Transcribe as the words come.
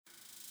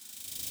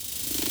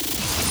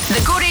The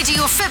Go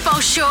Radio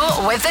Football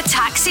Show with the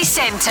Taxi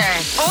Centre.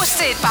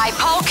 Hosted by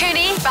Paul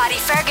Cooney, Barry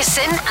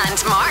Ferguson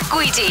and Mark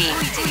Guidi.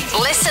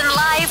 Listen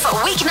live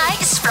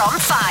weeknights from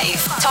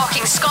 5.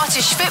 Talking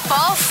Scottish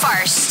football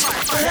first.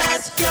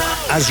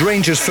 As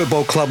Rangers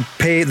Football Club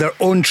pay their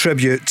own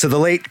tribute to the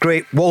late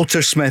great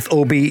Walter Smith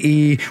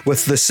OBE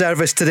with the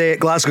service today at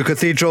Glasgow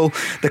Cathedral,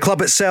 the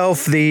club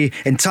itself, the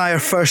entire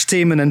first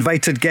team and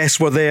invited guests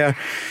were there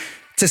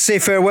to say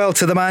farewell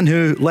to the man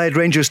who led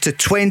Rangers to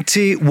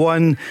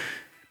 21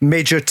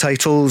 major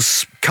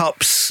titles,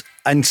 cups,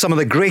 and some of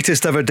the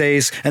greatest ever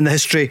days in the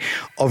history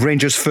of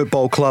Rangers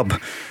Football Club.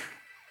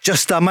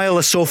 Just a mile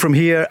or so from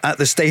here at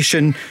the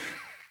station,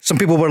 some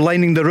people were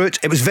lining the route.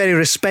 It was very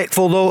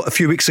respectful though. A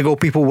few weeks ago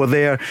people were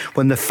there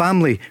when the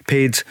family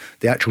paid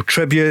the actual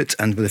tribute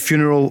and the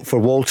funeral for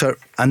Walter,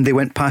 and they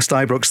went past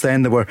Ibrox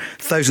then. There were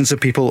thousands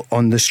of people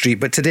on the street.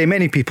 But today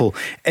many people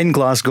in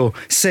Glasgow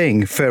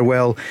saying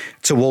farewell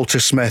to Walter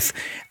Smith.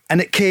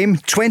 And it came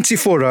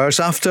 24 hours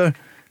after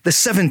the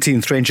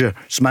 17th Rangers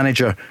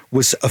manager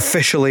was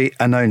officially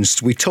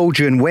announced. We told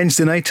you on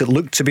Wednesday night it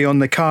looked to be on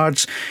the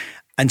cards,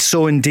 and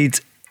so indeed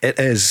it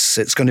is.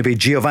 It's going to be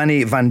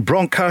Giovanni Van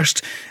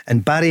Bronckhorst.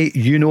 And Barry,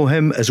 you know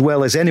him as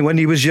well as anyone.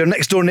 He was your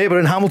next door neighbour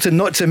in Hamilton,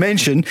 not to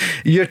mention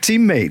your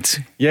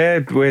teammate. Yeah,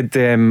 we had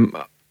an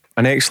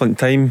excellent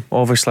time.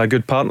 Obviously a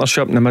good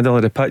partnership in the middle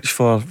of the pitch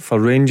for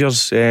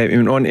Rangers. He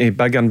went on to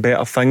bigger and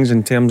better things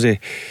in terms of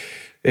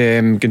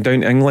going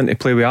down to England to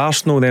play with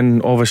Arsenal,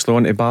 then obviously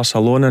on to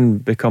Barcelona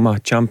and become a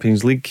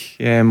Champions League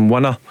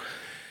winner.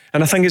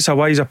 And I think it's a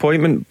wise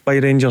appointment by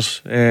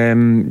Rangers.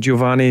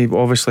 Giovanni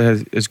obviously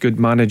has good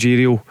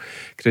managerial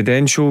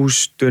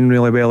credentials, doing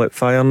really well at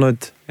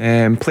Feyenoord,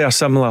 play a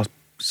similar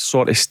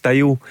sort of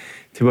style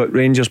to what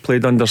Rangers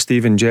played under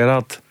Steven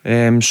Gerrard.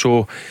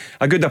 So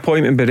a good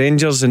appointment by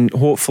Rangers, and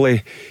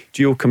hopefully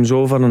Gio comes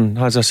over and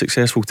has a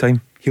successful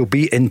time. He'll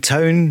be in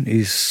town.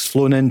 He's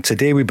flown in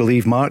today, we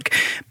believe, Mark,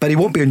 but he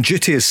won't be on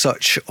duty as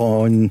such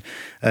on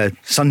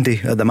Sunday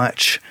at the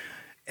match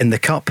in the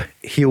Cup.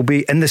 He'll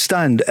be in the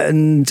stand.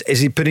 And is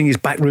he putting his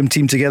backroom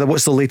team together?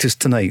 What's the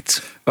latest tonight?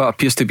 Well, it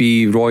appears to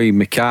be Roy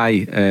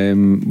Mackay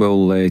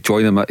will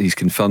join him. He's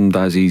confirmed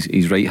as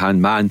his right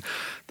hand man.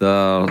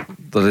 There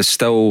is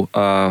still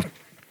a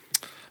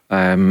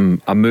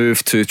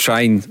move to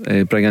try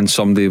and bring in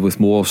somebody with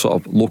more sort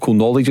of local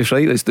knowledge,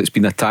 right? That's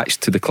been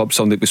attached to the club.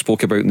 Something that we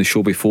spoke about in the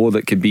show before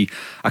that could be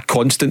a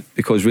constant,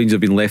 because Rangers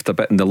have been left a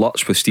bit in the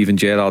lurch with Steven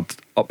Gerrard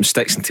up in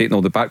sticks and taking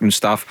all the backroom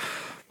staff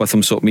with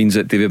him. So it means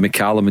that David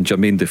McCallum and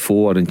Jermaine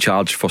Defoe are in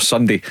charge for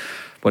Sunday,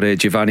 but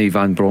Giovanni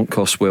Van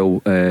Bronckhorst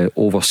will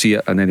oversee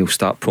it, and then he'll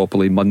start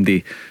properly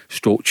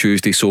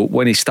Monday/Tuesday. So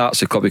when he starts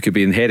the club, he could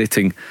be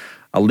inheriting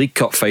a League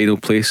Cup final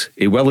place.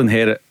 He will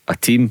inherit a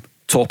team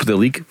top of the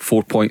league,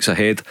 4 points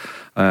ahead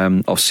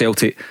of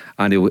Celtic,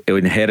 and he'll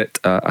inherit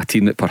a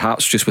team that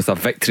perhaps just with a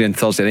victory on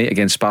Thursday night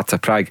against Sparta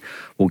Prague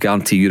will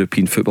guarantee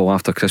European football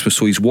after Christmas.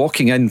 So he's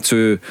walking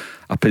into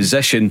a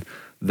position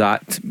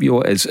that, you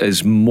know,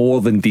 is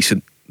more than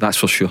decent. That's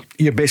for sure.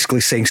 You're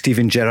basically saying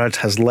Steven Gerrard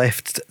has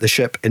left the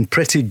ship in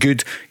pretty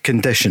good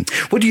condition.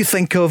 What do you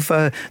think of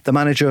the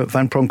manager,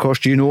 Van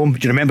Bronckhorst? Do you know him?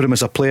 Do you remember him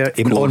as a player?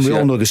 We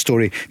all know the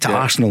story. To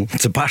Arsenal,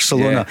 to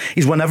Barcelona. Yeah.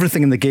 He's won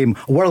everything in the game.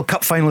 A World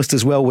Cup finalist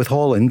as well with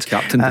Holland.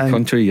 Captain of the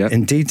country, yeah.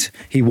 Indeed.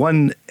 He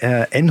won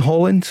in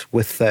Holland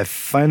with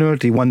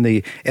Feyenoord. He won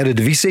the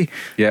Eredivisie.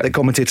 Yeah. The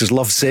commentators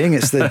love saying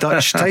it's the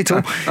Dutch title.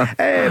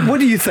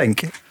 What do you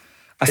think?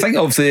 I think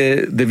of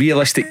the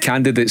realistic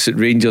candidates that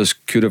Rangers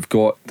could have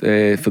got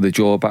for the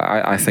job,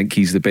 I think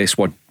he's the best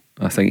one.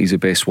 I think he's the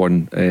best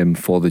one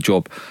for the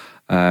job.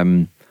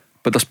 But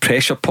there's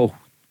pressure, Paul,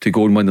 to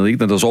go and win the league.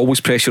 Now, there's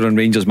always pressure on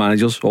Rangers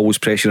managers, always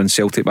pressure on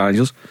Celtic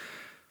managers.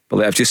 But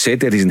like I've just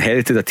said there, he's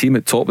inherited a team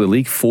at top of the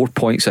league, 4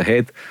 points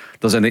ahead.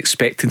 There's an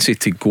expectancy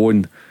to go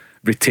and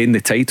retain the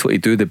title, to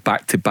do the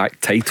back-to-back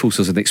titles.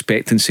 There's an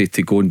expectancy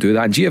to go and do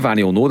that. And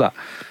Giovanni will know that.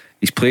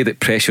 He's played at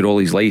pressure all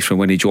his life, from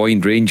when he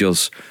joined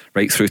Rangers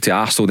right through to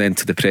Arsenal, then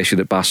to the pressure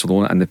at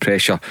Barcelona, and the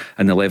pressure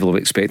and the level of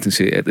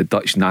expectancy at the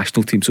Dutch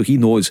national team. So he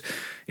knows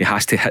he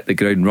has to hit the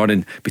ground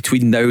running.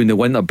 Between now and the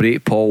winter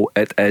break, Paul,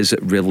 it is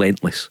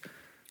relentless.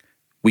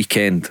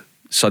 Weekend,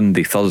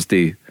 Sunday,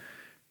 Thursday,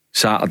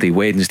 Saturday,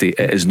 Wednesday,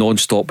 it is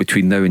non-stop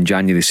between now and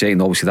January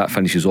 2nd. Obviously that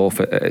finishes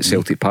off at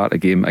Celtic Park, a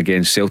game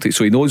against Celtic.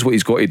 So he knows what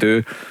he's got to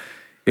do.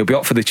 He'll be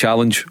up for the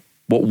challenge.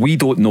 What we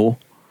don't know,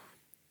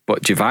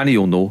 but Giovanni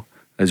will know,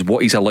 is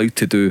what he's allowed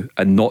to do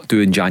and not do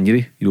in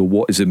January. You know,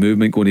 what is the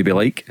movement going to be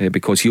like?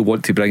 Because he'll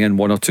want to bring in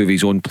one or two of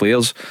his own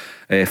players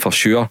for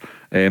sure.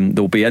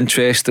 There'll be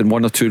interest in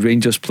one or two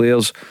Rangers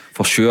players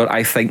for sure.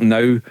 I think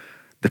now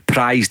the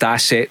prized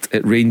asset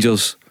at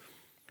Rangers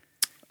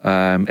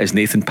is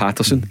Nathan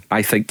Patterson.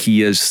 I think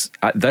he is,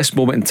 at this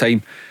moment in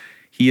time,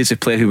 he is a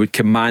player who would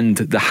command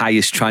the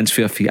highest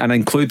transfer fee, and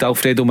include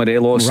Alfredo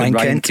Morelos and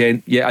Ryan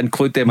Kent. Yeah,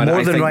 include them. More and than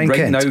I think Ryan right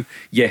Kent. now,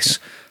 yes,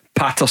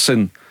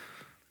 Patterson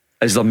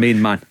as their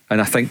main man, and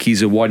I think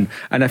he's the one.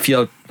 And if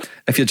you're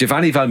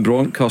Giovanni Van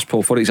Bronckhorst,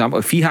 Paul, for example,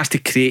 if he has to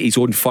create his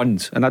own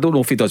funds, and I don't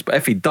know if he does, but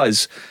if he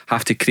does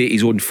have to create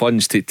his own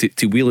funds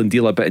to wheel and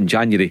deal a bit in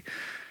January,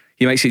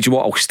 he might say, do you know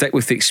what, I'll stick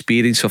with the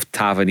experience of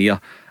Tavernier,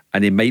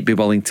 and he might be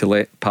willing to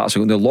let Patterson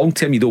go. In the long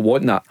term, you don't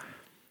want that,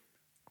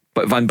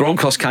 but Van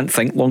Bronckhorst can't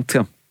think long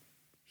term.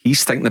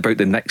 He's thinking about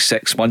the next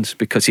 6 months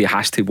because he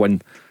has to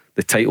win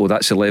the title.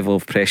 That's the level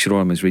of pressure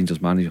on him as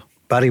Rangers manager.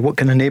 Barry, what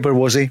kind of neighbour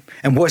was he?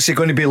 And what's he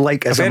going to be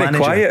like as a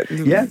manager?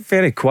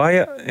 Very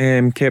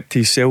quiet, kept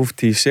himself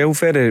to himself,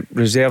 very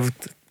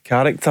reserved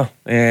character.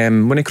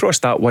 When he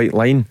crossed that white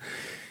line,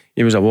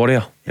 he was a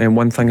warrior. And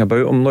one thing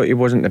about him, look, he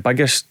wasn't the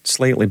biggest,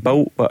 slightly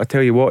built, but I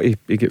tell you what, he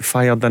got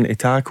fired into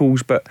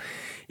tackles, but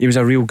he was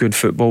a real good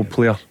football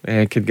player.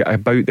 Could get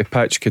about the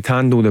pitch, could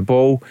handle the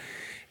ball,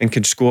 and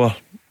could score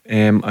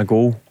a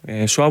goal.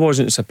 So I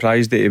wasn't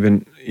surprised that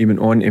he went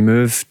on to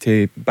move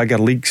to bigger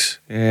leagues,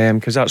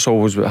 because that's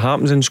always what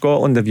happens in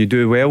Scotland. If you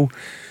do well,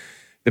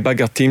 the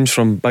bigger teams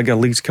from bigger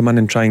leagues come in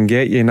and try and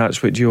get you, and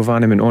that's what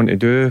Giovanni went on to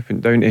do.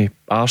 Went down to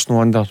Arsenal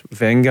under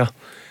Wenger,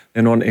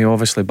 then on to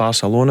obviously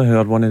Barcelona, who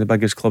are one of the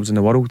biggest clubs in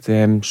the world.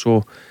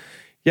 So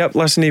yep,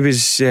 listen, he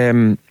was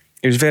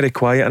very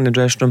quiet in the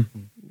dressing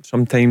room.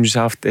 Sometimes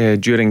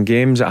during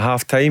games at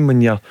half time, when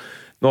you're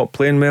not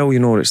playing well, you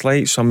know what it's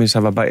like. Some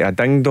have a bit of a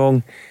ding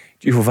dong.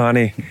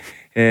 Giovanni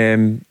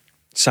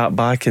sat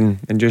back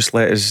and just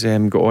let us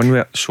go on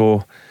with it.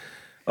 So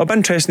it'll be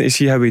interesting to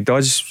see how he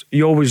does.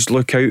 You always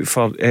look out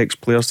for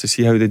ex-players to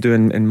see how they do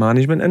in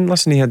management. And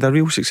listen, he had a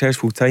real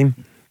successful time.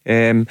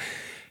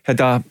 Had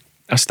a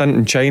stint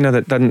in China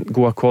that didn't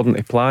go according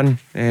to plan.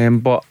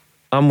 But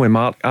I'm with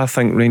Mark. I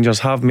think Rangers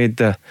have made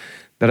the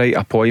right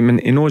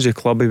appointment. He knows the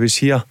club. He was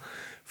here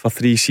for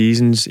 3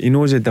 seasons. He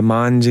knows the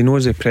demands, he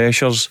knows the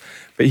pressures,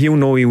 but he'll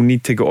know he'll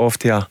need to get off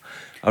to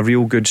a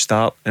real good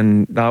start,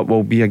 and that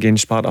will be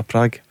against Sparta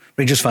Prague.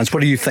 Rangers fans,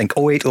 what do you think?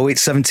 08 08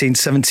 17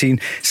 17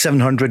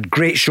 700.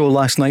 Great show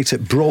last night.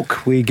 It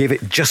broke. We gave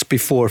it just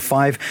before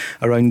 5,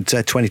 around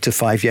 20 to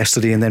 5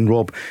 yesterday, and then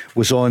Rob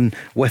was on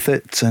with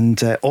it,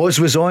 and Oz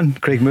was on,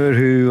 Craig Moore,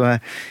 who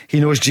he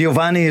knows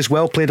Giovanni as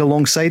well, played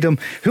alongside him.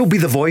 Who'll be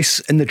the voice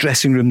in the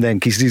dressing room then?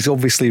 Because he's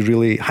obviously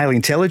really highly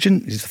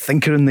intelligent, he's a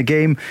thinker in the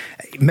game,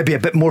 maybe a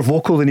bit more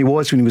vocal than he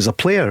was when he was a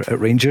player at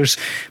Rangers.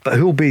 But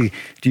who'll be,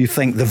 do you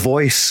think, the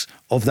voice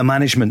of the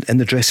management in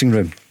the dressing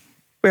room?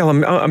 Well,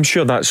 I'm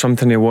sure that's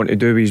something they want to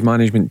do with his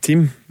management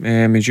team.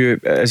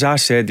 As I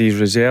said, he's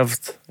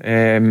reserved.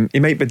 He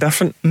might be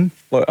different.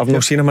 Look, I've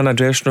not seen him in a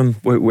dressing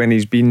room when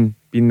he's been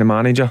the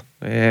manager.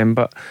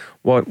 But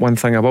one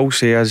thing I will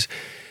say is,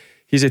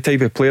 he's the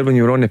type of player when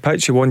you were on the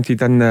pitch you wanted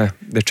in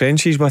the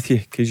trenches with you,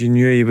 because you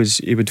knew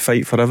he would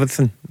fight for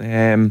everything.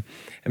 And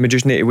we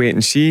just need to wait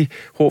and see.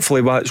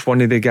 Hopefully that's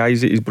one of the guys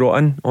that he's brought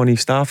in on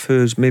his staff,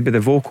 who's maybe the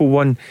vocal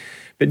one.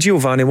 But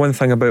Giovanni, one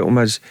thing about him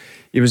is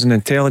he was an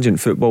intelligent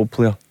football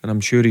player, and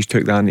I'm sure he's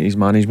took that into his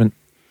management.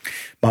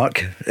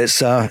 Mark,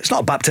 it's not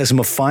a baptism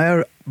of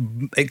fire.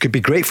 It could be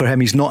great for him.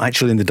 He's not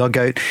actually in the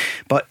dugout,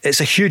 but it's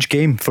a huge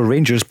game for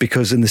Rangers,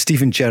 because in the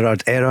Steven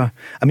Gerrard era,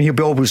 I mean, he'll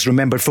be always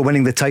remembered for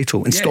winning the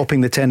title and stopping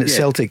the 10 at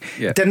Celtic.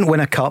 Didn't win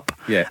a cup,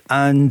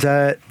 and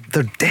they're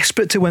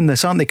desperate to win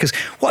this, aren't they? Because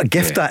what a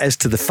gift that is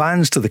to the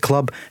fans, to the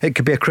club. It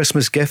could be a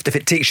Christmas gift if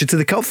it takes you to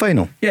the cup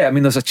final. Yeah, I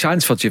mean, there's a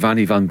chance for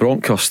Giovanni Van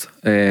Bronckhorst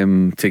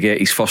to get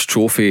his first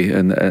trophy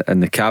in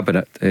the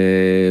cabinet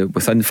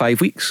within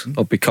 5 weeks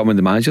of becoming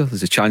the manager.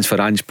 There's a chance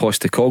for Ange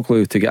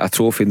Postecoglou to get a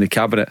trophy in the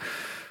cabinet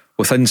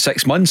within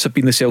 6 months of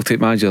being the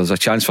Celtic manager. There's a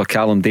chance for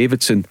Callum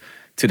Davidson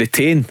to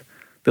retain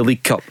the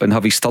League Cup and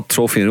have his third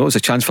trophy in a row. There's a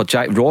chance for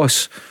Jack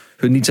Ross,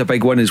 who needs a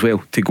big win as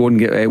well, to go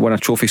and win a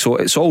trophy. So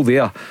it's all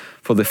there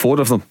for the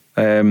four of them.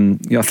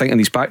 I think in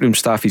his backroom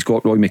staff he's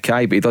got Roy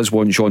Mackay, but he does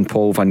want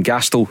Jean-Paul Van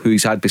Gastel, who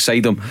he's had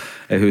beside him,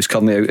 who's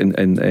currently out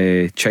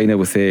in China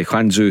with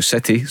Hangzhou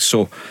City.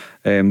 So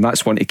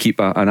that's one to keep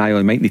an eye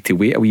on. Might need to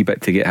wait a wee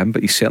bit to get him,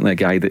 but he's certainly a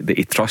guy that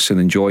he trusts and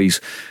enjoys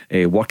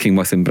working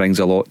with, and brings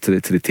a lot to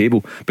the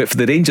table. But for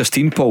the Rangers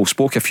team, Paul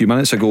spoke a few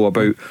minutes ago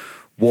about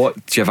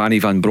what Giovanni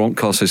Van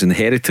Bronckhorst has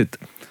inherited,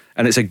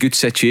 and it's a good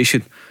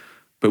situation.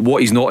 But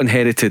what he's not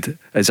inherited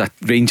is a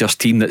Rangers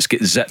team that's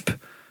got zip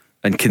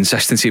and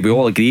consistency. We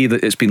all agree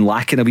that it's been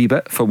lacking a wee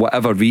bit for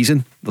whatever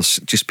reason. There's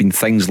just been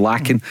things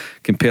lacking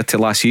compared to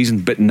last season.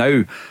 But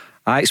now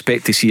I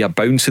expect to see a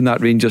bounce in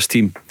that Rangers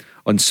team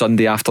on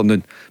Sunday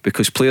afternoon,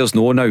 because players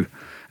know now,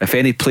 if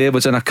any player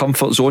was in a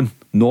comfort zone,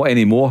 not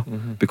anymore,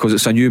 because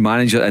it's a new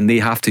manager and they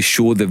have to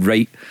show the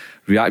right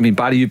react. I mean,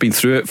 Barry, you've been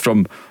through it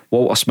from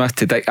Walter Smith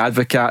to Dick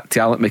Advocaat to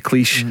Alec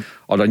McLeish,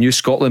 or a new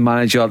Scotland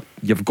manager.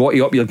 You've got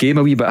to up your game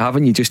a wee bit,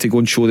 haven't you, just to go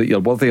and show that you're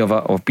worthy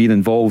of being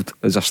involved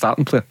as a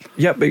starting player.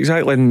 Yep,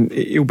 exactly. And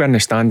he'll be in the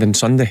stand on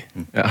Sunday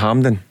at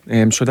Hampden,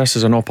 so this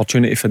is an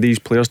opportunity for these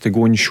players to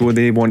go and show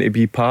they want to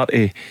be part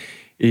of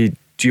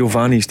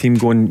Giovanni's team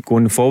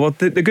going forward.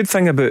 The good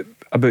thing about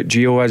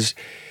Gio is,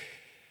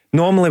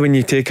 normally when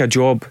you take a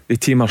job, the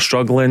team are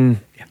struggling,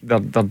 they're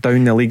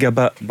down the league a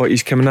bit, but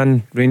he's coming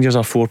in, Rangers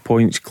are 4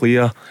 points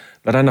clear,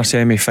 They're in a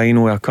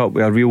semi-final of a cup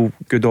with a real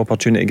good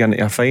opportunity to get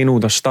into a final.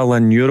 They're still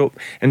in Europe,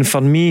 and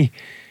for me,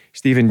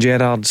 Steven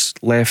Gerrard's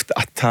left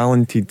a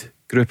talented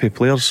group of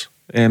players.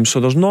 So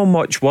there's not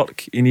much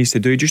work he needs to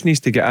do. He just needs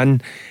to get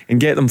in and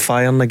get them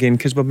firing again,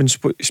 because we've been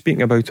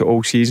speaking about it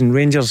all season.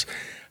 Rangers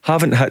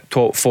haven't hit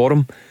top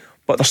form,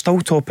 but they're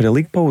still top of the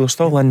league, Paul. They're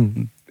still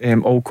in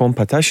all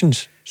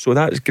competitions, so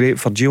that's great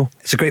for Gio.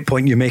 It's a great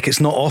point you make. It's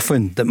not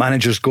often that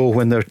managers go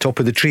when they're top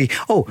of the tree.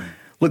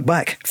 Look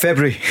back,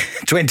 February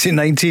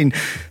 2019,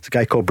 it's a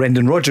guy called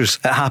Brendan Rodgers.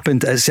 It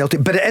happened at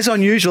Celtic, but it is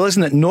unusual,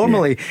 isn't it?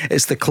 Normally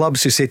it's the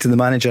clubs who say to the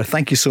manager,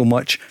 thank you so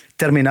much,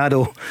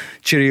 terminado,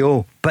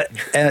 cheerio. But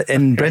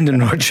in Brendan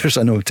Rodgers,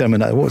 I know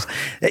terminado was,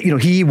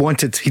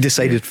 he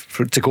decided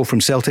to go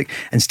from Celtic,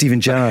 and Steven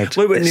Gerrard.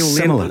 Look what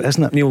similar,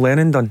 isn't it? Neil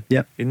Lennon done.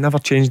 Yeah, he never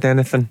changed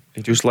anything.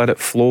 He just let it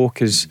flow,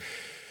 because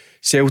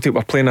Celtic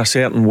were playing a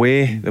certain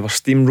way. They were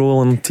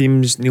steamrolling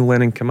teams. Neil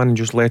Lennon came in and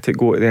just let it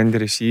go at the end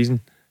of the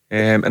season.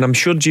 And I'm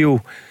sure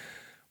Gio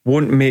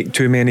won't make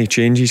too many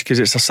changes, because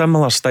it's a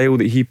similar style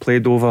that he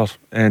played over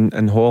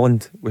in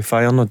Holland with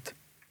Feyenoord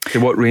to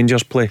what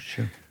Rangers play.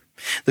 Sure.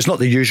 There's not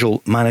the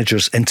usual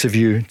manager's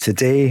interview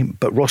today,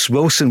 but Ross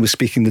Wilson was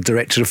speaking, the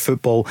director of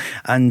football,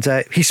 and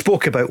he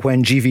spoke about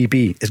when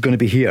GVB is going to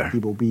be here. He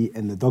will be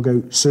in the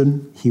dugout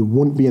soon. He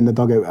won't be in the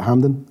dugout at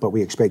Hampden, but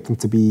we expect him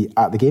to be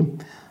at the game.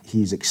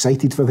 He's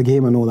excited for the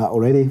game, I know that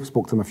already.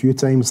 Spoke to him a few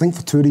times. I think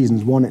for two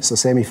reasons. One, it's a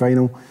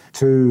semi-final.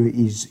 Two,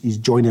 he's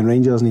joining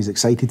Rangers and he's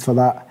excited for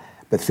that.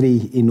 But three,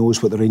 he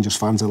knows what the Rangers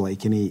fans are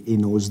like, and he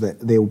knows that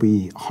they'll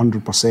be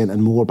 100%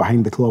 and more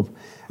behind the club.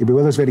 He'll be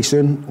with us very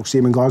soon. We'll see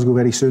him in Glasgow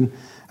very soon,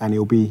 and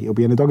he'll be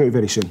in the dugout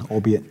very soon,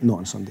 albeit not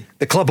on Sunday.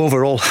 The club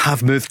overall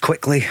have moved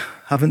quickly,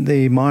 haven't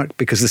they, Mark?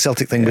 Because the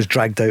Celtic thing was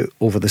dragged out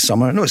over the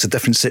summer. I know it's a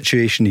different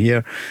situation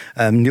here.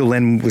 Neil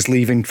Lennon was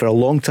leaving for a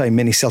long time.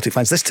 Many Celtic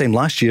fans, this time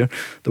last year,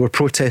 there were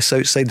protests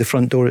outside the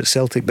front door at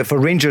Celtic. But for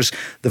Rangers,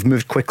 they've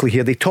moved quickly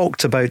here. They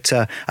talked about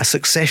a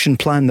succession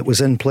plan that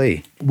was in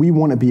play. We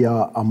want to be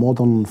a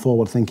modern,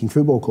 forward-thinking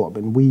football club,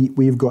 and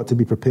we've got to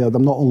be prepared.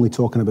 I'm not only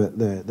talking about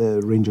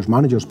the Rangers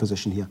manager's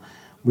position here.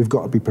 We've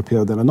got to be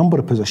prepared in a number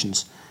of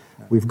positions.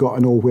 We've got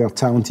to know where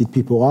talented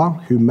people are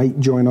who might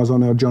join us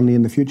on our journey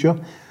in the future.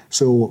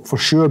 So for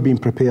sure, being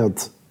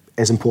prepared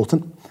is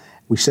important.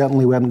 We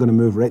certainly weren't going to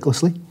move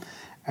recklessly,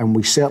 and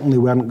we certainly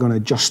weren't going to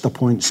just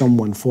appoint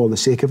someone for the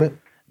sake of it.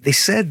 They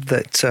said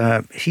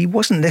that he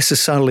wasn't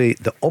necessarily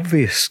the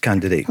obvious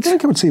candidate. I don't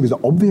think I would say he was the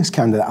obvious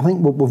candidate. I think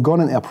we've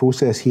gone into a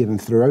process here,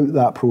 and throughout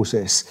that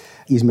process,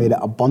 he's made it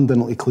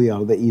abundantly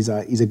clear that he's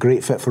a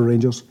great fit for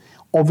Rangers.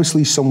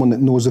 Obviously, someone that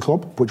knows the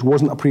club, which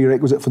wasn't a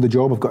prerequisite for the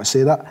job, I've got to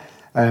say that.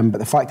 But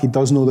the fact he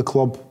does know the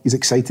club, he's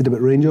excited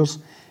about Rangers.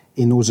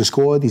 He knows the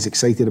squad, he's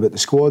excited about the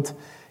squad.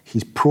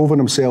 He's proven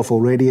himself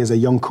already as a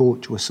young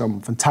coach with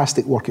some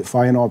fantastic work at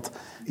Feyenoord.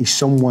 He's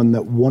someone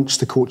that wants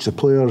to coach the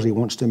players, he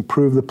wants to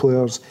improve the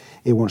players,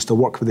 he wants to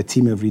work with the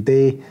team every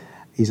day.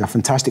 He's a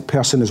fantastic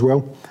person as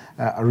well,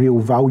 a real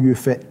value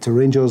fit to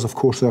Rangers. Of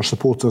course, their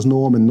supporters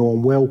know him and know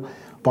him well.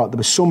 But there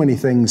was so many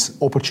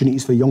things,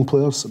 opportunities for young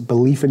players,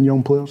 belief in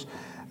young players,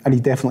 and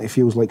he definitely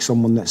feels like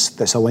someone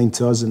that's aligned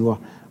to us, and we're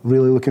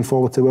really looking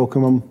forward to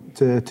welcome him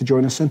to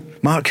join us soon.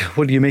 Mark,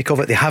 what do you make of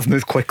it? They have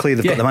moved quickly.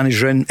 They've got the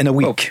manager in a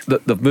week. Well,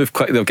 they've moved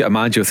quickly. They've got a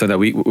manager within a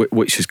week,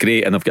 which is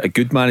great, and they've got a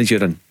good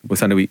manager in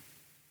within a week.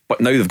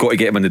 But now they've got to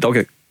get him in the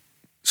dugout.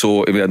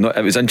 So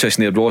it was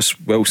interesting there. Ross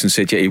Wilson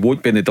said he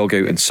won't be in the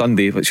dugout on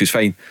Sunday, which is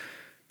fine,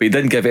 but he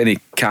didn't give any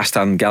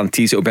cast-iron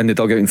guarantees it'll be in the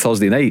dugout on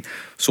Thursday night.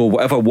 So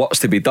whatever work's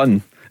to be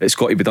done, it's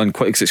got to be done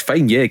quick, because it's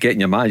fine, getting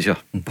your manager,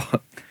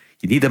 but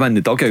you need him in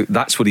the dugout.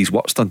 That's where his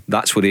work's done.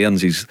 That's where he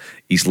earns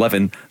his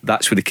living.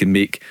 That's where he can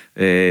make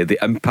the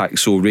impact.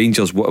 So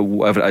Rangers,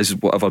 whatever it is,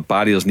 whatever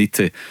barriers need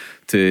to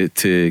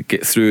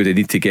get through, they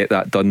need to get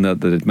that done.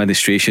 The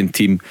administration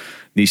team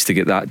needs to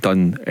get that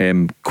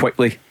done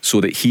quickly,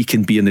 so that he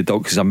can be in the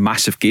dugout. It's a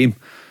massive game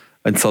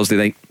on Thursday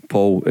night,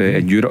 Paul,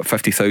 in Europe.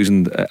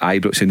 50,000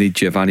 Ibrox. They need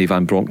Giovanni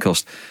Van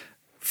Bronckhorst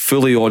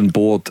fully on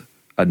board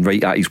and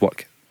right at his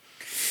work.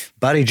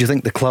 Barry, do you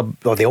think the club,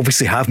 they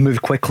obviously have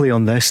moved quickly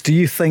on this, do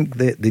you think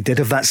that they did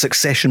have that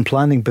succession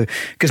planning?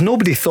 Because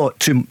nobody thought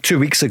two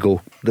weeks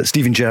ago that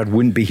Steven Gerrard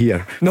wouldn't be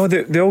here. No,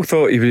 they all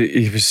thought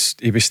he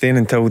was staying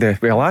until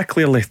I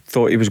clearly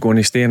thought he was going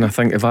to stay, and I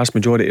think the vast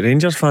majority of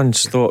Rangers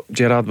fans thought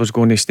Gerrard was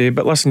going to stay.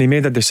 But listen, he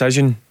made a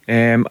decision.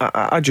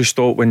 I just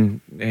thought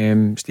when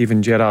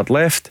Steven Gerrard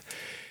left,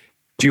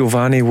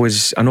 Giovanni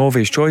was an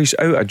obvious choice,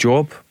 out of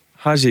job,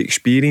 has the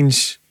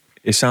experience.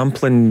 He's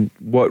sampling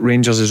what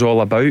Rangers is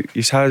all about.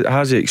 He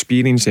has the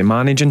experience in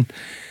managing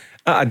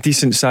at a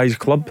decent sized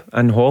club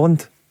in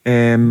Holland.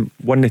 Won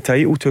the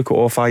title, took it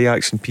off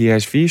Ajax and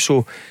PSV.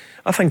 So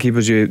I think he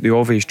was the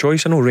obvious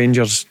choice. I know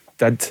Rangers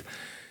did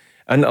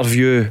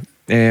interview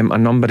a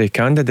number of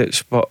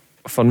candidates, but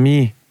for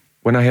me,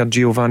 when I heard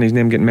Giovanni's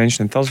name getting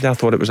mentioned on Thursday, I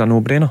thought it was a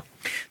no-brainer.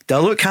 Do I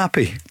look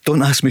happy?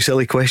 Don't ask me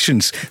silly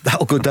questions.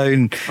 That'll go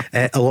down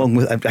along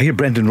with... I hear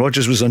Brendan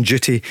Rodgers was on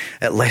duty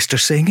at Leicester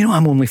saying,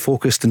 I'm only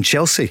focused on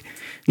Chelsea.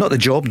 Not the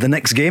job, the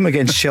next game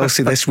against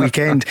Chelsea this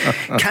weekend.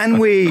 Can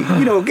we,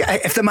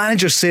 if the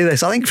managers say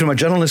this, I think from a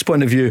journalist's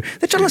point of view,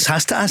 the journalist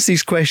has to ask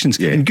these questions.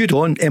 Yeah. And good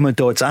on Emma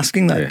Dodds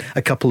asking that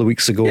a couple of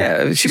weeks ago.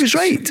 Yeah, she was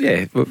right.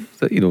 Yeah,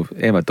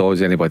 Emma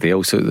Dodds, anybody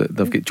else,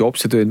 they've got jobs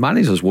to do, and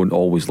managers won't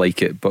always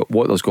like it. But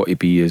what there's got to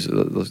be is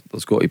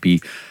there's got to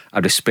be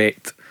a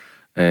respect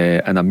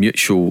and a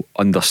mutual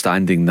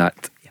understanding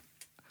that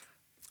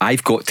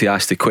I've got to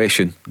ask the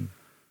question,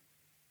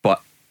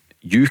 but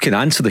you can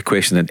answer the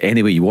question in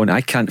any way you want.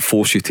 I can't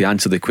force you to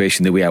answer the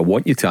question the way I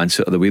want you to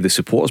answer it, or the way the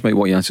supporters might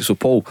want you to answer. So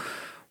Paul,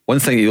 one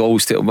thing you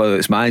always tell, whether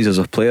it's managers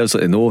or players,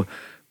 that they know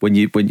when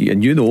you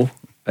know,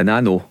 and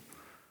I know,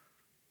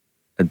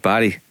 and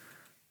Barry,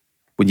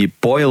 when you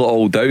boil it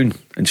all down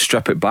and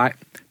strip it back,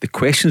 the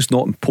question's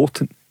not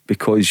important,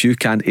 because you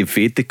can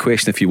evade the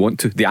question if you want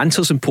to. The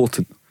answer's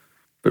important.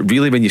 But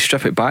really, when you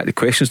strip it back, the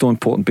question's not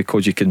important,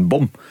 because you can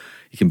bat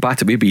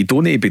it away, but you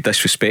don't need to be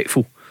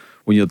disrespectful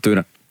when you're doing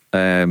it.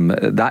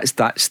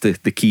 That's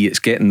the key. It's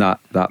getting that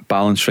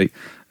balance right.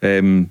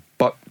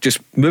 But just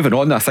moving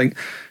on, I think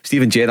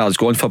Steven Gerrard's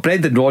gone. For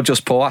Brendan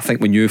Rodgers, Paul, I think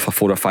we knew for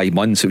 4 or 5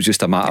 months. It was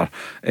just a matter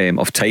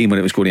of time when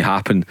it was going to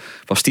happen.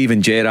 For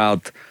Steven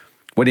Gerrard,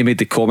 when he made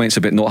the comments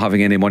about not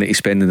having any money to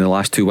spend in the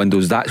last 2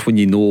 windows, that's when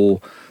you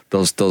know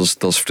there's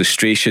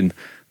frustration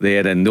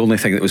there, and the only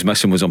thing that was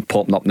missing was him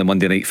popping up in the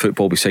Monday Night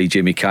Football beside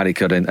Jamie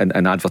Carragher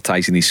and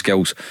advertising his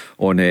skills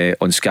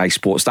on Sky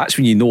Sports. That's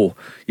when you know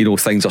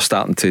things are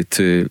starting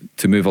to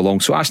move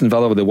along. So Aston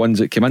Villa were the ones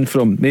that came in for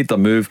him, made their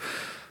move,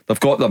 they've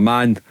got their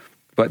man,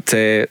 but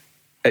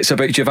it's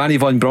about Giovanni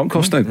Van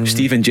Bronckhorst now.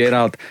 Steven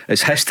Gerrard,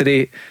 his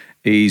history,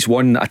 he's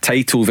won a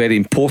title very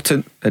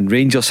important in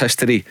Rangers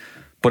history.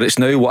 But it's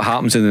now what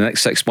happens in the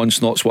next 6 months,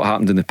 not what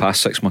happened in the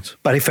past 6 months.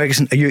 Barry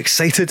Ferguson, are you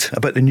excited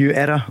about the new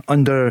era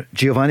under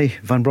Giovanni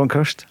Van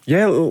Bronckhorst?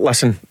 Yeah,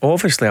 listen,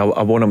 obviously I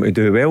want him to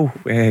do well,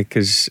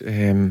 because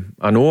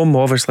I know him,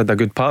 obviously had a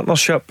good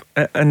partnership,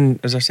 and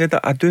as I said,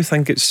 I do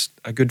think it's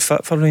a good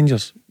fit for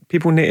Rangers.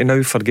 People need to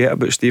now forget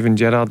about Steven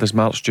Gerrard, as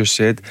Mark's just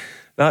said.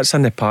 That's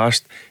in the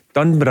past.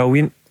 Done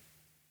brilliant.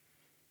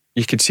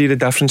 You could see the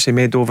difference he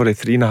made over a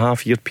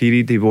 3.5 year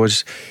period. He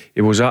was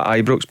at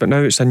Ibrox, but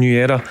now it's a new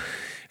era.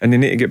 And they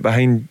need to get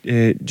behind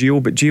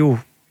Gio. But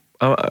Gio,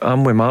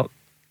 I'm with Mark,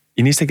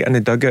 he needs to get in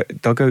the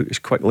dugout as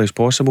quickly as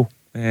possible.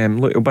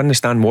 Look, he'll be in the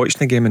stand watching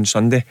the game on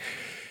Sunday.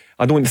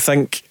 I don't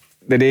think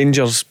the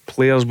Rangers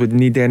players would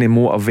need any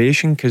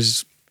motivation,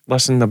 because,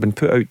 listen, they've been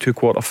put out 2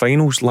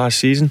 quarter-finals last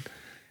season,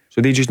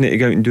 so they just need to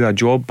go out and do a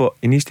job. But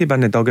he needs to be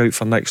in the dugout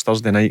for next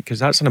Thursday night, because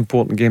that's an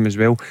important game as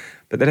well.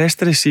 But the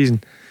rest of the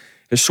season,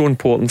 it's so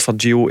important for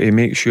Gio to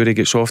make sure he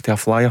gets off to a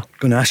flyer.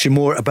 Going to ask you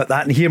more about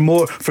that and hear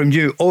more from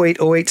you.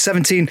 0808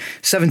 17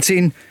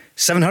 17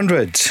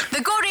 700.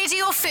 The Go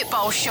Radio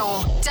Football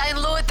Show.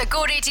 Download the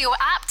Go Radio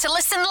app to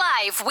listen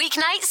live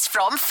weeknights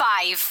from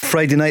 5.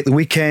 Friday night, the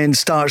weekend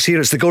starts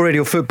here. It's the Go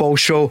Radio Football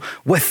Show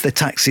with the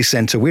Taxi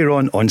Centre. We're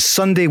on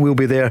Sunday. We'll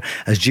be there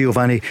as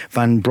Giovanni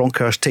Van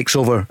Bronckhorst takes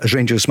over as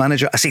Rangers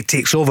manager. I say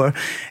takes over.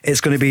 It's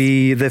going to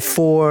be the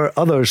 4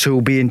 others who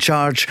will be in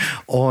charge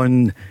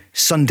on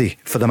Sunday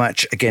for the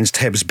match against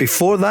Hibs.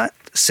 Before that,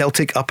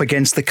 Celtic up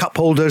against the cup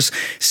holders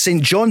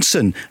St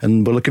Johnstone,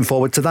 and we're looking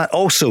forward to that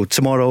also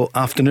tomorrow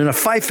afternoon at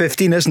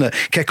 5:15, isn't it?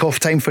 Kick-off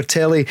time for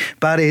telly.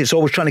 Barry, it's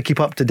always trying to keep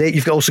up to date.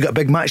 You've also got a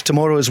big match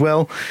tomorrow as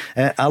well,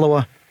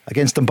 Alloa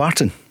against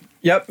Dumbarton.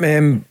 Yep,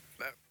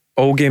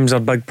 all games are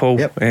big, Paul.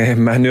 Yep.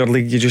 In our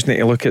league, you just need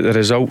to look at the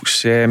results.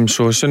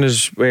 So as soon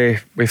as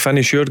we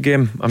finish your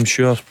game, I'm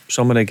sure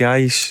some of the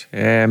guys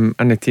and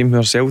the team who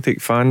are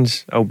Celtic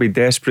fans, I'll be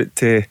desperate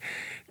to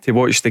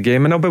watch the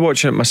game, and I'll be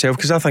watching it myself,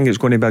 because I think it's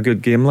going to be a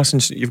good game.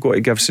 Listen, you've got to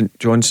give St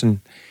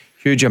Johnstone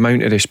huge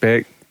amount of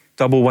respect.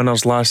 Double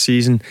winners last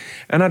season,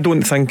 and I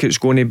don't think it's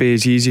going to be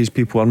as easy as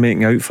people are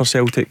making out for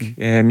Celtic.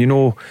 You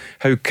know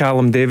how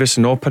Callum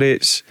Davison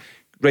operates.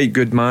 Right,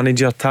 good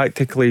manager.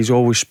 Tactically, he's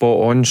always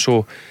spot on.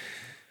 So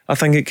I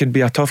think it could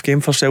be a tough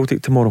game for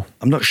Celtic tomorrow.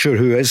 I'm not sure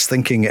who is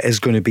thinking it is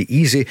going to be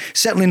easy.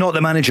 Certainly not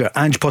the manager,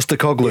 Ange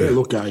Postecoglou. Yeah,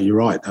 look, you're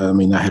right. I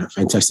mean, they had a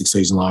fantastic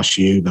season last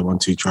year. They won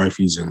 2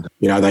 trophies, and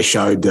they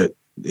showed that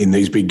in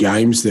these big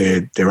games,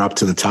 they're up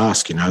to the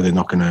task. They're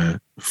not going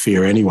to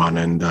fear anyone.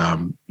 And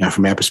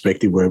from our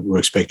perspective, we're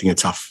expecting a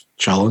tough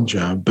challenge.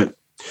 But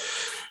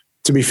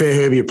to be fair,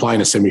 Herbie, you're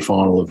playing a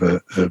semi-final of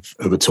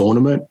a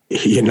tournament.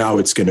 It's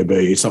not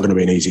going to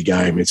be an easy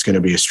game. It's going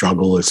to be a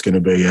struggle. It's going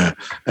to be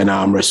an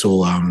arm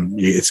wrestle.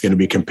 It's going to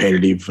be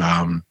competitive.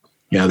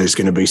 There's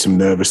going to be some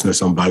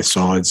nervousness on both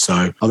sides.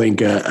 So I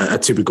think a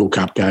typical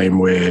cup game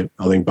where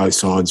I think both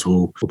sides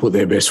will put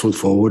their best foot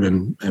forward.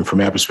 And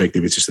from our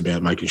perspective, it's just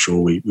about making sure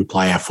we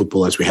play our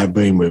football as we have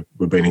been.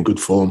 We've been in good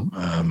form,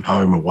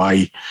 home,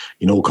 away,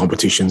 in all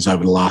competitions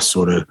over the last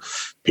sort of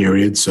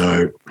period.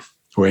 So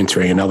we're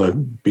entering another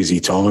busy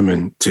time,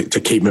 and to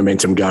keep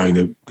momentum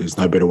going, there's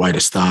no better way to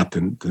start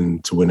than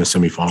to win a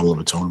semi-final of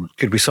a tournament.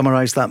 Could we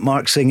summarise that,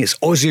 Mark, saying it's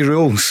Aussie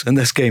rules in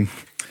this game?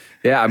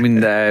 Yeah, I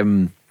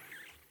mean,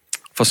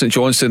 for St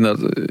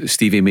Johnstone,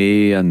 Stevie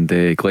May and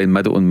Glenn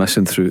Middleton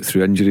missing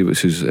through injury,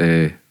 which is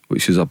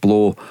a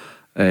blow.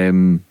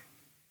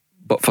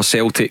 But for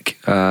Celtic,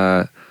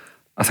 I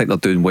think they're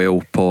doing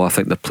well, Paul. I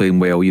think they're playing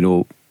well. You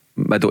know,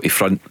 middle to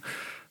front,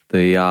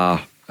 they are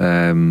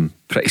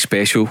pretty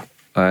special.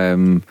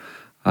 And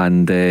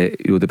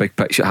the big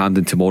pitch at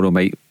Hampden tomorrow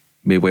may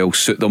well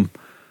suit them.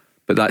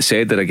 But that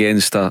said, they're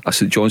against a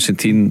St Johnstone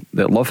team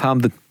that love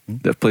Hampden.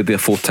 They've played there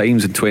 4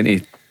 times in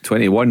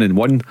 2021 and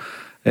won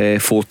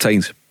 4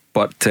 times.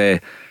 But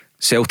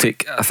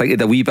Celtic, I think,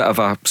 had a wee bit of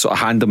a sort of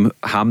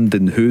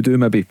Hampden hoodoo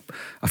maybe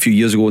a few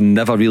years ago.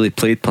 Never really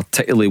played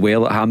particularly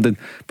well at Hampden.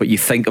 But you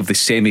think of the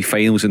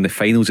semi-finals and the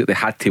finals that they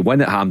had to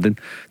win at Hampden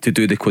to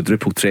do the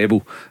quadruple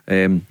treble.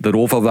 They're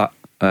over that,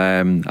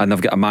 and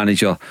they've got a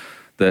manager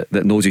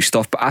that knows his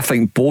stuff. But I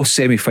think both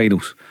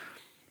semi-finals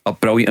are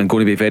brilliant and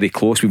going to be very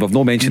close. We've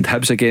not mentioned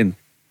Hibs again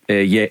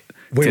yet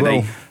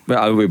tonight.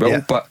 We will.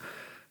 Yeah. But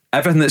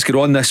everything that's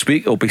going on this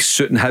week will be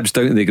suiting Hibs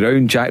down to the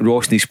ground. Jack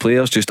Ross and his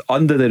players just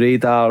under the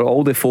radar,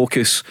 all the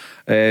focus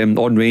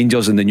on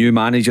Rangers and the new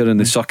manager and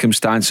the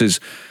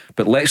circumstances.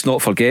 But let's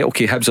not forget,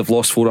 okay, Hibs have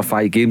lost 4 or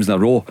 5 games in a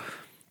row,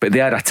 but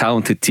they are a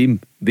talented team.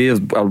 They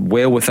are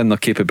well within their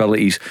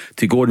capabilities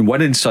to go and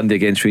win on Sunday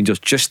against Rangers,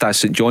 just as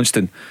St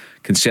Johnstone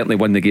can certainly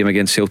win the game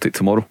against Celtic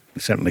tomorrow.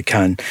 Certainly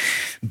can.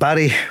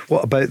 Barry,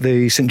 what about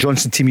the St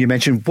Johnstone team you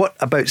mentioned? What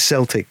about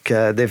Celtic?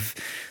 They've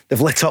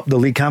lit up the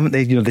league, haven't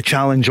they? You know, the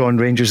challenge on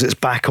Rangers, it's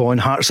back on.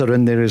 Hearts are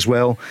in there as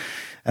well.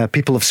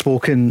 People have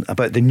spoken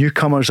about the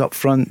newcomers up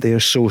front.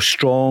 They're so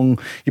strong.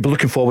 You'll be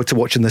looking forward to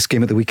watching this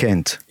game at the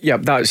weekend. Yeah,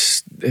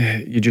 that's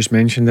you just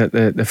mentioned that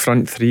the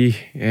front three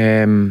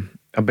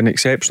have been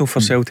exceptional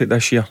for Celtic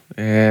this year.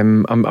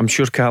 I'm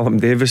sure Callum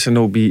Davison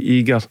will be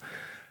eager.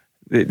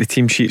 The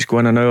team sheet's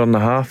going an hour and a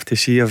half to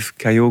see if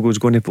Kyogo's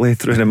going to play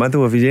through the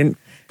middle. If he ain't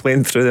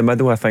playing through the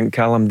middle, I think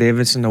Callum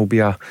Davison will be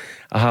a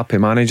happy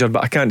manager,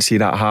 but I can't see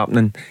that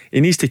happening.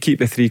 He needs to keep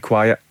the 3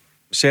 quiet.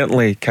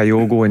 Certainly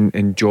Kyogo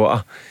and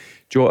Jota.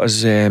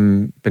 Jota's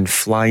been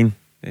flying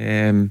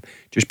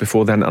just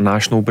before the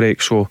international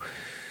break. So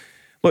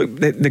look,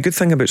 the good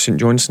thing about St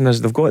Johnstone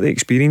is they've got the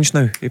experience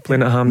now. They're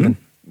playing at Hampden.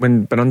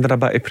 When been under a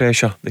bit of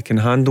pressure, they can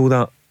handle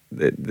that.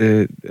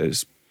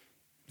 It's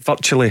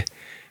virtually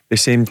the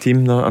same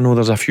team. I know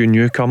there's a few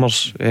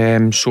newcomers,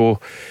 so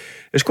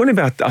it's going to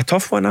be a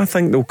tough one. I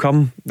think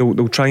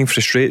they'll try and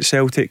frustrate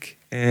Celtic.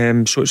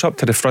 So it's up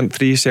to the front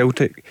 3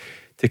 Celtic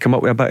to come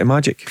up with a bit of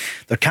magic.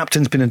 Their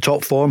captain's been in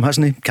top form,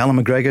 hasn't he?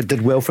 Callum McGregor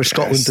did well for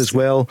Scotland as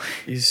well.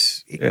 Do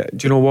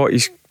you know what?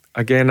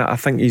 I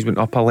think he's went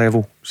up a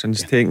level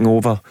since taking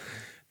over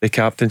the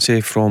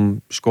captaincy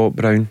from Scott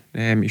Brown.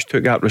 He's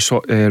took that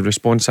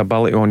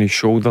responsibility on his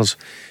shoulders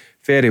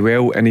very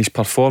well, and his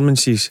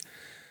performances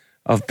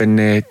have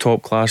been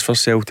top class for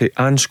Celtic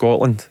and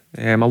Scotland.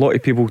 A lot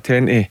of people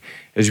tend to,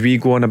 as we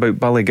go on about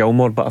Billy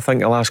Gilmore, but I think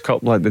the last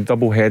couple, like the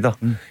double header,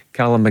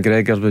 Callum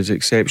McGregor was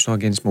exceptional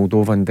against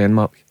Moldova and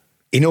Denmark.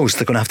 He knows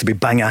they're going to have to be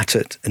bang at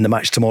it in the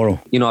match tomorrow.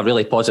 You know, a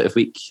really positive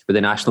week with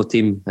the national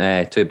team.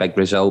 2 big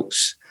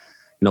results,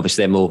 and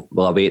obviously then we'll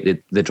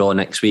await the draw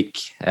next week.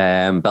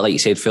 But like you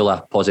said, full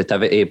of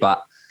positivity.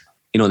 But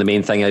you know, the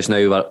main thing is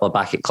now we're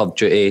back at club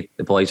duty.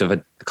 The boys have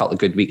had a couple of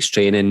good weeks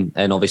training,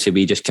 and obviously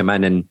we just come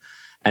in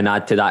and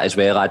add to that as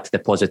well, add to the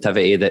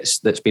positivity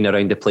that's been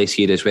around the place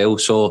here as well.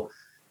 So,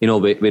 you know,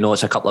 we know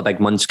it's a couple of big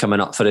months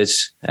coming up for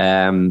us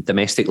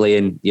domestically,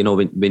 and you know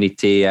we need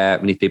to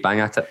be bang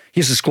at it.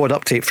 Here's the squad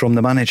update from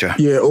the manager.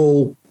 Yeah,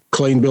 all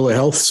clean bill of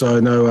health,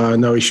 so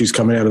no issues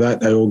coming out of that.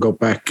 They all got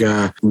back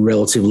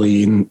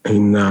relatively in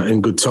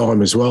good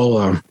time as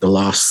well.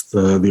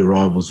 The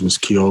arrivals was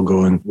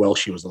Kyogo, and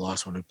Welsh was the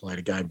last one who played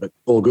a game, but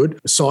all good.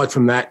 Aside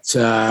from that,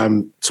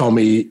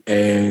 Tommy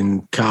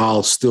and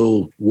Carl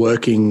still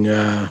working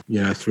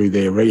through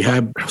their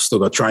rehab. Still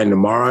got training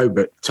tomorrow,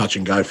 but touch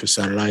and go for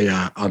Saturday,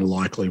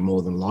 unlikely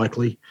more than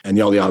likely. And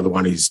the only other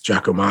one is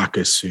Jacko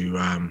Marcus, who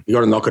he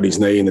got a knock on his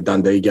knee in the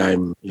Dundee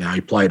game. You know,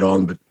 he played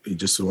on, but he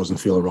just wasn't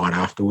feeling right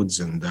afterwards,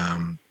 and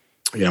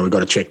we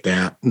got it checked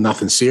out.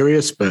 Nothing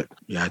serious, but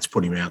it's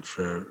put him out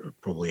for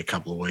probably a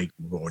couple of weeks.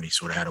 We've already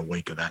sort of had a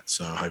week of that,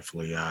 so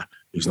hopefully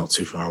he's not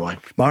too far away.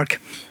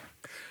 Mark?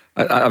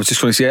 I was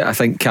just going to say, I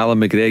think Callum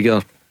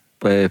McGregor,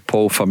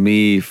 Paul, for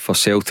me, for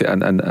Celtic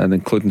and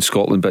including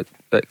Scotland, but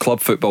at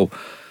club football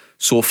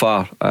so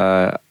far,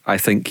 I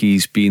think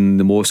he's been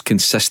the most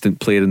consistent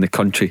player in the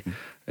country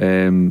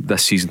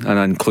this season, and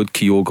I include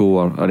Kyogo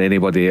or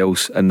anybody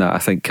else in that. I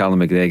think Callum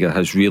McGregor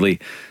has really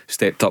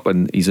stepped up,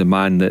 and he's a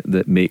man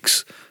that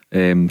makes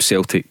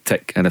Celtic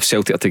tick. And if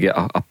Celtic are to get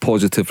a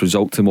positive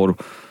result tomorrow,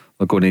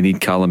 they're going to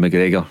need Callum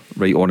McGregor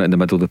right on it in the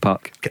middle of the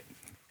park.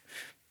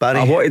 Barry?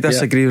 I want to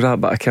disagree with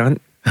that, but I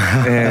can't.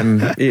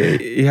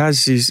 He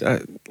has his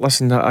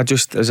listen, I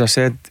just, as I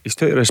said, he's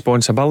took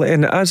responsibility,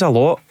 and it is a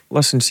lot.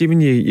 Listen, see,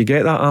 when you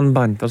get that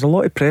armband, there's a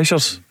lot of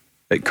pressures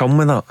that come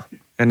with that.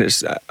 and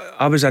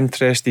I was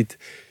interested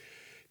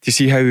to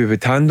see how he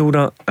would handle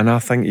that, and I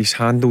think he's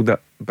handled it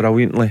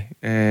brilliantly,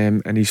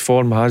 and his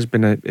form has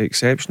been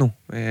exceptional,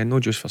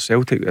 not just for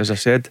Celtic, as I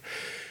said,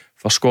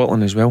 for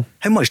Scotland as well.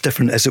 How much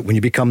different is it when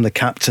you become the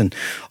captain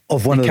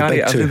of one of the big two?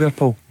 You carry it everywhere,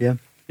 Paul. Yeah.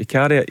 You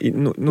carry it,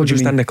 not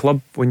just in the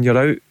club, when you're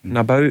out and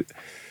about,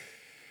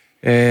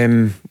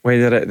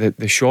 whether at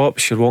the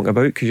shops you're walking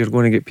about, because you're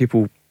going to get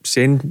people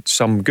saying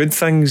some good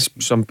things,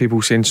 some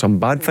people saying some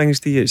bad things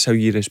to you. It's how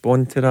you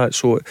respond to that,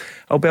 so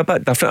it'll be a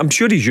bit different. I'm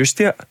sure he's used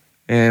to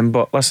it,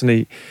 but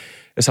listen,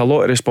 it's a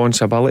lot of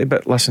responsibility,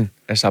 but listen,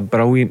 it's a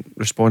brilliant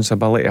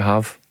responsibility to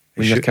have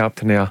when you're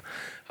captain of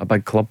a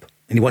big club.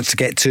 And he wants to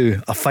get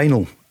to a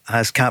final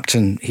as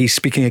captain. He's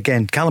speaking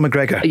again. Callum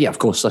McGregor. Yeah, of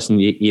course. Listen,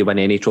 you win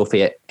any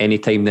trophy at any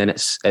time, then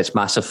it's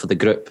massive for the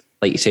group.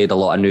 Like you said, a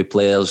lot of new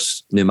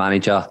players, new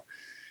manager,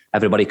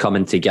 everybody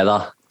coming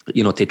together,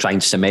 to try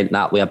and cement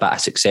that with a bit of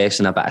success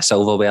and a bit of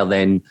silverware.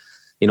 Then,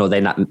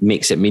 then that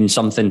makes it mean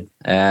something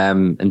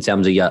in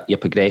terms of your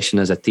progression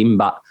as a team.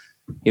 But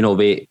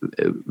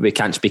we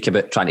can't speak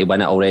about trying to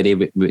win it already.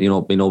 We know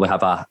we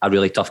have a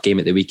really tough game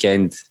at the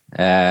weekend.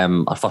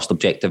 Our first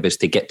objective is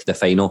to get to the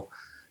final,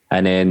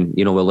 and then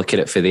we'll look at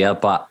it for there.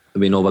 But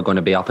we know we're going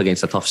to be up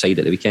against a tough side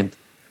at the weekend.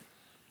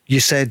 You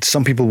said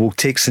some people will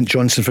take St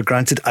Johnstone for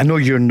granted. I know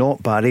you're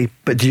not, Barry,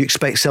 but do you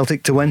expect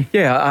Celtic to win?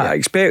 Yeah, I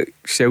expect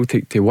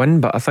Celtic to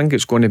win, but I think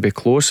it's going to be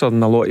closer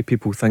than a lot of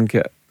people think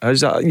it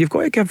is. You've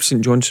got to give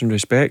St Johnstone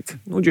respect,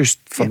 not just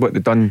for what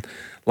they've done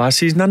last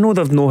season. I know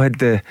they've not had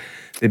the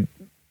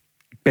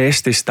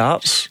best of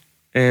starts,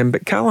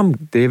 but Callum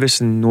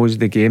Davison knows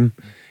the game.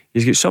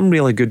 He's got some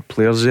really good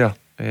players there,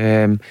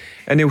 and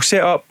he'll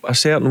set up a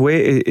certain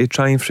way to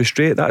try and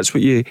frustrate. That's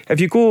what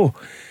if you go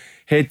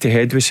head to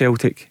head with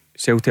Celtic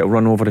will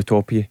run over the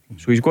top of you.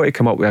 So he's got to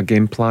come up with a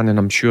game plan, and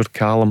I'm sure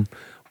Callum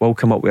will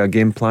come up with a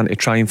game plan to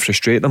try and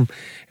frustrate them.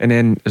 And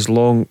then as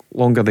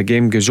longer the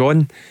game goes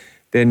on,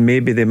 then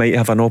maybe they might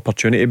have an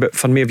opportunity. But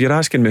for me, if you're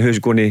asking me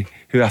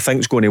who I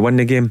think's going to win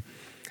the game,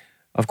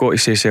 I've got to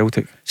say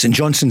Celtic. St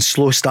Johnstone's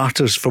slow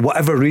starters for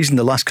whatever reason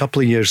the last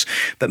couple of years.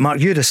 But Mark,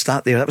 you had a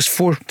stat there. That was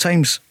 4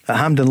 times at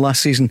Hampden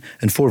last season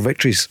and 4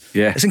 victories.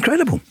 Yeah, it's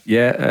incredible.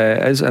 Yeah,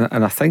 it is,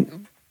 and I think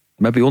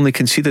maybe only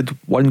conceded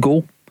 1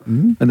 goal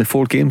in the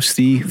 4 games,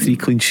 3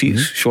 clean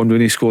sheets. Sean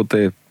Rooney scored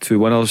the 2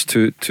 winners,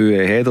 2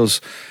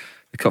 headers.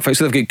 So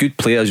they've got good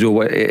players.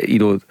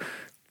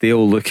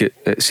 They'll look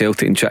at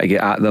Celtic and try to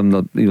get at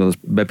them. There's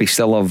maybe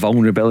still a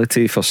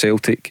vulnerability for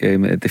Celtic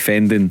at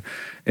defending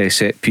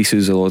set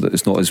pieces, although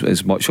it's not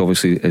as much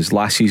obviously as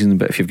last season.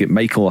 But if you've got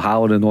Michael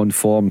O'Halloran on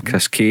form,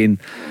 Chris Kane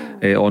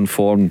on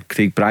form,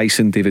 Craig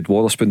Bryson, David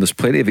Watherspoon, there's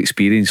plenty of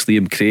experience.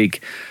 Liam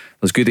Craig,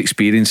 there's good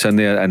experience in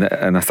there,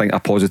 and I think a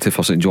positive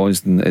for St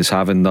Johnstone is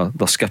having their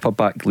skipper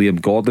back, Liam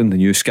Gordon, the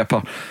new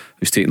skipper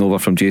who's taken over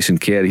from Jason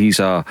Kerr. He's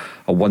a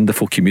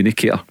wonderful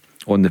communicator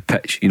on the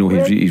pitch.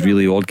 He's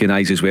really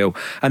organised as well,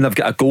 and they've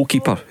got a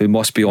goalkeeper who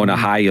must be on a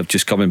high of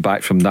just coming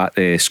back from that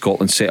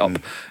Scotland setup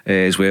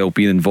as well,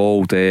 being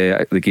involved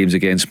the games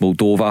against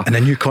Moldova, and a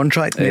new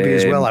contract maybe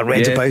as well. I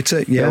read about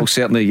it. Well,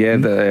 certainly,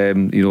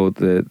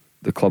 the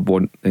club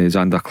want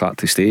Xander Clark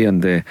to stay,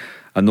 and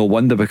no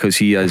wonder, because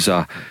he is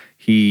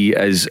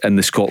in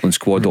the Scotland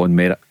squad on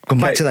merit. Come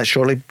back to that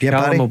shortly. Yeah,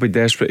 Callum Barry will be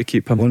desperate to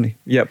keep him. Won't he?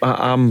 Yep,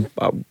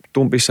 I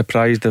don't be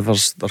surprised if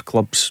their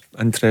club's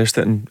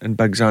interested in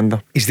Big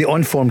Xander. He's the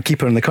on-form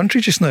keeper in the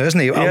country just now, isn't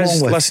he?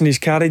 Listen, he's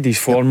carried his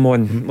form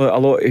on. Look, a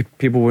lot of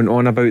people went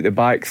on about the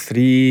back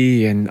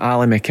 3 and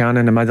Ali McCann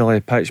in the middle of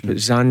the pitch, but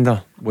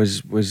Xander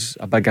was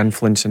a big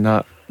influence in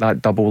that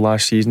double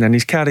last season, and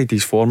he's carried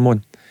his form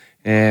on.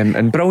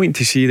 And brilliant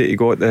to see that he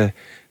got the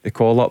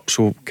call up.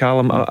 So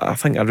Callum, I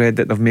think I read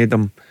that they've made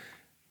him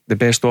the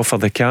best offer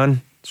they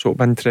can, so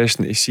it'll be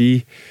interesting to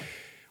see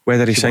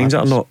whether he signs it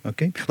or not.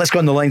 Okay, let's go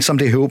on the line.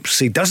 Somebody who hopes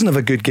he doesn't have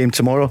a good game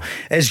tomorrow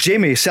is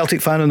Jamie,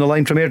 Celtic fan on the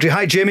line from Airdrie.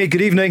 Hi Jamie,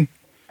 good evening.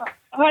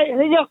 Hi,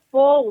 here,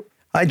 Paul.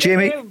 Hi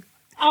Jamie.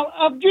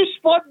 I've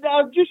just wondered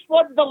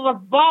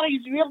if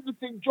Barry's wearing the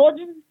St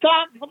Johnstone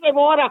tag for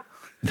tomorrow.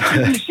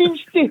 he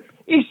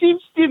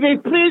seems to be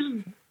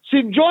praising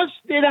St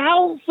Johnstone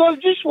Hill, so I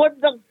just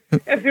wondered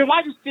if he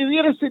managed to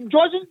wear a St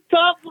Johnstone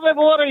tag for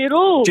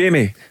tomorrow,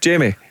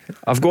 Jamie,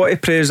 I've got to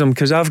praise him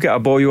because I've got a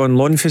boy on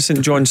loan for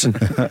St Johnstone.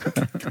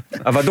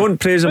 If I don't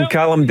praise him,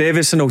 Callum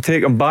Davison will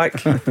take him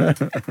back.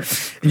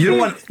 You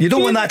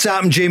don't want that to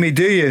happen, Jamie,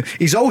 do you?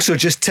 He's also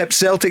just tipped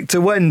Celtic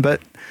to win,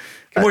 but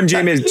come on,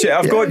 Jamie.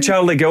 I've got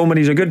Charlie Gilman.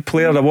 He's a good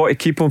player. I want to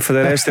keep him for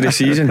the rest of the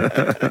season.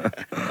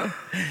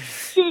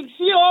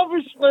 See,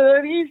 obviously the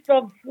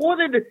reason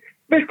for it,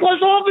 because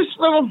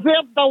obviously we've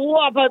heard a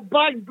lot about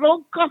Bang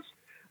Broncos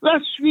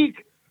this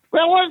week.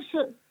 Well,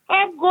 listen,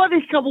 I'm going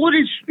to come on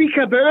and speak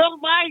about our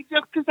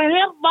manager, because I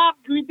heard Mark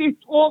Guidi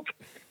talk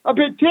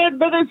about 10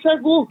 minutes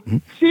ago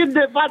saying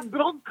that Van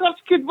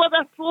Bronckhorst could win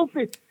a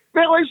trophy.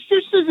 Well, it's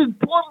just as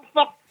important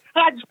for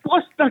Hans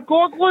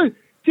Postecoglou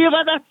to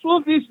win a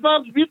trophy as far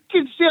as we're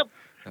concerned.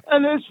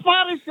 And as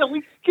far as the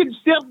league's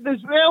concerned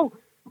as well,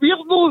 we're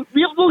no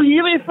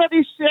hero for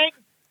his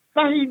second.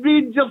 behind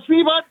Rangers.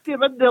 We want to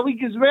win the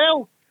league as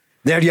well.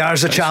 There you are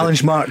as a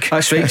challenge, Mark.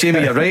 That's right,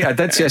 Jamie, you're right. I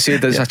did say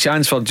there's a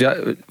chance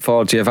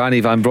for Giovanni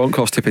Van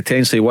Bronckhorst to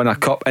potentially win a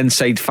cup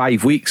inside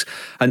 5 weeks,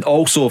 and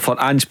also for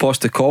Ange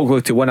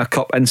Postecoglou to win a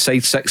cup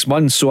inside 6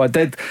 months. So I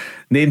did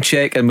name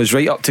check and was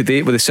right up to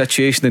date with the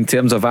situation in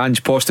terms of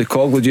Ange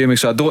Postecoglou, Jamie.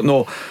 So I don't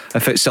know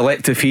if it's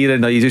selective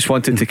hearing or you just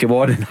wanted to come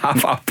on and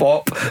have a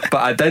pop, but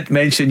I did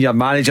mention your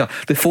manager.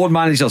 The 4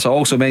 managers, I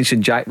also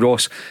mentioned Jack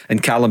Ross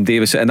and Callum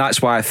Davis, and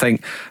that's why I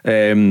think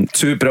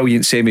 2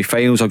 brilliant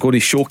semi-finals are going to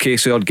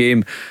showcase our game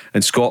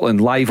in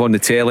Scotland live on the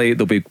telly.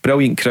 There'll be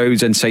brilliant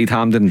crowds inside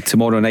Hampden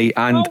tomorrow night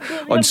and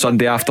on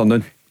Sunday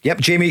afternoon. Yep,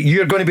 Jamie,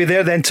 you're going to be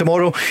there then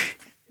tomorrow.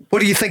 What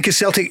do you think of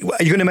Celtic?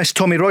 Are you going to miss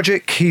Tommy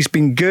Roderick? He's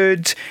been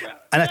good.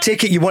 And I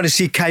take it you want to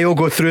see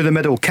Kyogo through the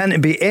middle. Can't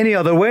it be any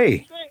other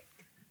way?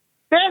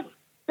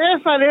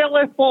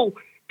 Definitely, Paul.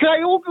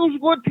 Kyogo's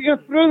going to go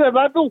through the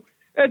middle.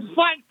 In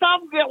fact,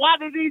 I'm getting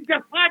one of these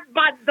Japan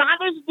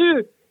bandanas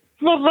now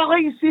for the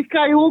likes of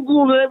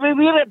Kyogo that we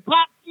wear at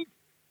parties.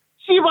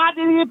 See one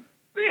of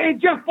the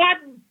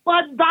Japan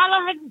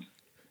bandana rings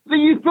that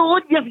you put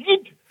on your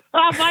head.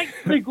 I've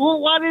actually got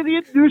one of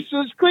these now,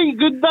 so it's quite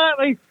good that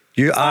way.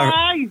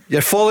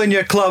 You're following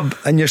your club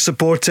and you're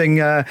supporting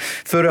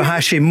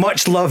Furuhashi.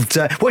 Much loved.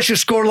 What's your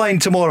scoreline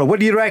tomorrow? What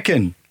do you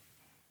reckon?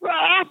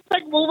 I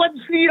think we'll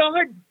win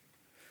 3-0.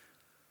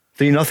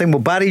 3-0. Well,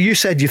 Barry, you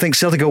said you think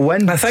Celtic will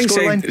win. I think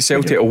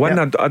Celtic will win.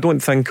 I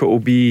don't think it will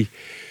be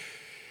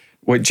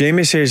what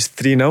Jamie says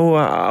 3-0.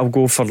 I'll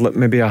go for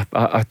maybe a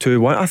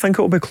 2-1. I think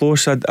it will be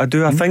close. I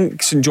do. I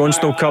think St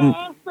Johnstone will come.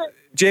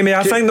 Jamie,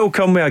 I think they'll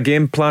come with a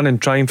game plan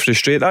and try and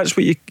frustrate. That's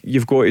what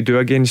you've got to do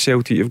against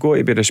Celtic. You've got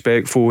to be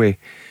respectful of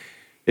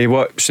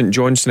what St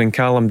Johnstone and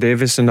Callum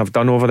Davison have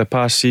done over the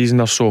past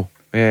season or so.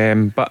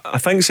 But I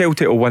think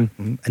Celtic will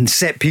win. And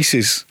set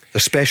pieces,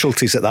 their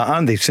specialties at that,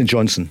 aren't they, St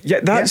Johnstone?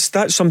 Yeah,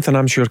 that's something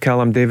I'm sure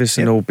Callum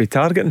Davison will be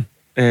targeting.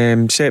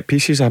 Set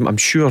pieces, I'm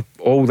sure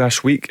all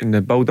this week in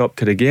the build up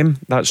to the game,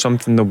 that's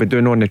something they'll be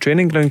doing on the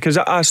training ground, because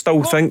I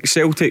still think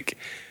Celtic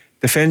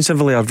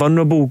defensively are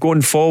vulnerable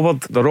going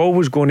forward. They're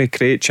always going to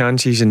create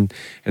chances and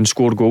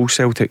score goals,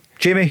 Celtic.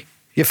 Jamie,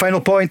 your final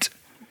point?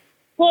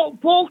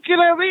 Paul, can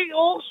I wait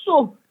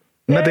also?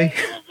 Maybe.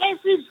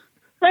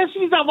 This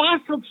is a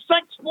massive 6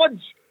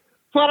 months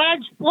for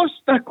Ange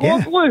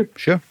Postecoglou. Yeah,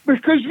 sure.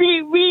 Because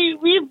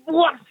we've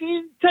bought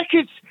season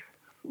tickets.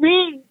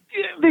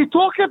 They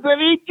talk about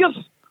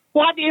Rangers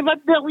wanting to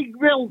win the league.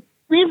 Well,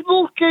 we've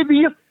not come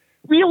here.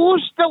 We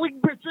lost the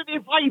league by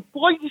 25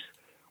 points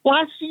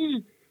last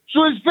season.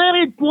 So it's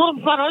very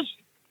important for us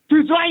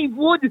to drive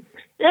on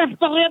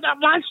after the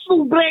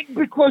international break,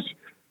 because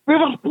we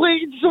were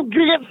playing some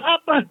great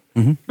football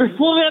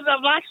before the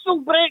international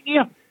break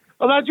here.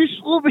 And I just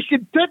hope we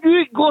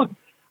continue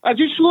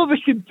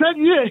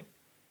it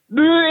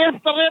now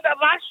after the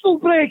international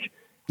break.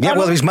 Yeah,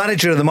 well, he was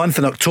manager of the month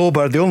in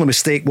October. The only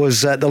mistake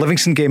was the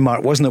Livingston game,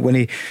 Mark, wasn't it, when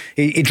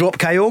he dropped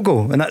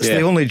Kyogo, and that's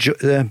the only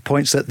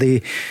points that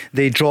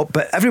they dropped.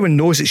 But everyone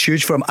knows it's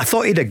huge for him. I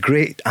thought he had a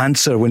great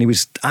answer when he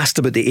was asked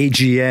about the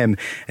AGM, and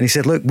he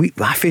said, look,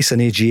 I face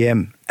an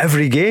AGM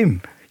every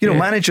game. You know,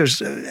 managers,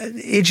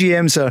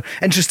 AGMs are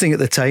interesting at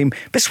the time,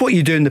 but it's what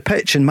you do in the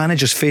pitch, and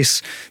managers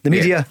face the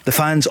media, the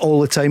fans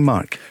all the time,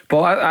 Mark.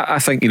 Well, I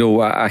think,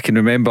 I can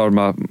remember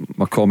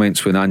my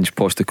comments when Ange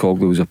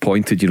Postecoglou was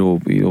appointed,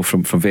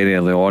 from very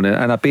early on,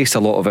 and I based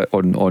a lot of it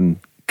on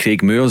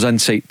Craig Moore's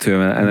insight to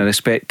him, and I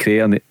respect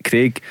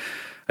Craig,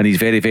 and he's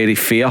very, very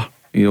fair.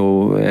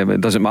 It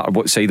doesn't matter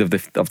what side of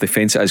the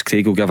fence it is,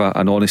 Craig will give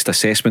an honest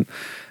assessment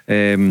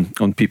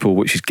on people,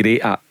 which is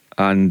great at.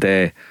 And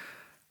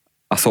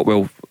I thought,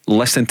 well,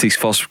 listening to his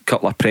first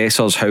couple of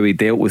pressers, how he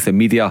dealt with the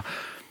media,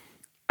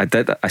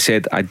 I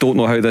said, I don't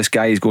know how this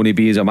guy is going to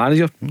be as a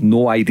manager,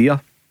 no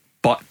idea,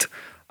 but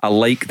I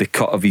like the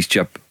cut of his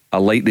jib. I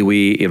like the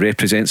way he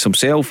represents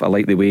himself. I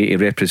like the way he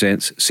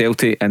represents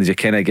Celtic, and he's a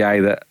kind of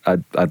guy that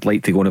I'd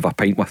like to go and have a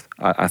pint with.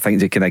 I think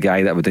he's the kind of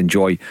guy that I would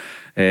enjoy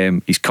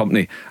his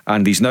company.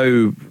 And he's now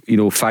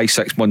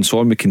 5-6 months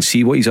on, we can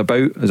see what he's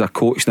about as a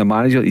coach and a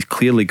manager. He's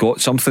clearly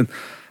got something,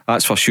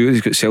 that's for sure.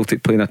 He's got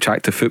Celtic playing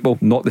attractive football.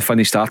 Not the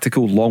finished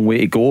article, long way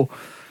to go,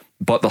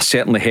 but they're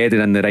certainly heading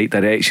in the right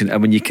direction.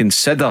 And when you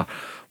consider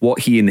what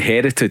he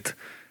inherited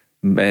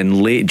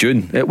in late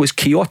June, it was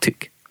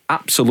chaotic,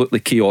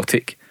 absolutely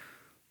chaotic.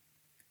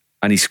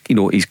 And he's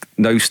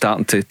now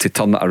starting to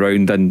turn that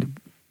around. And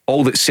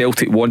all that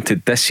Celtic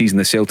wanted this season,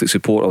 the Celtic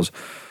supporters,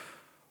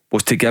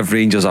 was to give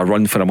Rangers a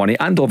run for their money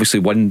and obviously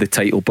win the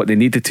title, but they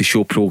needed to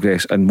show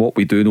progress. And what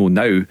we do know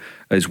now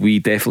is we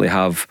definitely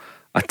have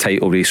a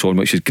title race on,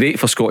 which is great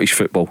for Scottish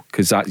football,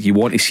 because you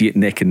want to see it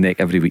neck and neck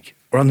every week.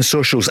 We're on the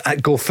socials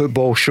at Go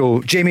Football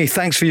Show. Jamie,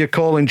 thanks for your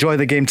call. Enjoy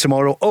the game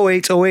tomorrow.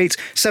 0808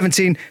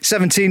 17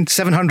 17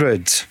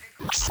 700.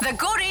 The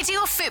Go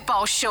Radio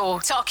Football Show,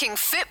 talking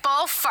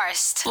football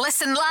first.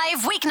 Listen live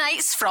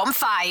weeknights from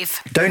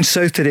 5. Down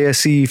south to the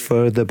ASC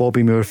for the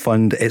Bobby Moore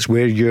Fund. It's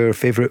where your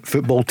favourite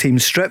football team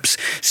strips.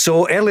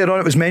 So earlier on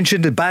it was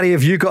mentioned, Barry,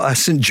 have you got a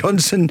St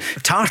Johnstone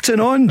tartan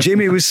on?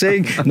 Jamie was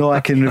saying. No, I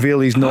can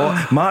reveal he's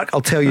not. Mark,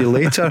 I'll tell you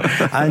later.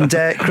 And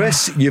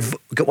Chris, you've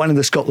got one of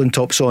the Scotland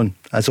tops on,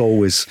 as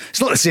always.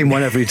 It's not the same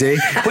one every day.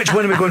 Which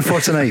one are we going for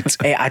tonight?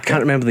 I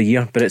can't remember the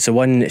year, but it's the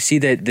one. See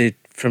the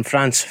from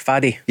France,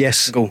 Fadi.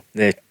 Yes. Go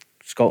the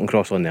Scotland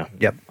cross on there.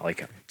 Yep, I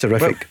like it.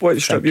 Terrific.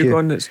 What strip you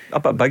on? It's a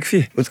bit big for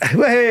you.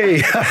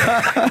 Hey!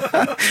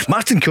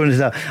 Martin Cooney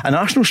had an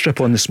Arsenal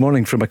strip on this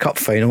morning from a cup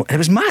final. It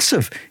was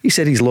massive. He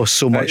said he's lost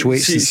so much weight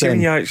since See then.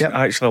 when you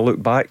actually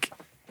look back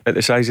at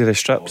the size of the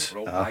strips.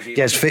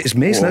 Yeah, it's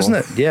amazing, isn't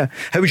it? Yeah.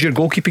 How was your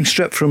goalkeeping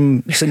strip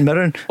from St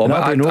Mirren? I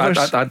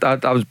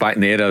was back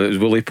in the era. It was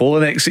Willie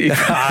Pola next to you.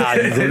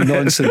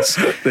 Nonsense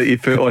that you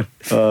put on.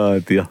 Oh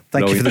dear.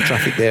 Thank you for the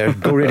traffic there.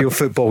 Go Radio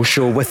Football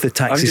Show with the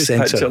Taxi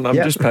Centre. I'm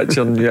just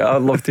picturing you.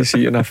 I'd love to see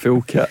you in a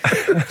full kit.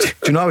 Do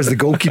you know I was the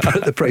goalkeeper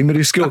at the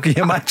primary school? Can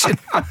you imagine?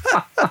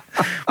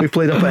 We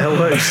played up at Hill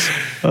House.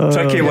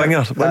 Tricky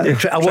winger.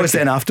 I was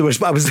then afterwards,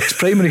 but I was this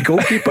primary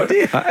goalkeeper.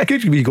 I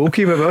could be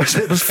goalkeeper, but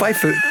it was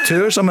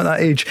 5'2" or something at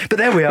that age. But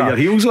there we are. Your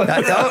heels on.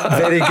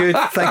 Very good,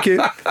 thank you.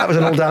 That was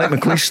an old Alec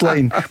McLeish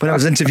line when I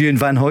was interviewing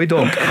Van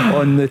Hooijdonk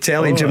on the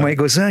telly. Jim White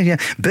goes, yeah,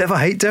 bit of a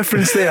height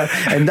difference there.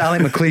 And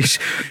Alec McLeish,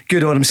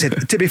 good on him,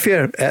 said, to be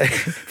fair,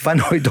 Van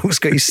Hooijdonk's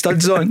got his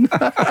studs on.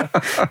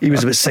 He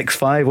was about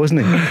 6'5",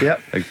 wasn't he?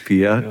 Yep. Big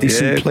Pierre.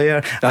 Decent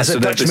player. As a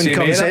Dutchman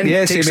comes in,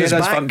 takes us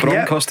back. Van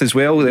Bronckhorst as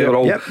well. They were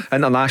all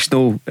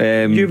international.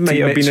 You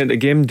might have been at the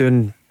game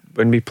doing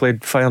when we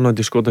played Feyenoord.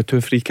 They scored the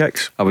 2 free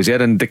kicks. I was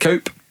there in the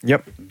Coupe.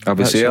 Yep, I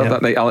was there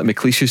that night. Alec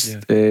McLeish's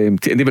and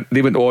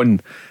they went on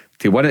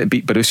to win it, to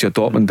beat Borussia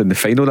Dortmund in the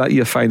final that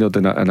year.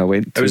 And I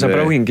went. It was a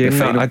brilliant game.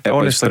 I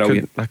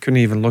honestly couldn't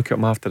even look at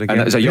him after the game.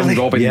 And it was a young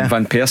Robin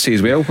Van Persie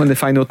as well in the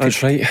final.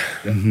 That's right.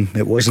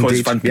 It was because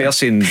indeed. Van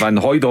Persie and Van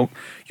Hooijdonk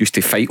used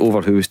to fight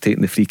over who was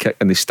taking the free kick,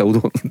 and they still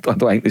don't. I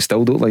don't think they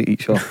still don't like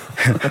each other.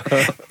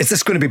 Is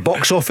this going to be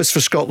box office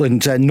for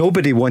Scotland?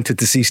 Nobody wanted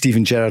to see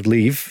Steven Gerrard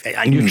leave.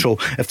 Neutral,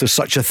 if there's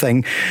such a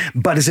thing.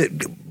 But is it?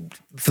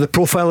 For the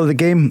profile of the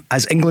game,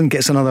 as England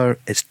gets another,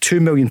 it's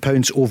 £2 million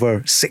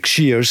over 6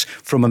 years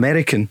from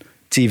American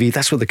TV.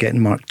 That's what they're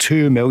getting, Mark.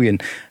 2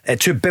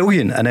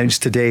 billion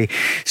announced today.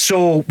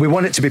 So we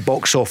want it to be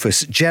box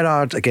office.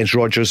 Gerrard against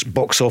Rodgers,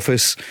 box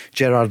office.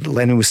 Gerrard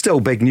Lennon was still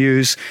big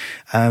news.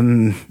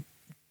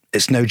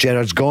 It's now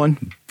Gerrard's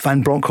gone.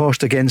 Van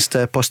Bronckhorst against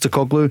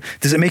Postecoglou.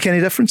 Does it make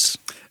any difference?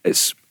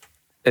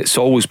 It's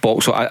always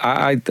box. So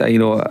I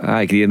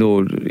agree. I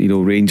know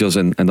Rangers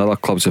and other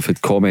clubs have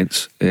had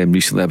comments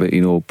recently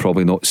about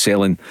probably not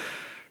selling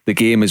the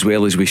game as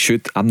well as we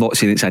should. I'm not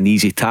saying it's an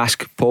easy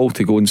task, Paul,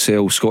 to go and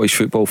sell Scottish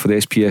football for the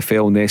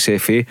SPFL and the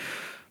SFA,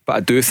 but I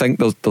do think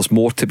there's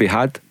more to be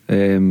had.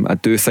 I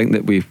do think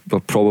that we're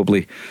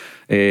probably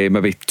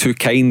maybe too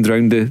kind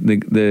round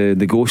the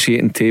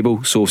negotiating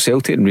table. So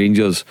Celtic and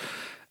Rangers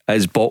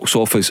as box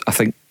office, I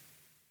think.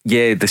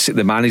 Yeah,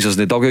 the managers in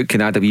the dugout can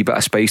add a wee bit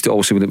of spice to it.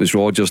 Also when it was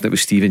Rodgers and it was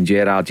Steven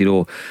Gerrard,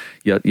 you're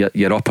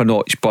up a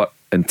notch. But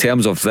in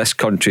terms of this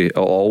country,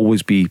 it'll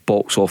always be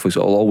box office.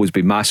 It'll always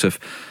be massive,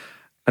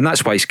 and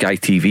that's why Sky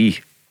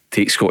TV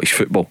takes Scottish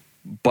football.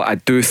 But I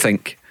do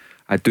think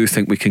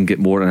we can get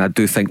more, and I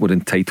do think we're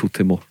entitled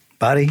to more.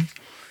 Barry,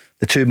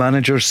 the two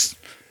managers,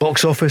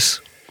 box office.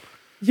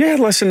 Yeah,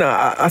 listen,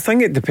 I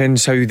think it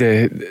depends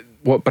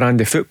what brand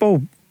of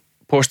football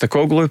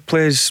Postecoglou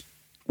plays,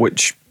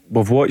 which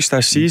we've watched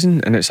this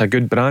season, and it's a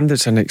good brand.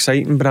 It's an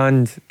exciting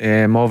brand.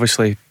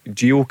 Obviously,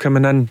 Gio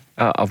coming in.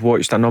 I've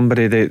watched a number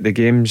of the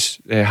games,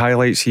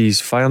 highlights his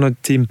Feyenoord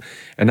team,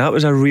 and that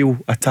was a real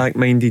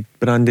attack-minded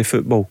brand of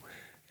football.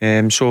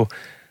 So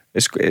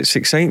it's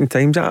exciting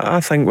times. I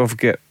think we've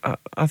got.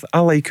 I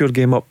like your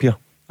game up here.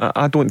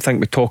 I don't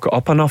think we talk it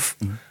up enough.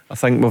 I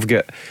think we've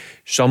got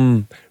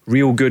some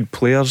real good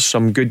players,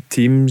 some good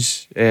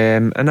teams,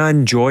 and I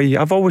enjoy.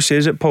 I've always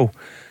said it, Paul.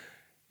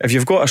 If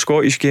you've got a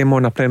Scottish game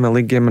on, a Premier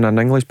League game and an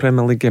English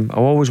Premier League game,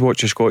 I'll always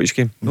watch a Scottish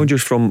game. Not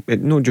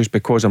just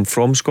because I'm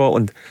from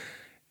Scotland.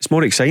 It's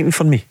more exciting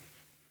for me.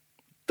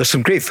 There's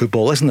some great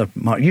football, isn't there,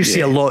 Mark? You see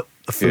a lot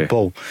of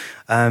football.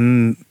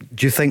 Do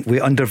you think we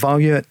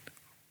undervalue it?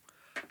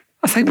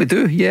 I think we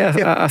do.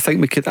 Yeah. I think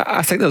we could.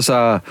 I think there's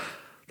an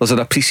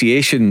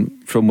appreciation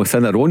from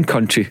within our own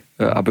country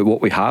about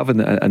what we have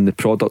and the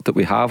product that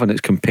we have, and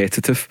it's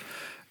competitive.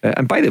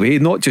 And by the way,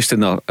 not just in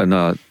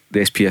the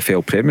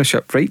SPFL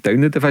Premiership, right down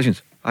the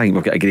divisions. I think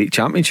we've got a great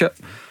Championship.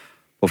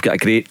 We've got a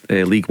great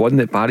League One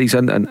that Barry's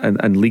in,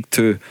 and League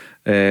Two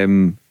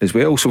as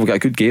well. So we've got a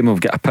good game. We've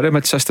got a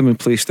pyramid system in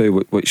place now,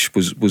 which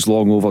was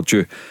long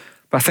overdue.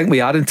 But I think we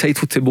are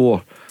entitled to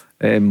more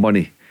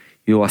money.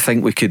 I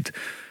think we could.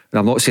 And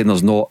I'm not saying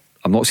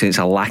it's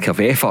a lack of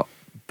effort,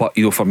 but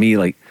for me,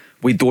 like,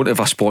 we don't have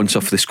a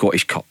sponsor for the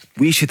Scottish Cup.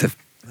 We should have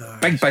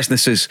big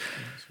businesses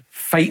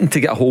fighting to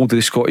get a hold of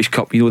the Scottish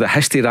Cup, you know, the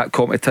history of that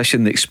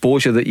competition, the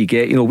exposure that you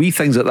get, you know, wee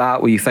things like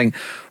that where you think,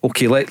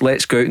 okay,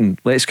 let's go out and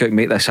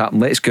make this happen,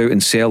 let's go out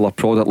and sell our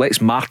product, let's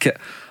market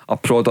our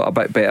product a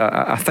bit better.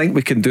 I think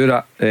we can do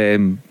that,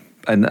 and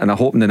I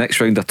hope in the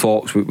next round of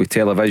talks with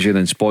television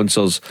and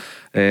sponsors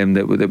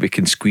that we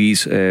can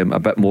squeeze a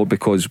bit more,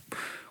 because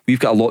we've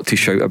got a lot to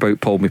shout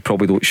about, Paul. We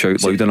probably don't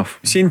shout loud enough.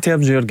 See, in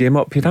terms of your game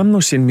up here, I'm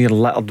not saying we're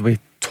littered with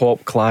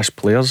top class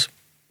players,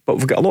 but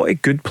we've got a lot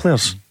of good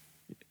players,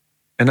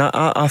 and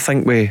I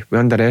think we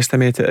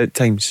underestimate it at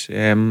times.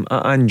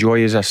 I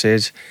enjoy, as I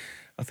says,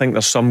 I think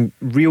there's some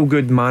real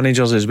good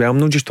managers as well. I'm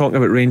not just talking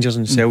about Rangers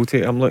and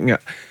Celtic. I'm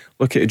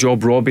look at the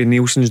job Robbie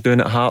Nielsen's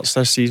doing at Hearts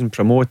this season,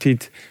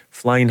 promoted,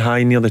 flying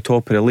high near the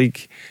top of the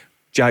league.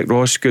 Jack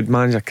Ross, good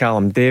manager.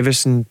 Callum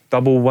Davison,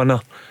 double winner.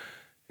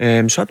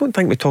 So I don't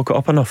think we talk it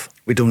up enough.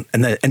 We don't.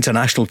 In the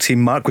international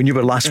team, Mark, when you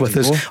were last with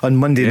us on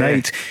Monday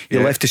night,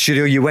 you left the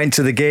studio, you went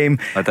to the game.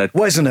 I did.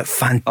 Wasn't it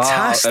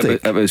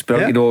fantastic? It was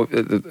brilliant. You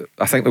know,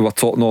 I think we were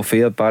talking off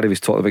air. Barry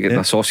was talking about getting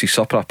a sausage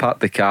supper. I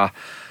parked the car,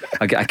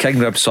 I get a king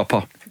rib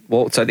supper,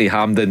 walked into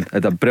Hampden,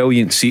 had a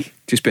brilliant seat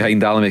just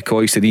behind Alan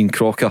McCoy to Ian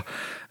Crocker,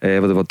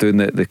 where they were doing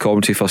the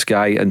commentary for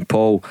Sky. And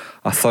Paul,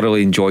 I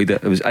thoroughly enjoyed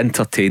it. It was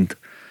entertained,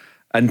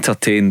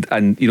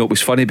 and you know, it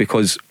was funny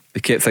because they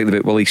kept thinking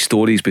about Willie's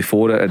stories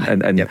before it,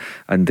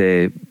 and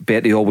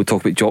Bertie Hall would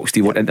talk about jocks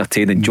they weren't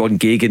entertaining. John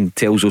Gagan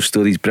tells those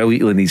stories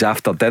brilliantly in his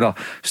after dinner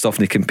stuff,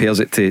 and he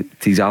compares it to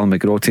his Alan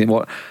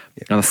McGraw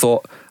and I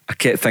thought, I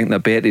kept thinking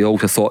that Bertie Hall,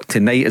 I thought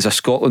tonight as a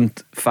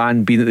Scotland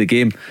fan being at the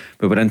game,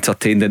 we were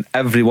entertained, and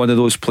every one of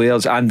those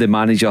players and the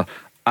manager,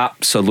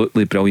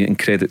 absolutely brilliant, and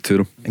credit to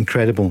them.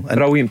 Incredible. And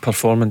brilliant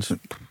performance,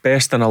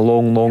 best in a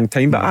long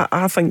time. But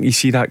I think you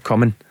see that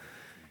coming.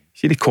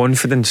 See the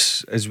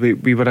confidence as we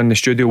were in the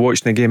studio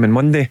watching the game on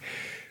Monday.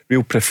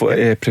 Real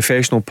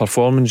professional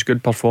performance,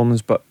 good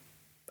performance. But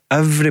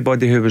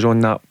everybody who was on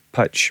that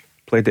pitch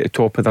played at the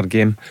top of their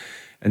game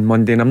on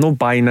Monday. And I'm not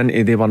buying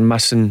into they were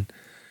missing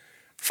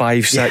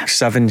 5, 6,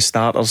 7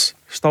 starters.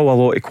 Still a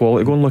lot of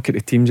quality. Go and look at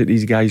the teams that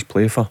these guys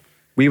play for.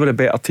 We were a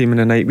better team in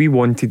the night. We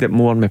wanted it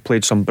more, and we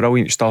played some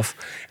brilliant stuff.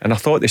 And I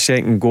thought the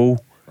second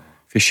goal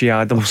for Shea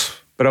Adams,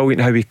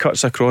 brilliant how he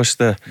cuts across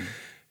the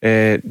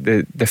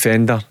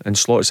defender and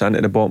slots it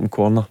into the bottom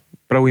corner.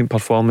 Brilliant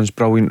performance,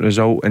 brilliant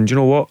result. And do you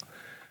know what?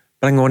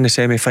 Bring on the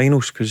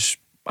semi-finals, because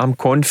I'm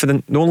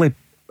confident. The only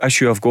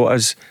issue I've got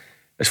is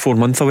it's 4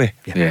 months away.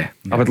 I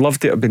would love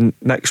to have been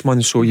next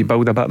month, so you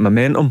build a bit of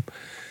momentum,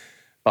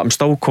 but I'm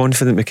still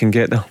confident we can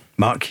get there.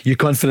 Mark, you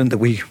confident that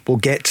we will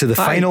get to the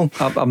final?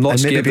 I'm not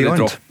scared of the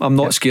draw. I'm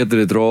not scared of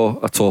the draw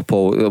at all,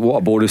 Paul. What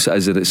a bonus it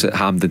is that it's at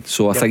Hampden.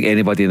 So I think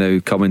anybody now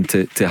coming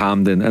to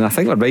Hampden, and I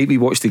think we're right, we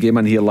watched the game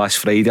in here last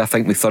Friday. I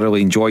think we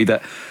thoroughly enjoyed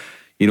it.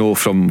 You know,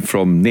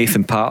 from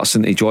Nathan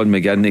Patterson to John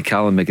McGinn to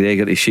Callum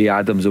McGregor to Shea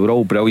Adams, they were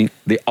all brilliant.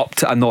 They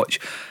upped it a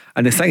notch.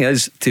 And the thing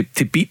is,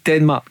 to beat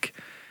Denmark,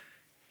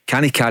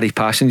 can he carry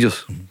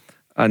passengers?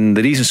 And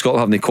the reason Scotland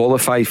haven't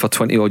qualified for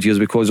 20 odd years,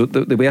 because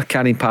they were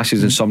carrying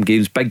passes in some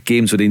games, big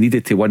games where they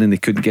needed to win and they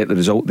couldn't get the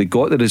result. They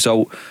got the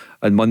result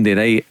on Monday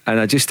night, and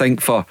I just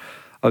think I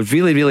was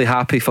really, really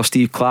happy for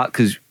Steve Clarke,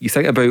 because you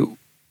think about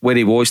where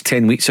he was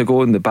 10 weeks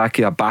ago in the back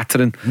of a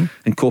battering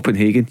in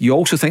Copenhagen. You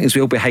also think as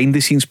well behind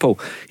the scenes, Paul,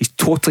 he's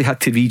totally had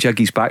to rejig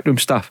his backroom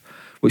staff,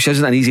 which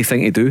isn't an easy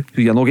thing to do.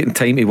 You're not getting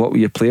time to work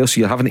with your players,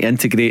 so you're having to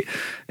integrate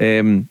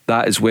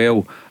that as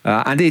well.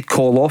 And he had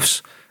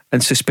call-offs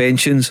and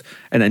suspensions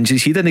and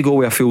injuries. He didn't go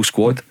with a full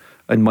squad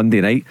on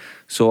Monday night.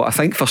 So I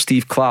think for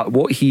Steve Clarke,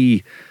 when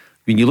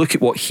you look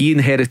at what he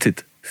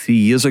inherited 3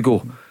 years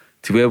ago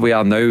to where we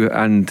are now,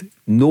 and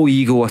no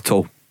ego at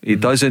all. He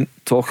doesn't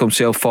talk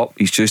himself up.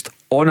 He's just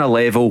on a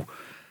level,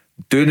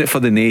 doing it for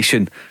the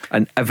nation,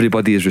 and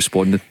everybody is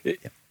responding.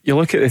 You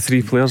look at the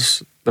 3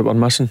 players that were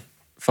missing.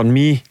 For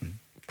me,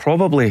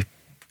 probably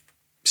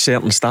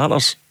certain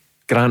starters.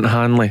 Grant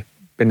Hanley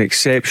been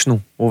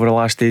exceptional over the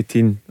last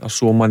 18 or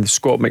so months.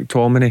 Scott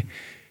McTominay,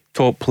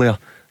 top player.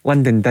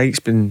 Lyndon Dykes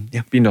been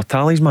their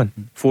talisman.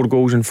 4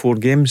 goals in 4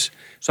 games.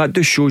 So that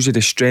just shows you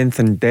the strength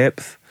and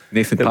depth.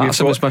 Nathan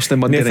Patterson was missing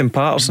Monday night. Nathan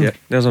Patterson,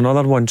 there's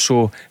another one.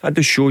 So that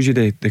just shows you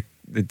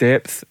the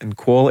depth and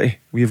quality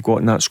we've got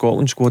in that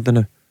Scotland squad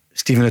now.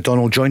 Stephen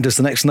O'Donnell joined us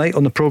the next night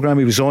on the programme.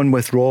 He was on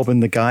with Rob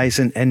and the guys,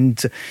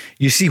 and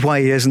you see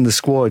why he is in the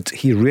squad.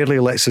 He rarely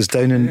lets us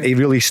down, and he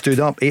really stood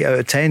up. 8 out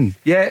of 10.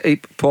 Yeah,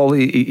 Paul,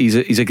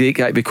 he's a great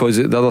guy, because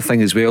the other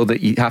thing as well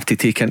that you have to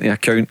take into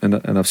account,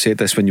 and I've said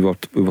this when we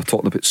were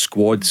talking about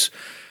squads,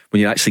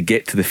 when you actually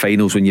get to the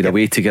finals, when you're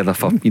away together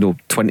for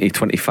 20,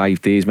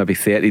 25 days, maybe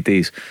 30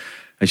 days,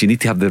 is you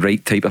need to have the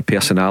right type of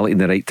personality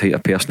and the right type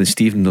of person. And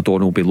Stephen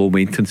O'Donnell will be low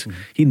maintenance.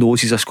 He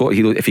knows he's a Scot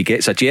hero. If he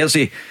gets a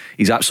jersey,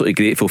 he's absolutely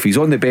grateful. If he's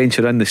on the bench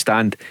or in the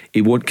stand,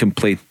 he won't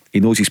complain.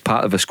 He knows he's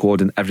part of a squad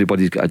and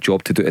everybody's got a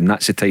job to do, and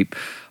that's the type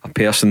of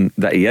person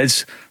that he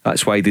is.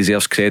 That's why he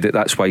deserves credit.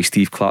 That's why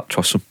Steve Clarke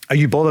trusts him. Are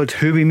you bothered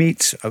who we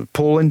meet?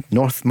 Poland,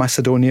 North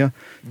Macedonia,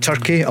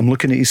 Turkey, I'm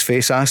looking at his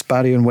face, asked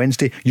Barry on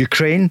Wednesday,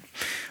 Ukraine,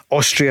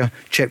 Austria,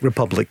 Czech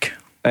Republic.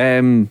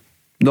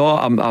 No,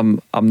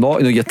 I'm not.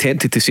 You know, you're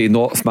tempted to say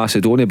North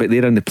Macedonia, but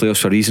they're in the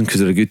playoffs for a reason,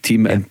 because they're a good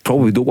team, and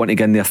probably don't want to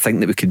get in there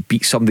thinking that we could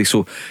beat somebody.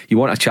 So you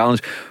want a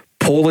challenge.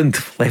 Poland,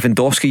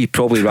 Lewandowski, you'd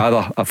probably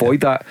rather avoid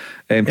that,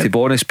 to be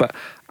honest. But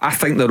I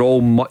think they're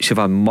all much of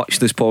a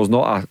muchness. Paul's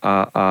not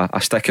a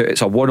stick out.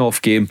 It's a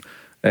one-off game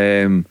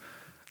at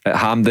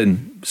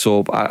Hampden.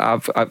 So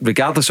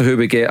regardless of who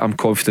we get, I'm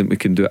confident we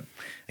can do it.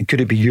 And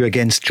could it be you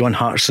against John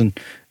Hartson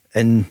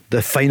in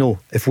the final?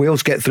 If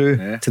Wales get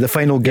through to the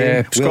final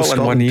game,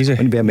 Scotland won easy.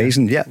 Wouldn't be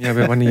amazing? Yeah,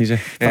 we won easy.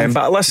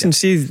 But listen,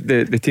 see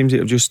the teams that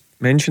you've just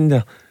mentioned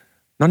there,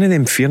 none of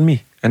them fear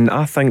me. And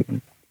I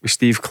think with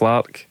Steve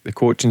Clarke, the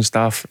coaching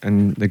staff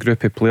and the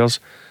group of players,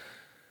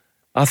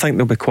 I think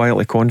they'll be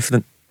quietly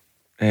confident,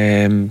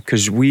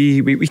 because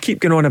we keep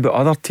going on about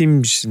other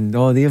teams and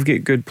they've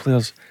got good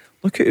players.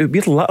 Look at it,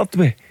 we're littered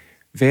with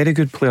very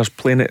good players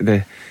playing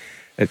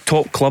at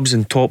top clubs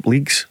and top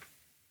leagues.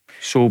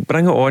 So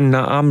bring it on.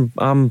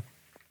 I'm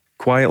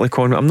quietly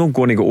confident. I'm not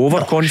going to go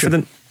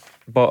overconfident,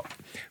 but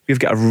we've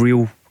got a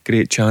real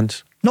great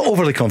chance. Not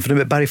overly confident,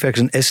 but Barry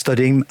Ferguson is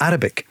studying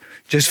Arabic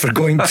just for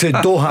going to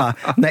Doha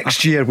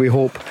next year, we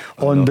hope,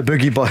 on the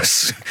boogie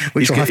bus,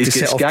 which will have to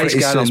set off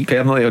pretty soon.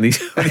 Permanently on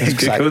his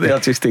go there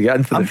just to get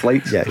into the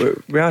flights. Yeah.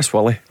 We asked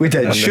Willie. We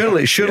did.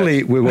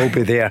 Surely we will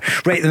be there.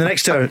 Right, in the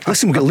next hour,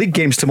 listen, we've got league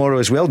games tomorrow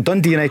as well.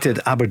 Dundee United,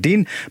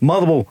 Aberdeen,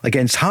 Motherwell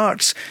against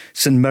Hearts,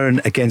 St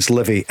Mirren against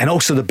Livy, and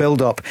also the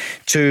build-up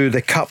to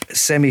the Cup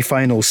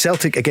semi-final.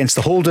 Celtic against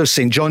the holders,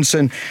 St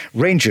Johnstone,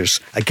 Rangers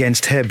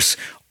against Hibs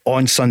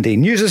on Sunday.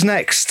 News is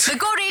next. The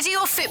Go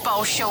Radio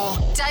Football Show.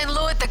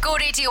 Download the Go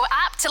Radio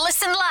app to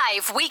listen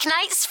live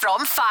weeknights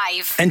from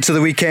 5. Into the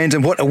weekend,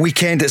 and what a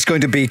weekend it's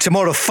going to be.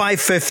 Tomorrow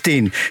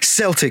 5:15,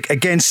 Celtic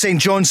against St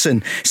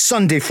Johnstone.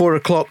 Sunday 4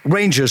 o'clock,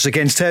 Rangers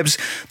against Hibs.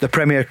 The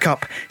Premier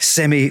Cup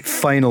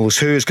semi-finals.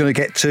 Who is going to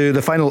get to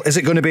the final? Is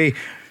it going to be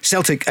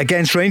Celtic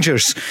against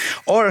Rangers,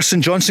 or are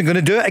St Johnstone going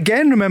to do it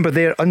again? Remember,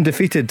 they're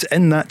undefeated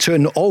in that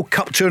in all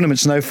cup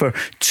tournaments now for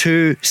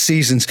 2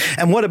 seasons.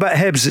 And what about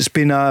Hibs? It's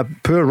been a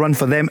poor run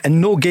for them,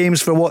 and no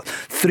games for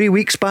 3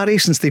 weeks, Barry,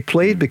 since they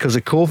played because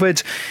of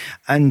COVID.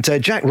 And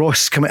Jack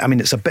Ross coming, I mean,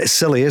 it's a bit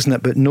silly, isn't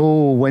it? But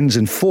no wins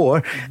in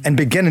 4, and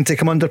beginning to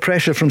come under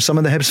pressure from some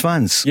of the Hibs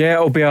fans. Yeah,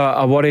 it'll be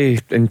a worry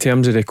in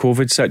terms of the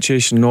COVID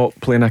situation, not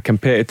playing a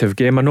competitive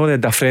game. I know they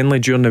had a friendly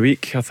during the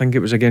week. I think it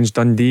was against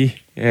Dundee,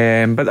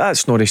 but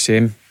that's not the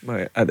same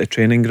at the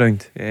training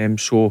ground.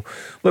 So,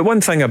 look,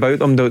 one thing about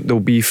them, they'll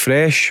be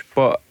fresh,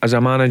 but as a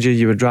manager,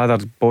 you would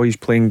rather boys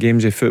playing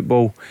games of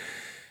football.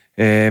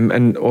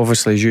 And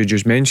obviously, as you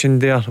just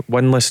mentioned there,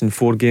 winless in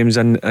 4 games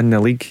in the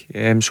league.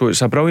 So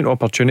it's a brilliant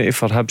opportunity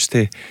for Hibs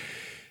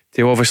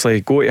to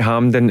obviously go to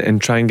Hampden and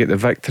try and get the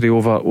victory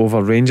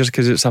over Rangers,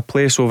 because it's a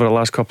place over the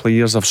last couple of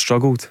years they've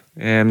struggled.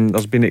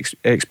 There's been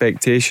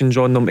expectations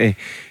on them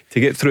to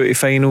get through to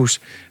finals.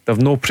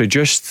 They've not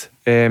produced,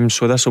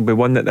 so this will be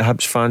one that the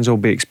Hibs fans will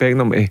be expecting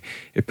them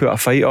to put a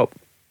fight up.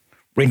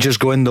 Rangers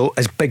go in though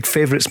as big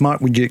favourites.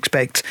 Mark, would you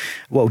expect?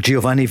 Well,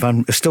 Giovanni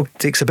Van, it still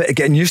takes a bit of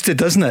getting used to,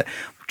 doesn't it?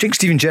 Do you think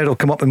Steven Gerrard will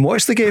come up and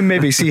watch the game,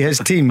 maybe see his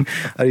team,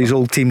 or his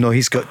old team? No,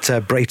 he's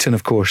got Brighton,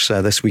 of course,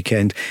 this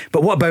weekend.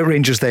 But what about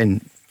Rangers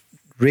then?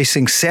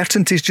 Racing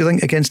certainties, do you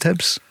think, against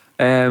Hibs?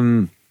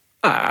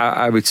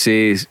 I would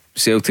say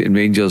Celtic and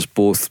Rangers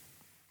both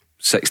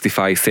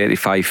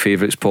 65-35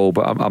 favourites, Paul,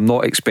 but I'm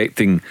not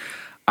expecting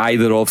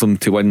either of them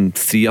to win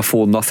 3 or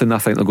 4-0. I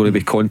think they're going to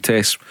be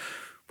contests.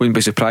 Wouldn't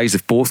be surprised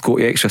if both go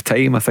to extra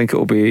time. I think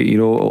it'll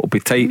be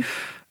tight.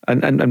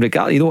 And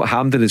regarding, at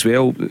Hampden as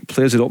well,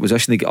 players in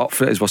opposition, they get up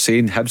for it, as we're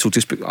saying. Hibs will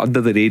just be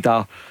under the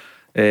radar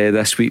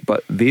this week,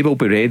 but they will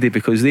be ready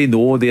because they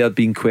know they are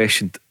being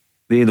questioned.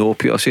 They know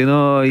people are saying,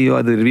 you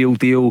are the real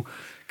deal.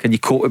 Can you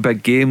cope with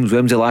big games?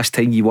 When's the last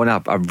time you won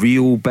a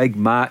real big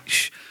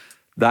match?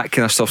 That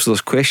kind of stuff. So there's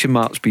question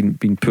marks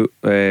being put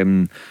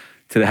to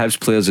the Hibs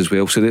players as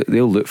well. So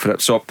they'll look for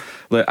it. So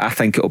look, I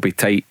think it'll be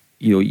tight.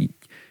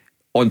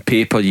 On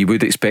paper, you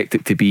would expect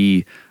it to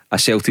be a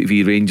Celtic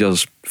v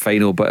Rangers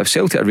final, but if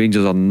Celtic and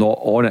Rangers are not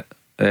on it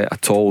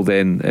at all,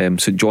 then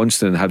St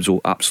Johnstone and Hibs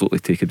will absolutely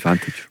take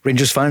advantage.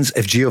 Rangers fans,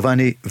 if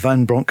Giovanni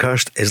Van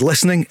Bronckhorst is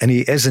listening and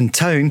he is in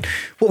town,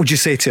 what would you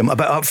say to him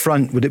about up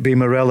front? Would it be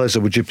Morelos, or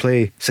would you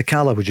play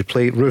Sakala? Would you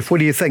play Roof? What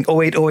do you think?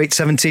 0808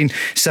 17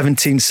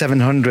 17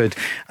 700.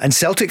 And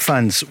Celtic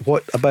fans,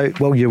 what about,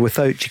 well, you're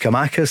without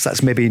Giakoumakis,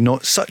 that's maybe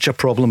not such a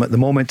problem at the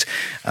moment.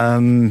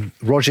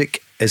 Rogic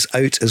is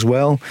out as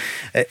well.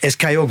 Is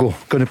Kyogo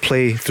going to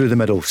play through the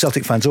middle?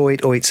 Celtic fans,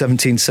 0808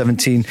 17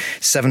 17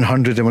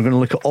 700, and we're going to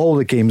look at all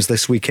the games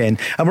this weekend,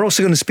 and we're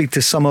also going to speak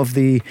to some of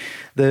the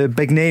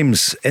big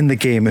names in the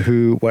game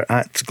who were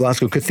at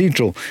Glasgow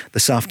Cathedral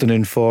this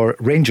afternoon for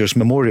Rangers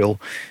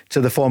memorial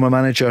to the former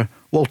manager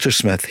Walter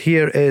Smith.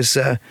 Here is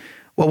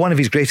one of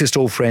his greatest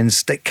old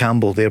friends, Dick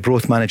Campbell, their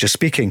Broth manager,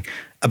 speaking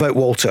about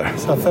Walter.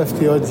 It's a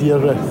 50 odd year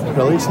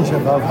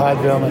relationship I've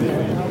had with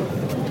him.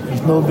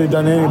 He's nobody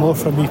done any more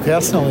for me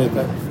personally,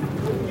 but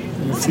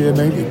you see the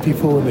amount of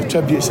people and the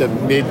tributes that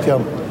made to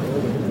him.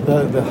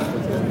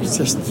 It's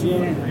just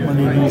one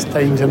of these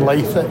times in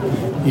life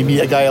that you meet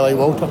a guy like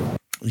Walter.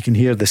 You can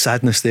hear the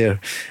sadness there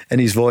in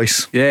his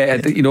voice. Yeah,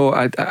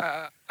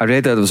 I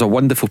read there was a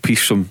wonderful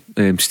piece from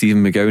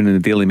Stephen McGowan in the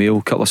Daily Mail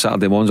a couple of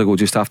Saturday mornings ago,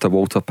 just after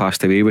Walter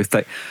passed away, with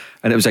Dick,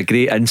 and it was a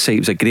great insight. It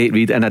was a great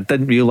read, and I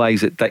didn't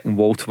realise that Dick and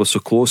Walter were so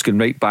close, going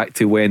right back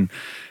to when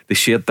they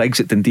shared digs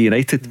at Dundee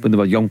United when they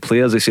were young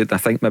players. They said, I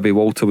think maybe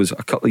Walter was a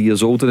couple of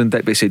years older than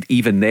Dick, but they said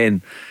even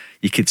then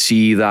you could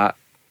see that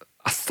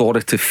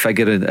authoritative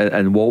figure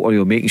in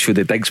Walter, making sure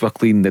the digs were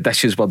clean, the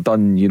dishes were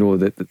done,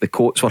 the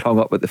coats were hung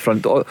up at the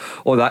front,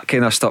 all that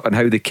kind of stuff, and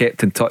how they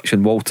kept in touch.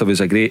 And Walter was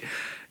a great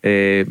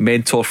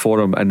mentor for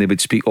him, and they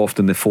would speak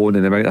often on the phone,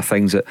 and the amount of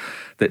things that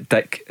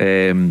Dick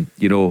used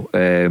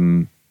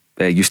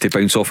to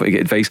bounce off it to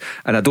get advice.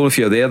 And I don't know if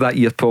you're there that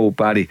year, Paul,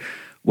 Barry,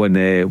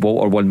 when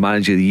Walter won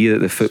Manager of the Year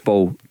at the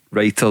Football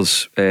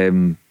Writers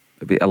about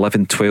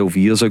 11-12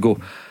 years ago,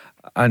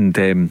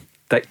 and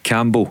Dick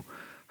Campbell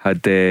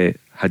had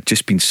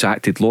just been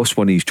sacked. He'd lost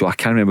one of his jobs. I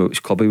can't remember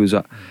which club he was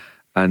at,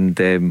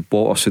 and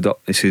Walter stood up.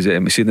 He says,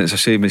 it's a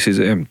shame. He says,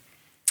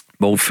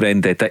 my old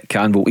friend Dick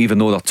Campbell, even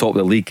though they're top of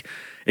the league,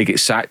 he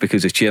gets sacked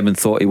because the chairman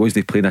thought he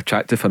wasn't playing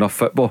attractive enough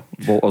football.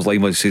 Walter's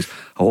line was, he says,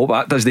 I hope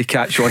that doesn't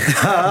catch on.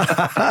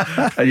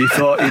 And you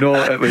thought,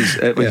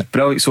 it was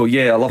brilliant. So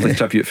yeah, a lovely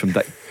tribute from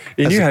Dick.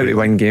 He knew how to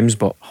win games,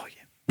 but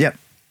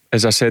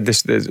as I said,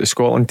 the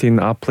Scotland team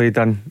that I played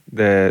in,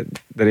 the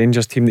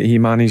Rangers team that he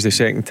managed the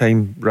second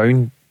time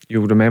round,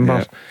 you'll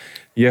remember,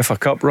 UEFA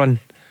Cup run,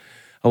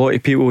 a lot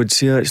of people would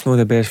say it's not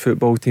the best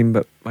football team,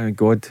 but my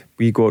God,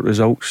 we got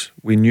results.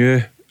 We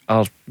knew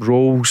our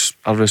roles,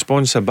 our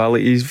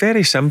responsibilities,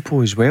 very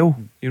simple as well.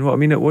 You know what I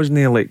mean? It wasn't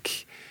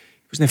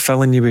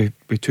filling you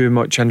with too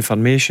much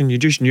information. You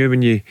just knew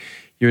when you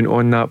went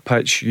on that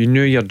pitch, you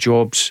knew your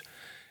jobs,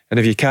 and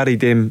if you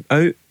carried them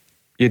out,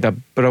 you had a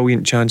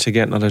brilliant chance of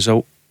getting a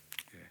result.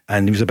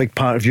 And he was a big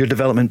part of your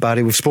development,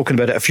 Barry. We've spoken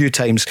about it a few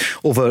times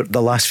over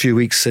the last few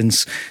weeks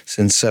since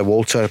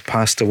Walter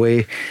passed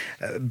away.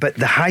 But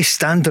the high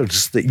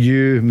standards that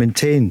you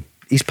maintain,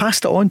 he's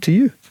passed it on to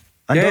you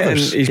and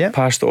others. And he's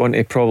passed it on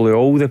to probably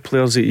all the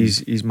players that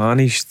he's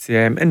managed.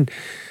 And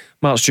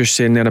Mark's just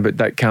saying there about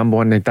Dick Campbell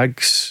and the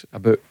digs,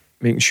 about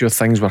making sure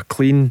things were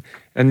clean.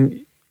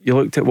 And you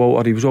looked at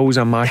Walter, he was always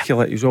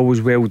immaculate, he was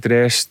always well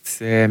dressed,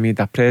 he had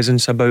a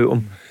presence about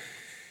him.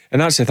 And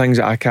that's the things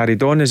that I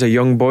carried on as a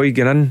young boy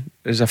getting in,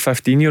 as a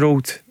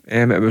 15-year-old.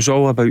 It was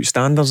all about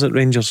standards at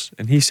Rangers,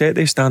 and he set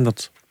these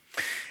standards.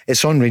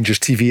 It's on Rangers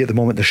TV at the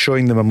moment. They're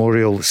showing the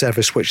memorial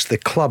service which the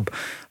club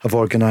have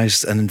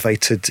organised and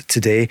invited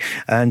today,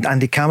 and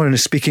Andy Cameron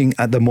is speaking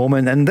at the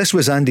moment, and this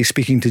was Andy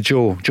speaking to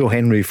Joe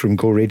Henry from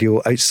Go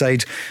Radio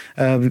outside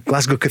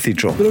Glasgow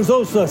Cathedral. There was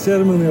also a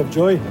ceremony of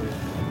joy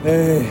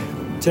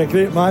to a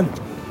great man.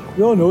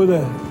 We all know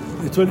the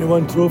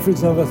 21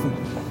 trophies and everything,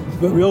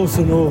 but we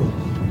also know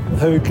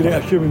how great a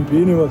human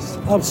being he was.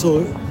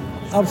 Absolute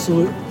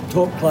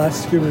top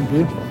class human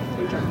being.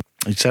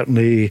 He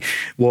certainly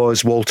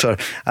was, Walter.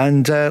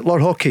 And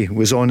Lord Hockey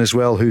was on as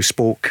well, who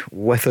spoke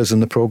with us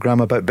in the programme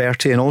about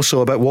Bertie and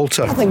also about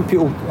Walter. I think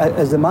people,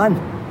 as the man,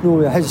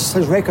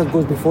 his record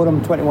goes before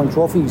him, 21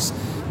 trophies,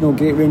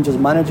 great Rangers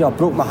manager,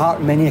 broke my heart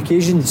on many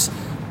occasions,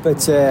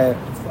 but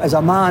as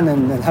a man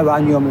and how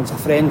I knew him as a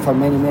friend for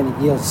many,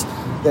 many years,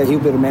 that he'll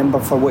be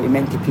remembered for what he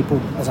meant to people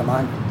as a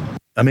man.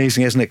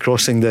 Amazing, isn't it?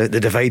 Crossing the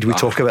divide we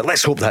talk about.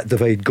 Let's hope that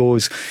divide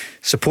goes.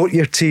 Support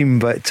your team,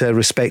 but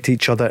respect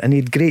each other. And he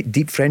had great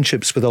deep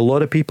friendships with a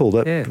lot of people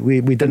that we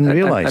didn't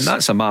realise. And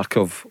that's a mark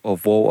of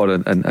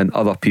Walter and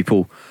other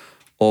people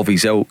of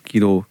his ilk.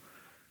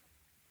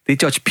 They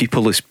judge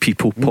people as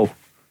people, Paul.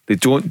 They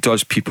don't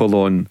judge people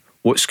on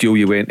what school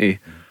you went to,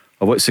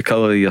 or what's the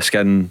colour of your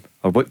skin,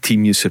 or what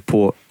team you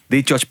support.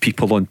 They judge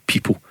people on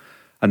people.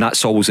 And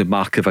that's always a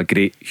mark of a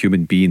great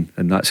human being.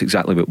 And that's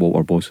exactly what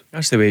Walter was.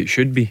 That's the way it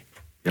should be.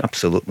 Yep.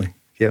 Absolutely.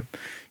 Yep.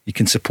 You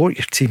can support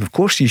your team, of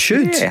course you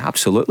should. Yeah,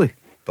 absolutely.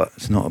 But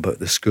it's not about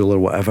the school or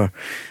whatever.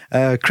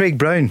 Craig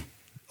Brown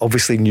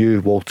obviously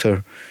knew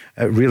Walter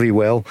really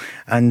well,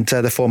 and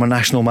the former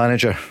national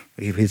manager.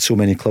 He had so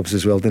many clubs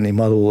as well, didn't he?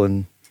 Motherwell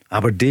and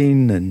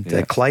Aberdeen and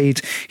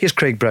Clyde. Here's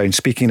Craig Brown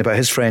speaking about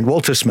his friend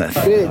Walter Smith.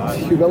 Great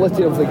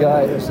humility of the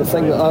guy is the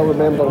thing that I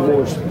remember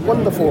most.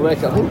 Wonderful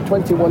record. I think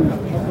 21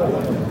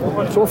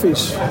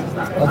 trophies.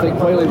 I think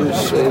while he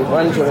was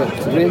manager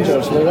at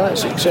Rangers. Now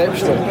that's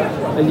exceptional.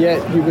 And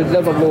yet you would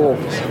never know.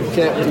 He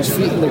kept his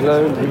feet on the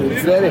ground. He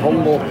was very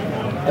humble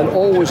and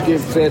always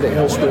gave credit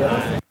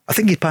elsewhere. I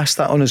think he passed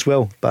that on as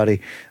well,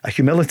 Barry. A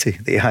humility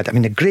that he had. I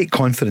mean, a great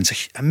confidence, an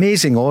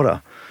amazing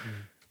aura.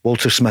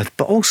 Walter Smith,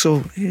 but also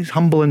he's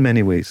humble in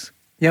many ways.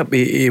 Yep,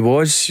 he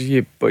was,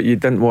 but you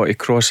didn't want to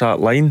cross that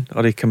line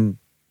or he come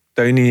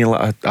down on you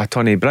like a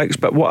ton of bricks.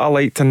 But what I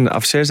liked, and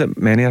I've said it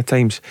many a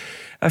times,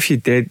 if you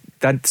did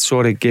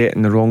sort of get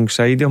in the wrong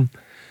side of him,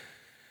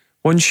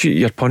 once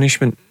your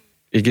punishment,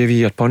 he gave you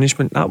your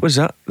punishment, that was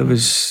it. There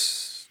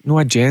was no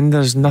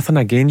agendas, nothing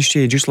against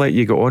you, he just let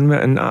you get on with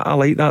it, and I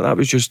like that. That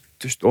was just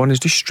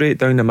honest, just straight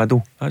down the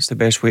middle. That's the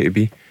best way to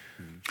be.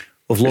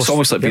 It's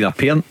almost like being a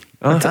parent.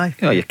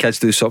 Your kids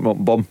do something up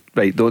and bum,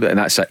 right, don't it, and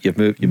that's it, you've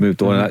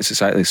moved on, and that's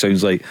exactly,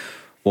 sounds like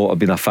Walter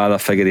being a father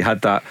figure, he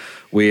had that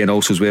way, and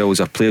also as well as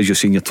our players,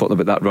 you're talking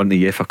about that run to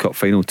the UEFA Cup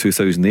final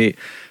 2008,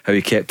 how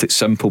he kept it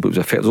simple, but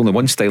there's only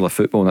one style of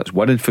football, and that's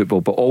winning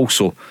football. But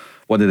also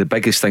one of the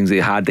biggest things that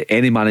he had that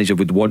any manager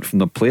would want from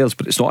the players,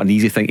 but it's not an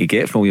easy thing to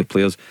get from all your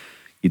players.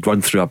 You'd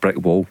run through a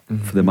brick wall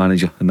for the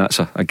manager, and that's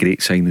a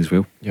great sign as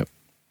well. Yep.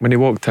 When he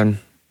walked in,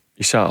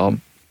 he sat up,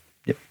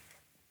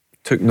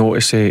 took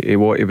notice of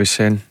what he was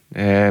saying,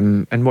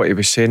 and what he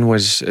was saying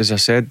was, as I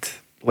said,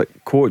 like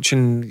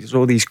coaching. There's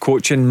all these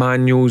coaching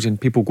manuals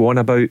and people go on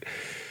about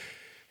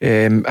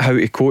how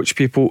to coach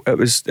people. It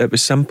was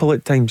simple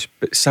at times,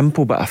 but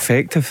simple but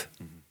effective.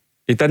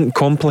 He didn't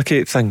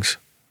complicate things.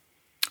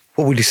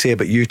 What would you say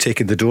about you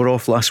taking the door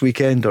off last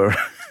weekend? Or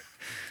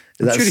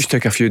I'm sure he's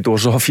took a few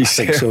doors off. I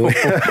think so.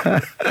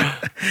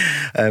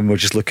 We're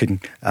just looking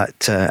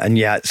at and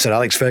Sir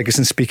Alex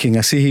Ferguson speaking.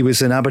 I see he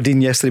was in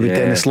Aberdeen yesterday with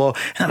Dennis Law,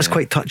 and that was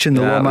quite touching.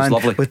 The lawman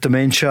with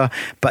dementia,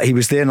 but he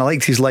was there, and I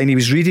liked his line. He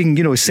was reading,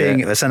 saying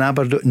it's an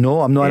Aberdeen.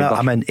 No, I'm not.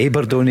 I'm an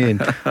Aberdonian.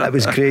 It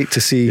was great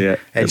to see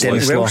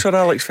Dennis Law. Sir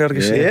Alex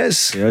Ferguson. He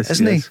is,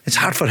 isn't he? It's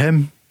hard for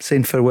him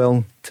saying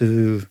farewell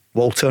to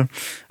Walter.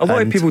 A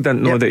lot of people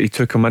didn't know that he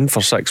took him in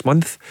for 6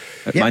 months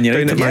Man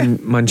United, down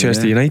at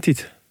Manchester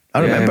United. I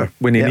remember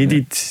when he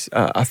needed,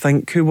 I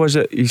think, who was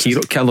it?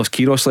 Carlos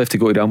Queiroz left to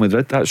go to Real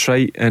Madrid. That's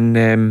right. And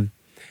the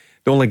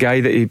only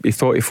guy that he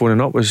thought he phoning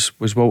up was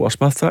Walter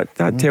Smith.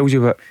 That tells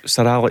you what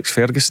Sir Alex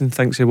Ferguson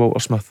thinks of Walter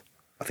Smith.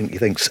 I think he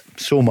thinks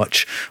so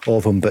much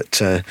of him, but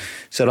Sir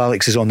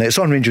Alex is on there. It's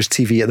on Rangers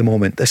TV at the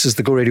moment. This is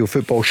the Go Radio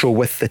Football Show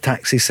with the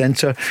Taxi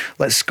Centre.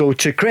 Let's go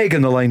to Craig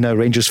on the line now,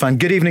 Rangers fan.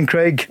 Good evening,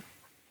 Craig.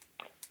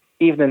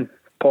 Evening,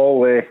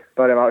 Paul.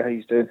 Barry Mark, how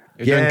you doing?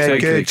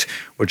 Good.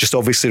 We're just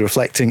obviously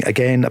reflecting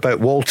again about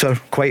Walter,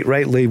 quite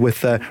rightly,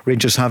 with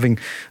Rangers having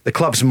the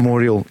club's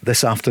memorial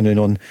this afternoon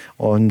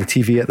on the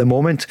TV at the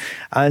moment.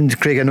 And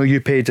Craig, I know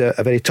you paid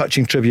a very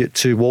touching tribute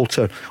to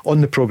Walter on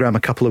the programme a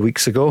couple of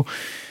weeks ago.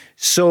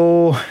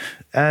 So,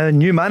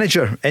 new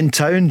manager in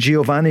town,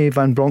 Giovanni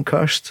Van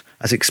Bronckhorst,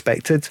 as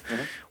expected.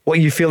 What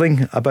are you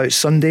feeling about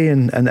Sunday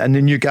and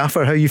the new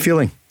gaffer? How are you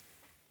feeling?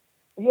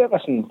 Yeah,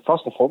 listen,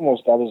 first and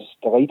foremost, I was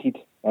delighted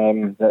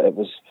that it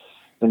was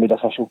made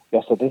official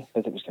yesterday,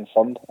 that it was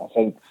confirmed. I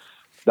think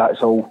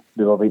that's all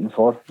we were waiting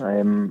for.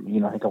 I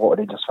think a lot of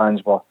Rangers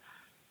fans were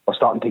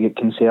starting to get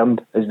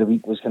concerned as the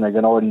week was kind of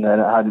going on,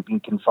 and it hadn't been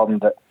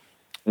confirmed that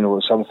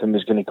something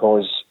was going to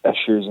cause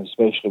issues, and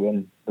especially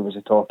when there was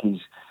a talk his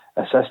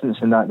assistants,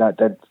 and that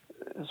did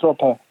sort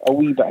of a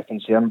wee bit of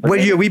concern. But were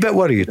you a wee bit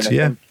worried?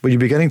 Yeah, were you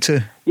beginning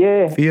to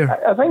fear?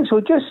 I think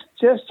so.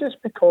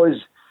 Just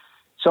because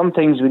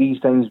sometimes with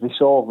these things, we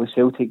saw with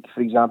Celtic,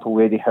 for example,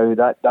 Eddie Howe,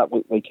 that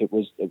looked like it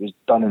was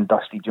done and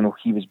dusted.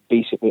 He was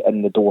basically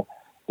in the door.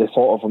 The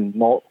thought of him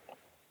not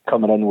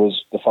coming in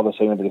was the further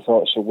sign of the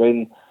thought. So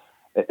when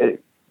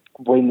it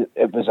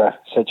was a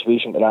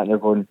situation like that, and they're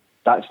going,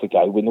 that's the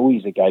guy, we know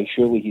he's the guy,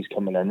 surely he's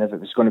coming in. If it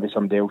was going to be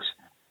somebody else,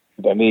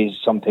 I'd be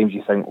amazed. Sometimes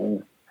you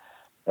think,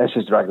 this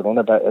is dragging on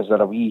a bit, is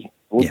there a wee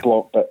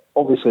roadblock? But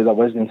obviously there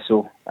wasn't.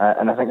 So,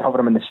 and I think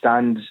having him in the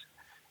stands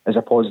is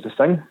a positive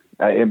thing.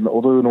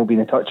 Although not being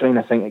a touchline,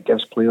 I think it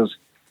gives players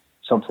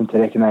something to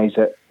recognise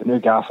that the new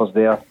gaffer's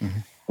there.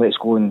 Let's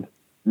go and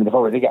they've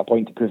already got a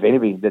point to prove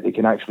anyway, that they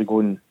can actually go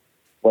and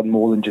win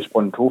more than just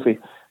one trophy,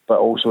 but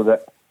also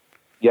that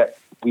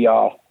we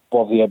are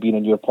worthy of being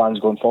in your plans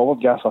going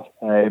forward, gaffer,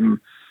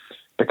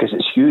 because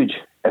it's huge.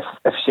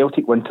 If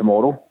Celtic win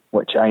tomorrow,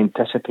 which I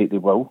anticipate they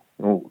will,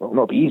 it'll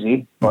not be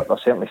easy, but they're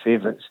certainly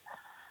favourites,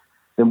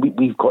 then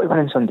we've got to win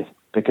on Sunday,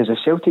 because if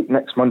Celtic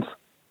next month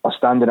are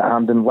standing at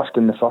Hampden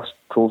lifting the first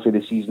trophy of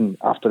the season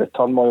after the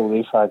turmoil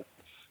they've had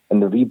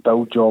and the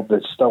rebuild job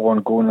that's still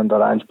ongoing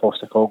under Ange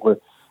Postecoglou,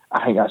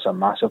 I think that's a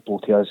massive blow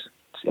to us,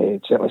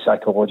 certainly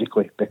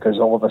psychologically, because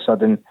all of a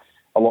sudden,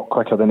 a lot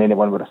quicker than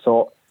anyone would have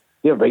thought,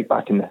 they're right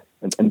back in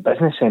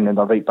business, and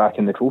they're right back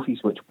in the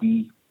trophies, which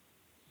we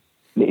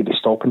need to be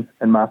stopping,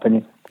 in my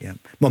opinion. Yeah,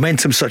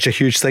 momentum's such a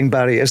huge thing,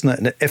 Barry, isn't it?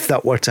 And if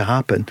that were to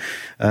happen,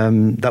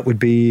 that would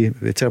be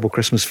a terrible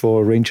Christmas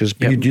for Rangers.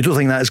 You don't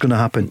think that is going to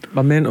happen?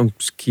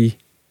 Momentum's key.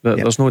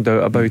 There's no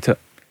doubt about it.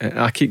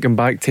 I keep going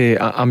back to,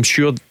 I'm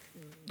sure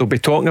they'll be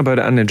talking about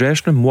it in the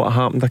dressing room, what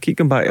happened. I keep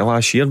going back to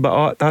last year,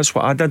 but that's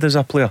what I did as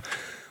a player.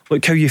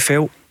 Look how you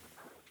felt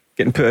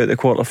getting put out the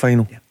quarter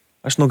final.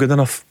 That's not good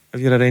enough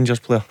if you're a Rangers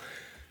player.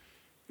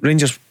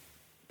 Rangers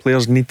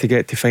players need to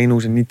get to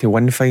finals and need to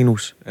win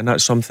finals, and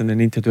that's something they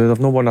need to do. They've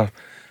not won a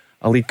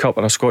League Cup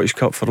or a Scottish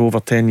Cup for over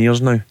 10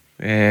 years now.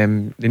 They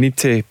need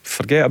to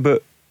forget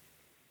about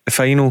the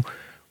final.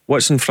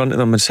 What's in front of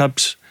them is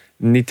Hibs.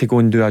 They need to go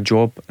and do a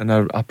job, and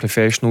a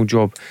professional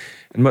job.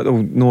 And what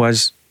they'll know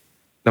is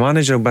the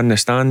manager will be in the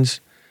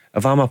stands.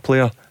 If I'm a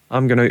player,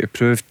 I'm going out to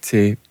prove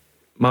to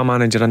my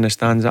manager in the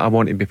stands that I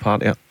want to be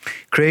part of it.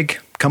 Craig,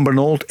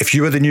 Cumbernauld. If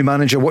you were the new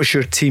manager, what's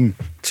your team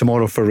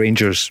tomorrow for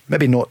Rangers?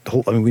 Maybe not the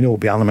whole, I mean, we know it'll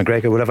be Alan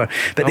McGregor, whatever,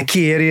 but the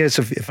key areas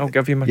of. I'll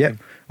give you my team.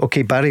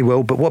 Okay, Barry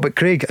will, but what about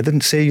Craig? I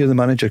didn't say you're the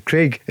manager.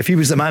 Craig, if he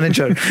was the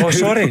manager. Oh,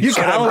 sorry. You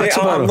can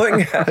I'm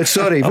looking at.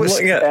 Sorry, I'm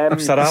looking at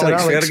Sir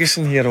Alex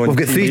Ferguson here on We've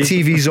got TV.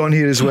 3 TVs on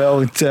here as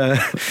well.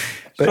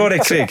 Sorry,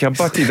 Craig, I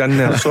butted in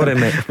there. Sorry,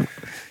 mate.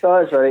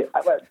 No, that's all right.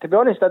 To be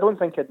honest, I don't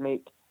think I'd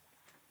make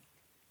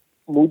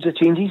loads of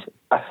changes.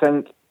 I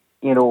think,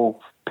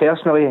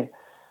 personally,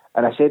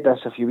 and I said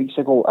this a few weeks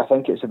ago, I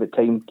think it's about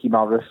time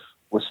Kemar Roofe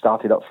was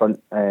started up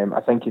front. I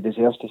think he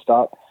deserves to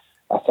start.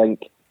 I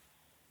think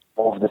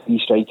of the 3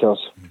 strikers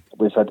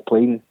we've had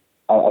playing,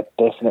 I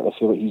definitely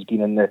feel that he's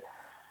been in the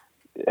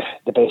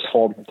best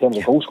form in terms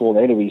of goal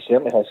scoring anyway. He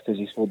certainly has, because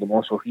he scored the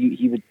most, so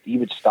he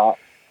would start.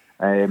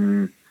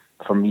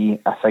 For me,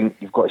 I think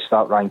you've got to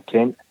start Ryan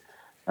Kent.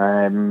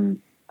 Other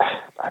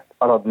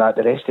than that,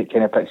 the rest it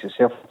kind of picks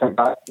itself. I think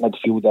that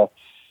midfielder,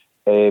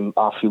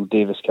 Arfield,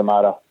 Davis,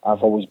 Kamara,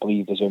 I've always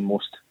believed is our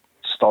most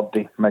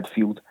sturdy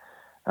midfield.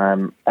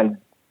 And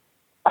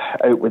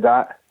out with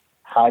that,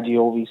 Hadji,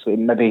 obviously,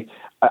 maybe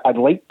I'd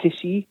like to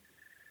see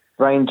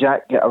Ryan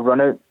Jack get a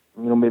run out,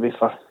 maybe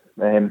for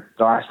the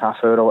last half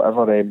hour or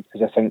whatever,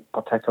 because I think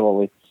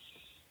particularly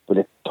with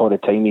the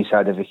torrid time he's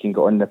had, if he can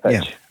get on the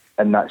pitch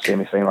in that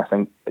semi-final, I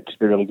think it'd just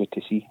be really good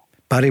to see.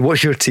 Barry,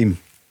 what's your team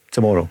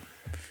tomorrow?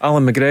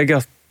 Alan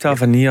McGregor,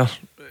 Tavernier,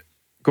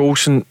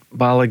 Golson,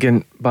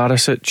 Balogun,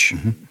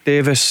 Barisic,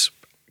 Davis,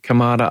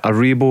 Kamara,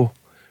 Aribo,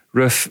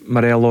 Roofe,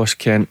 Morelos,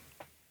 Kent.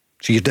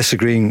 So you're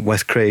disagreeing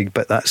with Craig,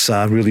 but that's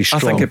really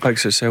strong. I think it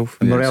picks itself.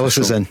 And Morelos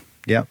is in.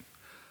 Yeah.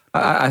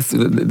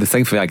 The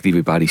thing for me, I agree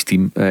with Barry's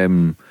team.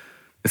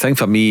 The thing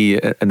for me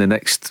in the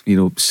next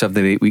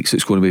 7 or 8 weeks,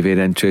 it's going to be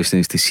very interesting,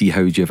 is to see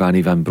how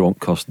Giovanni Van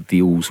Bronckhorst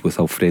deals with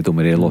Alfredo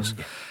Morelos,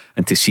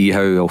 and to see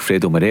how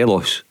Alfredo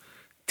Morelos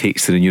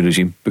takes to the new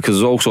regime, because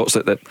there's all sorts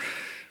that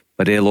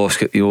Morelos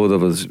get,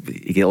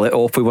 he get let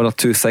off with 1 or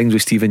 2 things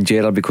with Steven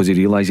Gerrard because he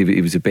realised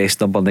he was the best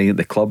number 9 at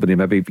the club, and he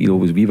maybe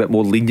was a wee bit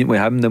more lenient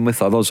with him than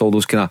with others, all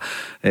those kind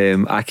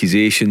of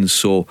accusations.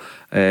 So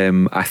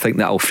I think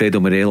that Alfredo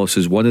Morelos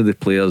is one of the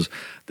players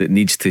that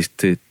needs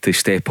to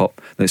step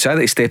up. Now, it's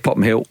either to step up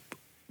and help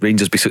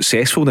Rangers be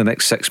successful in the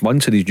next 6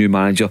 months in his new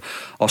manager,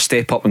 or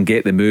step up and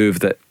get the move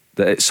that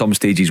at some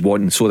stage he's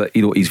wanting, so that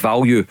his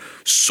value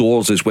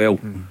soars as well.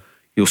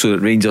 So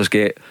that Rangers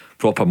get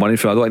proper money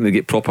for him. I don't think they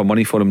get proper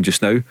money for him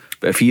just now,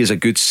 but if he is a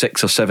good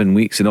 6 or 7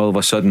 weeks, and all of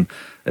a sudden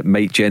it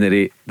might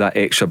generate that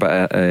extra bit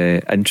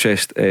of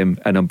interest in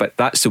him. But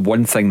that's the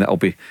one thing that I'll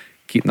be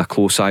keeping a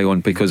close eye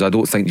on, because I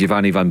don't think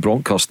Giovanni Van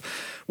Bronckhorst,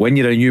 when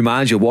you're a new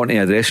manager wanting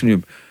a dressing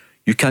room,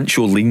 you can't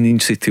show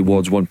leniency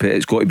towards one player.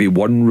 It's got to be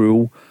one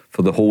rule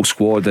for the whole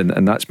squad,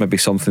 and that's maybe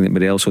something that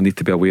Morelos will need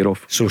to be aware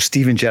of. So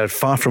Steven Gerrard,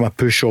 far from a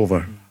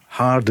pushover,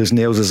 hard as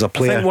nails as a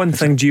player. I think one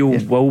thing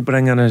Gio will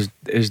bring in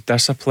is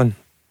discipline.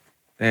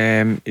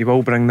 He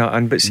will bring that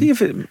in. But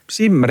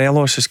see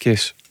Morelos'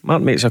 case,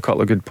 Mark makes a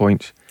couple of good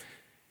points.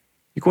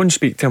 You go and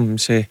speak to him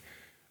and say,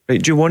 right,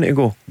 do you want to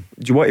go?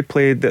 Do you want to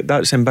play?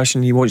 That's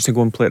ambition. He wants to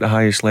go and play at the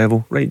highest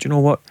level. Right, do you know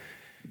what?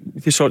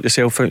 If you sort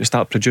yourself out and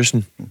start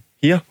producing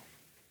here,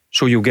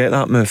 so you'll get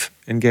that move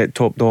and get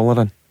top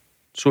dollar in.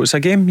 So it's a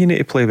game you need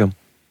to play with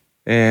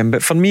him.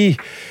 But for me,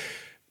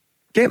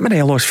 get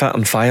Morelos fit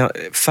and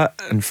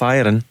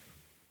firing.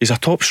 He's a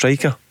top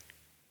striker,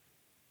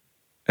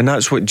 and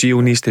that's what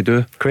Gio needs to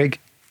do. Craig?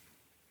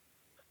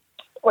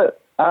 Well,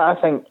 I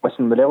think,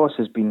 listen, Morelos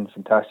has been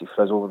fantastic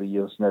for us over the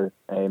years now.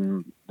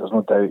 There's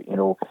no doubt,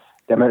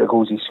 the amount of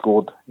goals he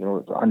scored,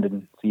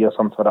 103 or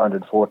something,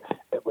 104,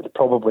 it would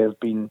probably have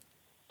been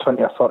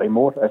 20 or 30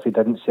 more if he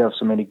didn't serve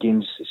so many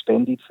games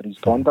suspended for his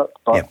conduct.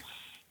 But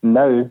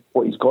now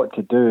what he's got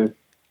to do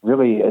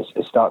really is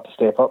start to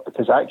step up,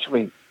 because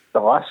actually the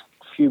last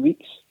few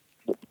weeks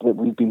that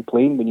we've been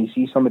playing, when you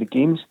see some of the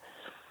games,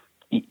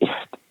 he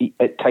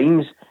at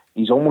times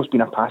he's almost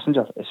been a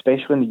passenger,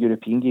 especially in the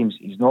European games.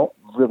 He's not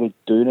really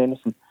doing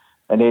anything,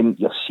 and then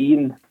you're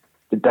seeing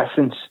the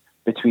difference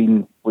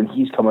between when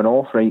he's coming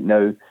off right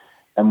now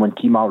and when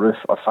Kemar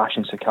Roofe or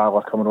Fashion Sakala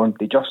are coming on.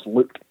 They just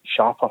look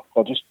sharper.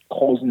 They're just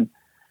causing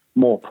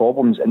more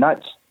problems, and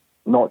that's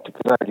not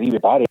because I agree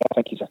with Barry. I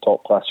think he's a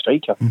top class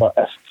striker, but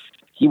if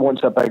he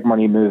wants a big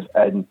money move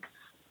in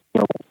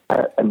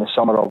the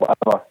summer or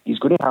whatever, he's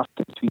going to have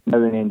to, between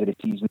now and the end of the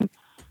season,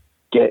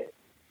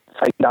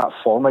 find that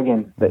form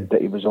again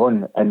that he was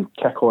on, and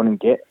kick on and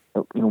get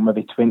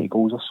maybe 20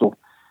 goals or so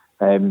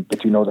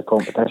between all the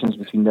competitions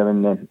between now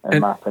and then, in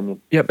my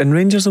opinion. Yep, and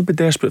Rangers will be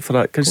desperate for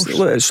that, because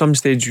at some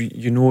stage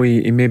he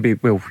maybe,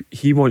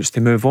 he wants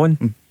to move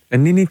on,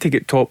 and they need to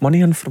get top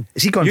money in from him.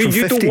 Is he gone from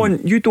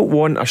 15? You don't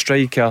want a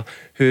striker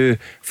who,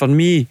 for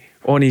me,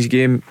 on his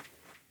game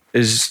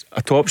is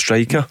a top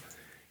striker.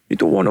 You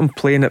don't want him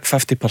playing at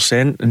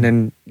 50% and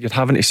then you're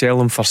having to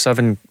sell him for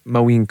 7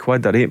 million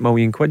quid or 8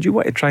 million quid. You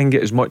want to try and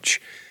get as much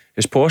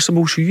as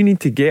possible, so you need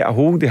to get a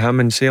hold of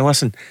him and say,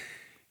 listen,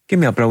 give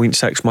me a brilliant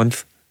 6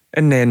 months,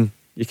 and then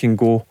you can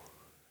go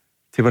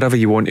to wherever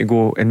you want to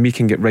go, and we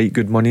can get right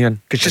good money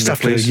in. Because just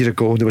after a year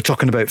ago, they were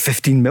talking about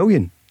 15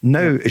 million.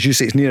 Now, as you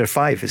say, it's nearer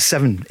 5, it's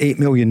 7, 8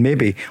 million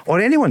maybe. Or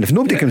anyone, if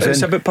nobody comes in.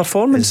 It's about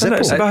performance, isn't it?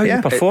 It's about how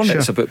you perform.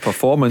 It's about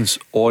performance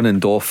on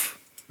and off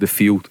the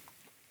field.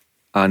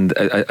 And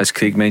as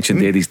Craig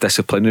mentioned there, his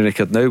disciplinary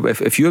record. Now,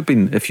 if you're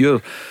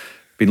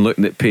been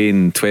looking at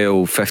paying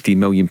 12, 15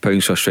 million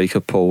pounds for a striker,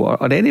 Paul,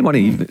 or any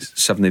money, even at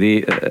 7 or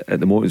 8 at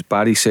the moment, as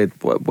Barry said,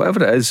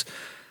 whatever it is,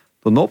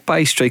 they'll not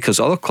buy strikers.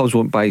 Other clubs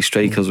won't buy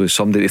strikers with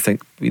somebody to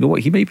think, you know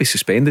what, he might be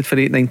suspended for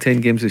 8, 9,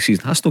 10 games this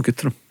season. That's no good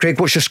to them. Craig,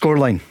 what's your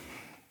scoreline?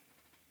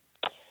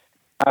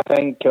 I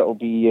think it'll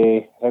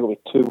be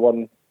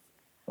 2-1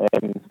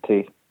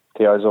 to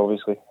us,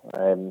 obviously.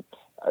 I think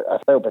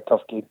it'll be a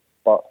tough game,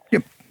 but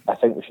I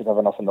think we should have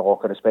enough in the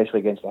locker, especially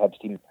against the Hibs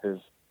team,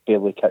 who've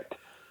barely kicked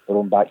their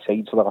own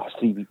backsides for the last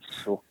 3 weeks.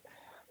 So,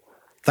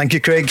 thank you,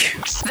 Craig.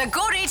 The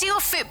Go Radio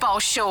Football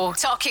Show,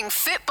 talking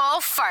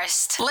football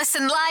first.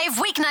 Listen live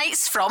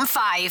weeknights from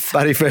 5.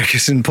 Barry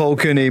Ferguson, Paul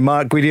Cooney,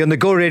 Mark Guidi on the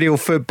Go Radio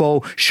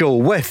Football Show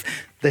with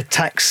the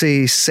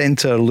Taxi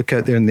Centre. Look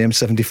out there in the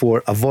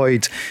M74.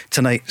 Avoid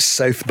tonight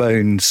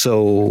southbound.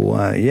 So,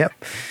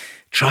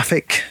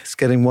 traffic is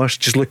getting worse.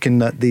 Just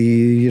looking at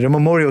the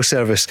memorial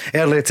service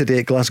earlier today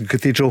at Glasgow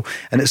Cathedral,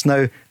 and it's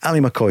now Ali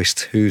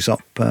McCoist who's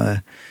up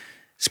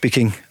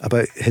speaking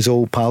about his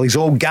old pal, his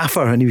old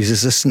gaffer, and he was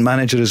assistant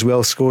manager as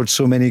well, scored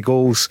so many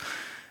goals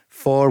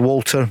for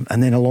Walter,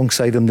 and then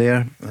alongside him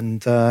there,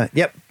 and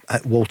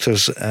at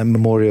Walter's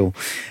memorial.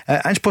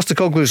 Ange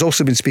Postecoglou has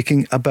also been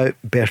speaking about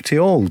Bertie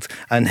Auld,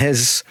 and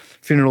his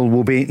funeral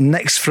will be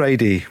next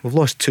Friday. We've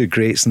lost 2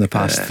 greats in the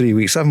past 3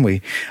 weeks, haven't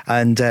we?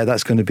 And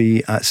that's going to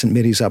be at St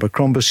Mary's,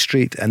 Abercrombie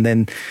Street, and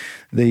then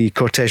the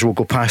cortege will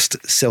go past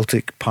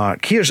Celtic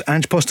Park. Here's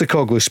Ange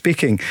Postecoglou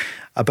speaking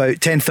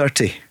about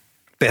 10:30.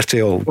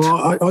 Bertie Auld.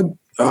 Well,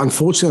 I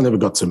unfortunately never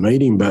got to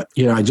meet him, but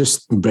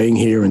just being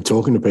here and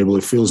talking to people,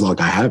 it feels like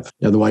I have.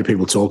 The way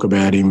people talk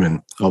about him,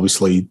 and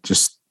obviously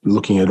just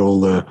looking at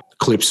all the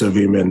clips of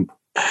him, and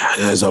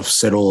as I've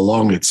said all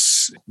along,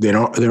 they're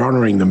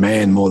honouring the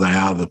man more than they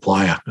are the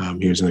player.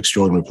 He was an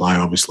extraordinary player,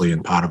 obviously,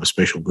 and part of a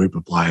special group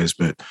of players,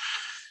 but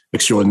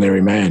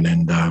extraordinary man,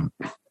 and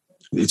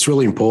it's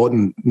really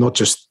important not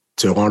just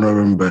to honour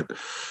him, but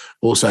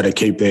also to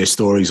keep their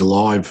stories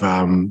alive,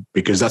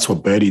 because that's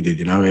what Bertie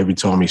did. Every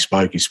time he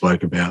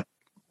spoke about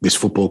this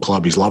football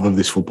club, his love of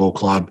this football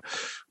club,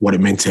 what it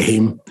meant to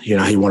him. He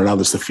wanted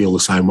others to feel the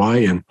same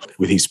way. And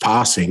with his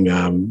passing,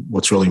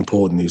 what's really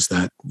important is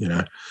that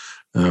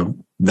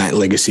that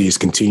legacy is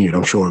continued.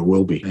 I'm sure it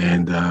will be,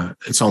 and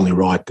it's only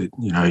right that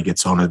he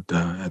gets honoured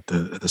at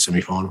the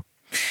semi-final.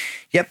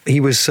 Yep, he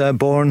was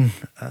born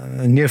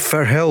near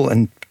Firhill,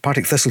 and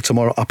Partick Thistle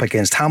tomorrow up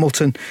against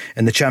Hamilton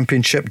in the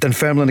Championship,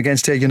 Dunfermline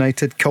against Ayr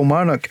United,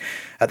 Kilmarnock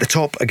at the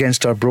top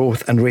against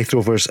Arbroath, and Wraith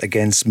Rovers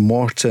against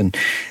Morton.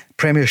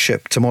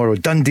 Premiership tomorrow,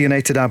 Dundee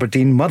United,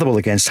 Aberdeen, Motherwell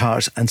against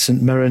Hearts, and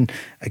St Mirren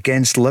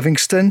against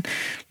Livingston.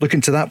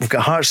 Looking to that, we've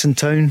got Hearts in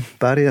town.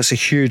 Barry, that's a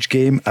huge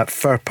game at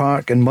Fir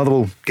Park, and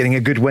Motherwell getting a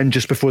good win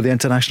just before the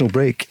international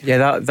break.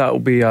 Yeah, that'll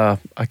be a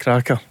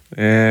cracker.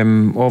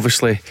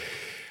 Obviously,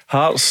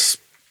 Hearts,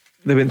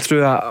 they went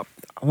through a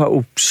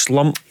little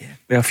slump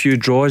with a few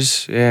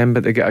draws,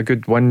 but they get a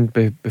good win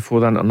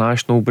before the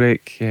international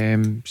break.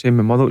 Same with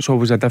Motherwell. It's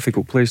always a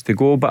difficult place to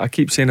go, but I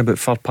keep saying about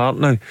Fir Park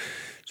now,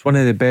 it's one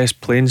of the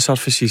best playing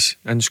surfaces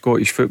in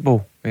Scottish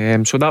football.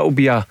 So that'll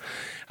be a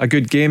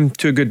good game.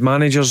 2 good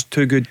managers,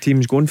 2 good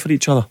teams going for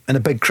each other, and a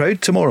big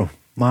crowd tomorrow,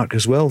 Mark,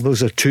 as well.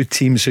 Those are 2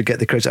 teams who get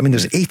the crowds. I mean,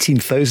 there's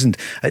 18,000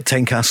 at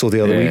Tynecastle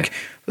the other week.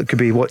 It could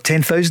be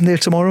 10,000 there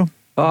tomorrow.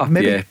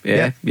 Maybe.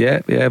 Yeah.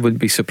 Wouldn't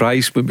be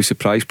surprised,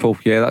 Paul.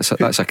 Yeah,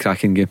 that's a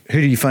cracking game.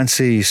 Who do you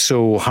fancy?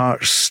 So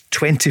Hearts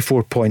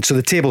 24 points. So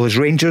the table has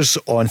Rangers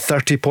on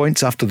 30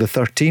 points after the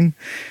 13,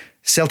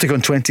 Celtic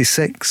on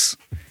 26,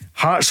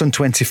 Hearts on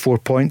 24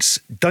 points,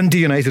 Dundee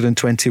United on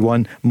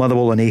 21,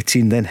 Motherwell on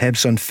 18, then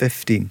Hibs on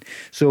 15.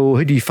 So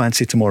who do you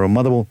fancy tomorrow?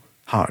 Motherwell,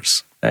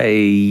 Hearts?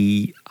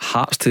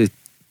 Hearts to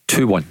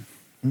 2-1.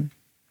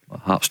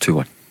 Hearts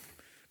 2-1.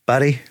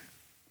 Barry?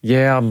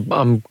 Yeah,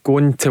 I'm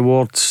going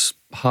towards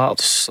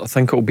Hearts. I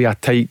think it'll be a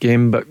tight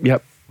game, but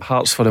yep,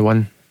 Hearts for the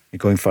win. You're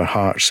going for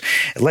Hearts.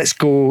 Let's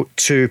go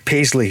to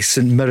Paisley,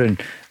 St Mirren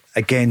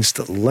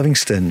against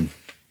Livingston.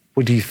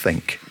 What do you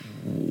think,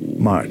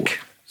 Mark?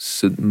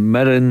 St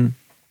Mirren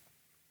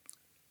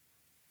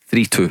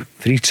 3-2.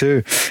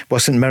 3-2.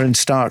 Well, St Mirren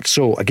start.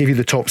 So I give you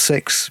the top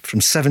 6.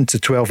 From 7 to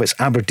 12, it's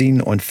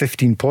Aberdeen on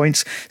 15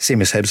 points.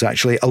 Same as Hibs,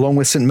 actually, along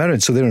with St Mirren.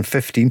 So they're on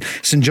 15.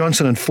 St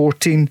Johnstone on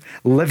 14.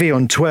 Livy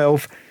on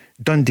 12.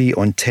 Dundee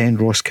on 10.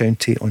 Ross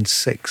County on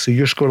 6. So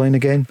your scoreline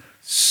again?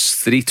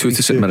 3-2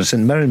 to St Mirren.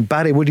 St Mirren.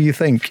 Barry, what do you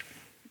think?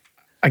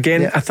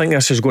 Again, I think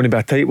this is going to be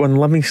a tight one.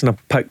 Livingston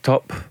have picked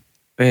up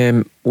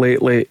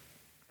lately.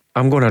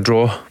 I'm going to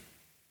draw.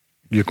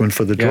 You're going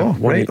for the draw,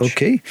 right? Each.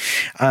 Okay.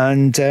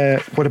 And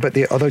what about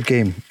the other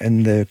game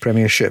in the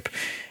Premiership?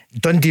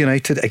 Dundee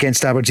United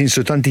against Aberdeen.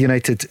 So Dundee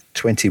United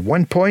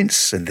 21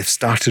 points, and they've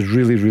started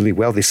really, really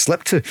well. They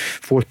slipped to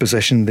 4th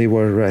position. They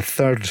were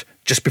 3rd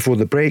just before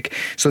the break.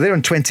 So they're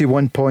on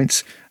 21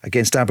 points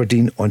against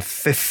Aberdeen on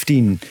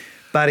 15.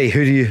 Barry,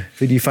 who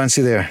do you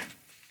fancy there?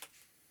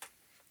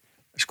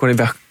 It's going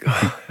to be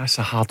that's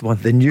a hard one.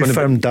 The new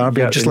firm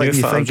derby, just like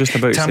you think. Just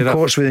about Tam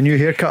Courts with a new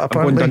haircut,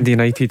 apparently. I'm going Dundee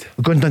United.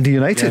 We're going Dundee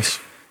United. Yes.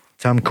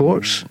 Tam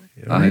Courts.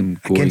 I'm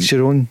against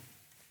your own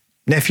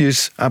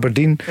nephews,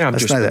 Aberdeen. Yeah,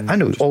 I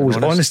know, always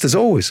honest as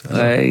always.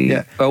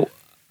 Well,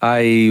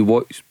 I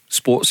watched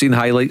sports scene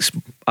highlights.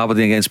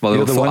 Aberdeen against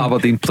Motherwell. I thought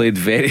Aberdeen played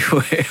very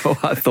well.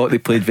 I thought they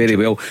played very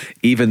well,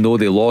 even though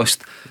they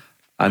lost.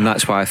 And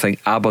that's why I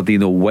think Aberdeen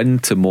will win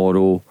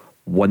tomorrow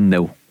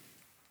 1-0.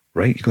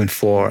 Right, you're going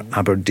for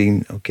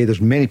Aberdeen. Okay, there's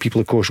many people,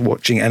 of course,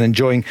 watching and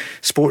enjoying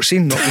sports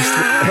scene, not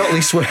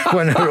least when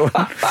our own.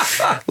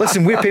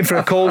 Listen, we're paying for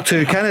a call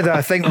to Canada.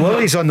 I think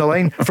Willie's on the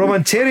line from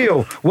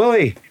Ontario.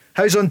 Willie,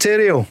 how's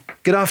Ontario?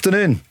 Good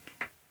afternoon.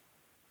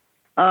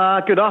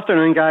 Good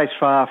afternoon, guys,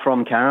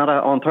 from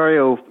Canada.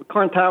 Ontario,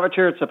 current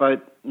temperature, it's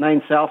about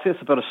 9 Celsius,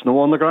 a bit of snow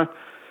on the ground.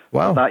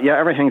 Wow. But,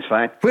 everything's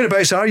fine.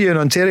 Whereabouts are you in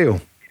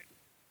Ontario?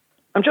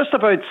 I'm just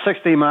about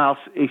 60 miles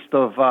east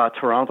of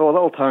Toronto, a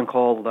little town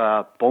called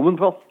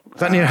Bowmanville. Is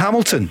that near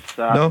Hamilton?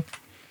 No,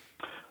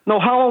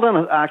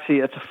 Hamilton,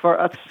 actually, they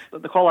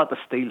call that the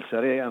Steel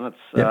City, and it's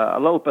a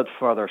little bit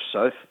further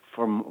south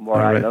from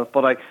where I live.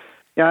 But I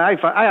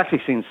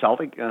actually seen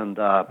Celtic and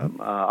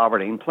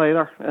Aberdeen play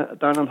there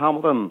down in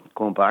Hamilton,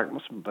 going back,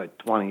 must have been about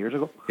 20 years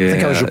ago. Yeah, I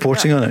think I was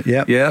reporting on it,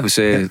 Yeah, it was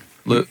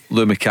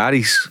Lou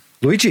McCarry's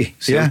Luigi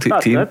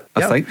Celtic team,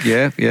 I think.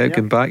 Yeah,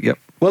 going back, yep.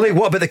 Willie,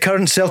 what about the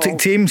current Celtic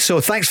team? So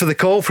thanks for the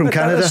call from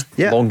Canada.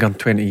 Longer than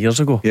 20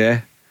 years ago.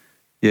 Yeah,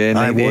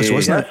 it was,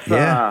 wasn't it?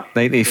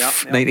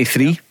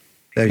 93.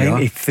 There you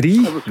 93?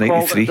 It was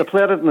 93. They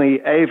played it in the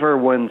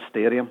Averwin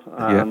Stadium,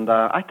 and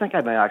I think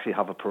I may actually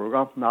have a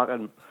programme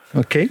knocking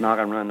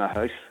around the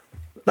house.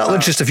 That'll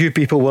interest a few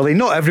people, Willie.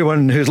 Not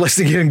everyone who's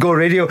listening here in Go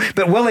Radio.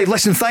 But Willie,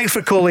 listen, thanks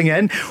for calling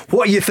in.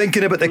 What are you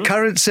thinking about the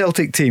current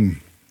Celtic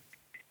team?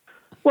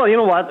 Well, you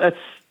know what?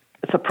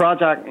 It's a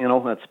project,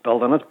 it's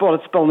building.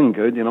 It's building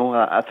good,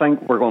 I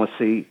think we're going to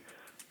see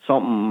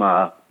something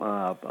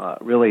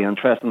really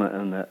interesting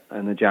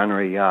in the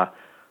January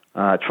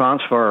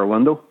transfer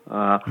window.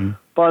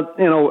 But,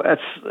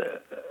 it's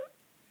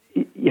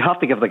you have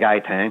to give the guy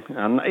time.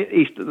 And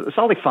the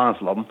Celtic fans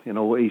love him.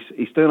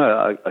 He's doing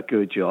a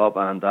good job.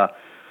 And, I'm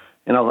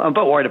a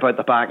bit worried about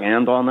the back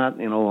end on that,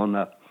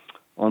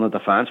 on the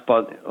defence.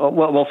 But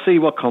we'll see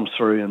what comes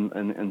through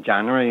in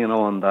January,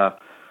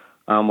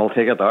 and we'll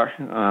take it there.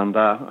 And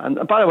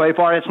by the way,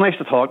 Barry, it's nice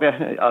to talk to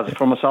you as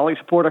from a Celtic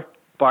supporter.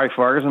 Barry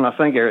Ferguson, I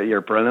think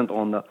you're brilliant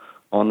on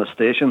the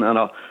station, and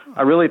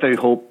I really do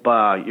hope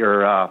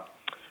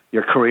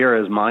your career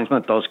as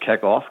management does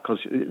kick off, because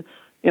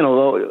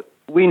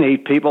we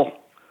need people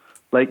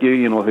like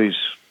you,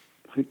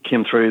 who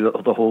came through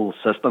the whole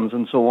systems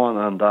and so on.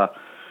 And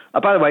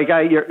by the way,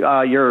 Guy,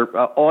 your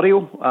audio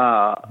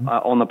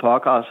on the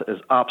podcast is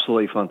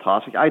absolutely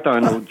fantastic. I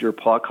download your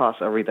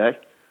podcast every day.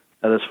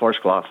 It is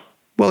first class.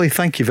 Willie,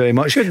 thank you very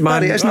much. Good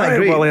man. Barry, isn't that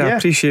great? Willie, I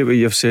appreciate what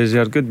you've said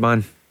there. Good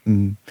man.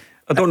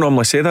 I don't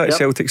normally say that to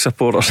Celtic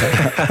supporters. No,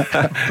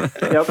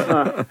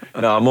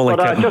 I'm only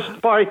kidding.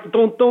 Just, Barry,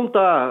 don't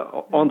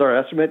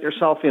underestimate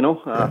yourself. I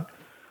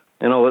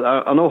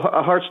know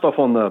I heard stuff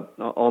on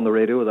the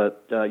radio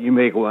that you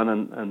may go in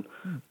and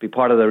be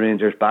part of the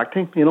Rangers back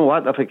team. You know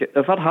what?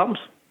 If that happens,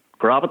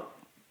 grab it.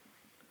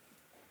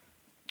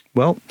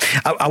 Well,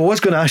 I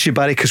was going to ask you,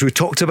 Barry, because we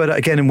talked about it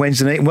again on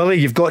Wednesday night. Willie,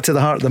 you've got to the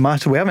heart of the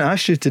matter. We haven't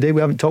asked you today.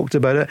 We haven't talked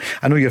about it.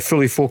 I know you're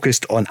fully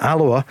focused on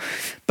Alloa,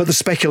 but there's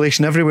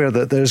speculation everywhere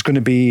that there's going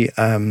to be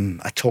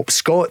a top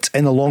Scot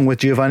in along with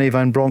Giovanni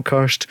Van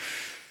Bronckhorst.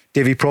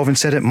 Davy Provan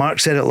said it. Mark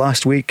said it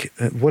last week.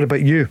 What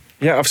about you?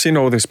 Yeah, I've seen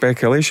all the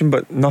speculation,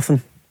 but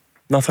nothing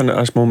at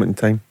this moment in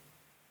time.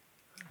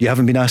 You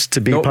haven't been asked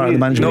to be part of the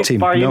management team?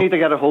 Barry, you need to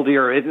get a hold of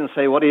your agent and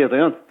say, what are you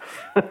doing?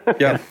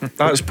 Yeah,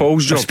 that's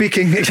Paul's job.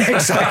 Speaking,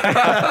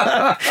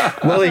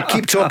 exactly. Willie,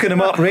 keep talking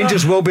him up.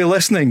 Rangers will be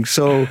listening,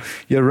 so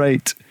you're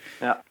right.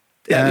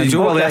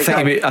 Willie,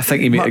 I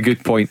think he made a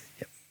good point,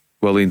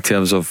 Willie, in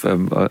terms of,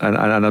 and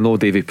I know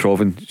Davy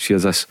Provan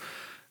shares this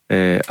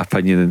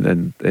opinion,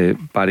 and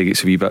Barry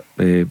gets a wee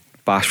bit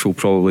bashful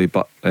probably,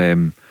 but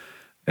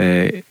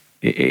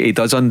he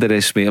does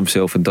underestimate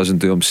himself and doesn't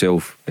do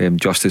himself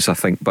justice, I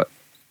think. But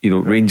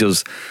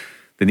Rangers,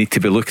 they need to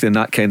be looking in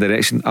that kind of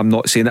direction. I'm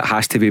not saying it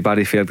has to be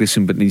Barry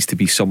Ferguson, but it needs to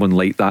be someone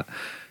like that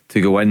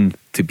to go in,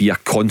 to be a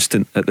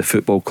constant at the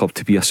football club,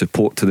 to be a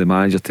support to the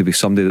manager, to be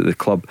somebody that the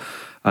club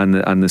and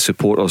the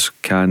supporters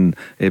can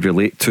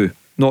relate to,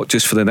 not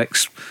just for the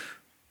next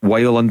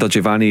while under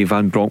Giovanni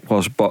Van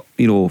Bronckhorst, but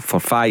for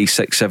 5,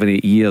 6, 7,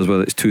 8 years,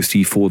 whether it's 2,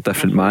 3, 4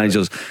 different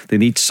managers. They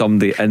need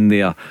somebody in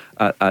there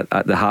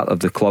at the heart of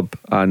the club,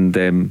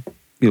 and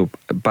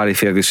Barry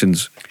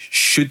Ferguson's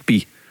should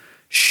be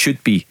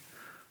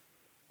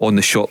on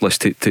the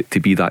shortlist to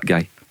be that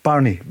guy.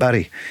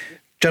 Barry,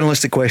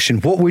 journalistic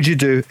question: what would you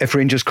do if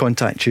Rangers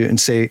contact you and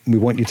say, we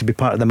want you to be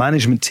part of the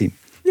management team?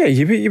 Yeah,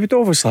 you would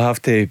obviously have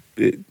to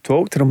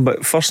talk to them,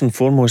 but first and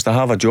foremost, to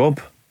have a job.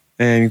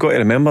 You've got to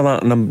remember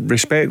that, and I'm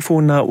respectful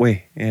in that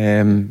way.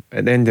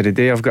 At the end of the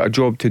day, I've got a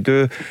job to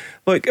do.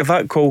 Look, if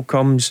that call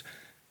comes,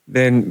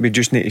 then we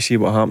just need to see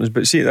what happens.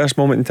 But see, at this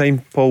moment in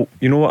time, Paul,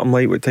 you know what I'm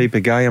like, what type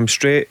of guy I'm.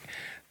 Straight.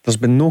 There's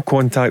been no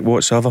contact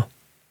whatsoever.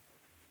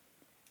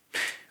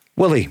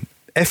 Willie,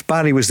 if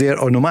Barry was there,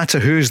 or no matter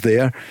who's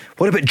there,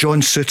 what about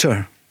John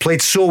Souttar?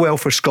 Played so well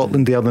for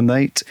Scotland the other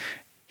night.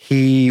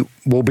 He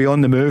will be on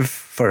the move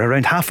for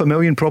around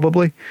 $500,000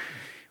 probably.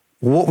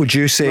 What would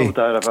you say? No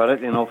doubt about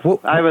it.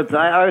 I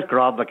would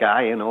grab the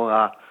guy.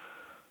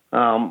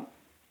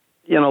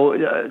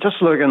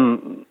 Just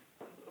looking,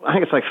 I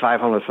think it's like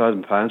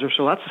 £500,000 or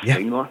so. That's a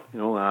steam one.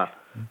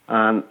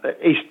 And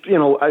he's,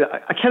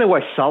 I kind of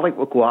wish Celtic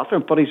would go after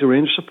him, but he's a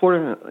Rangers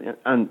supporter,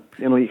 and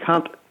you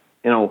can't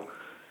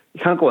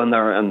go in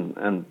there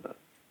and.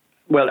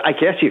 Well, I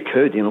guess you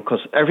could,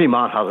 because every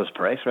man has his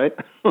price, right?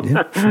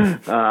 Yeah.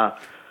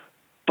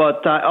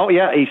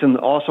 He's an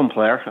awesome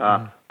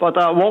player. But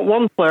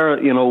one player,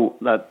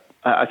 that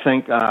I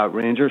think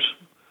Rangers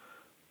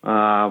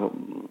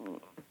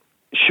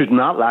should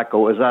not let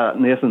go is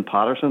Nathan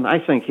Patterson. I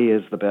think he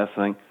is the best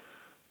thing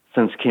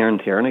since Kieran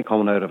Tierney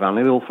coming out of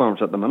any of the old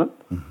firms at the minute.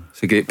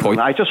 It's a great point.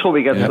 And I just hope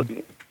he gets,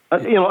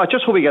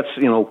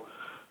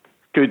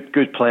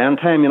 good playing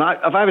time. If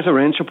I was a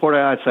Rangers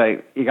supporter, I'd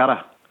say you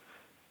gotta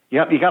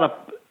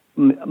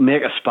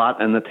make a spot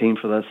in the team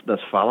for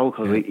this fellow,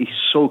 because he's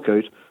so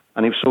good.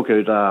 And he was so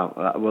good with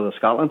the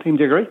Scotland team.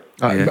 Do you agree?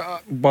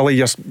 Willie,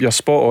 you're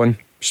spot on.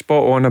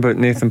 Spot on about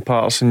Nathan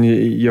Patterson.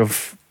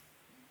 You've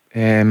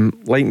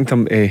likened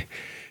him to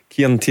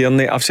Kieran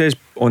Tierney. I've said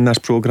on this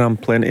programme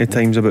plenty of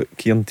times about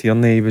Kieran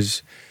Tierney. He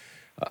was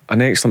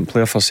an excellent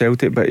player for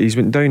Celtic, but he's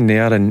went down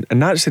there, and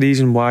that's the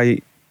reason why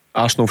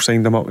Arsenal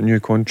signed him up a new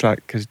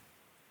contract, because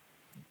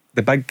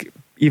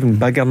even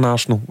bigger than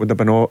Arsenal would have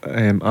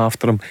been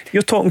after him.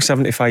 You're talking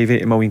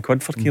 75-80 million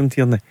quid for Kieran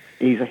Tierney.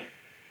 Easy.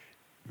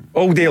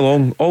 All day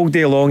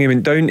long he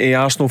went down to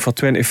Arsenal for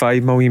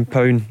 £25 million.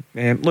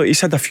 Look,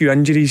 he's had a few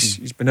injuries.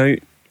 He's been out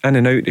in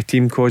and out of the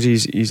team because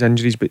his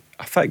injuries, but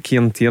a fit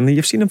Kieran Tierney,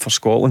 you've seen him for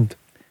Scotland,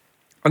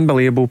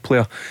 unbelievable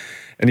player,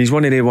 and he's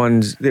one of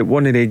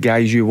the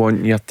guys you want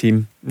in your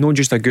team. Not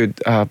just a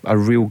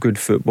real good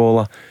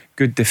footballer,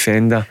 good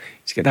defender.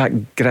 He's got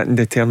that grit and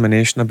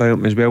determination about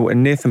him as well.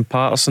 And Nathan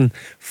Patterson,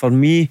 for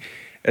me,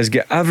 has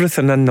got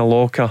everything in the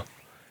locker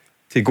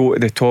to go to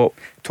the top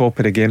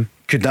of the game.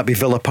 Could that be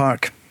Villa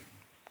Park?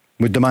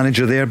 Would the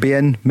manager there be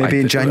in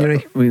maybe in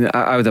January?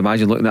 I would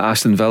imagine looking at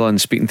Aston Villa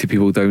and speaking to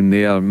people down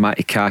there.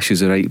 Matty Cash is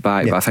the right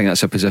back, but I think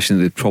that's a position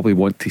that they'd probably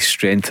want to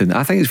strengthen.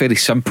 I think it's very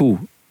simple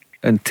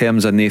in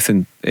terms of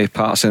Nathan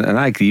Patterson, and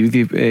I agree with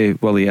you,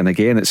 Willie. And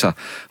again, it'll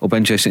be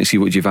interesting to see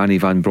what Giovanni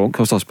Van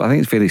Bronckhorst does, but I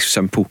think it's very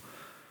simple.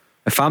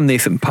 If I'm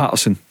Nathan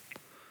Patterson,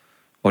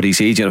 or his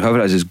agent, or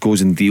whoever it is,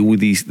 goes and deal with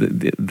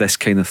this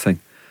kind of thing,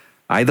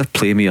 either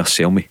play me or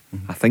sell me.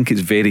 I think it's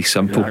very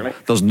simple.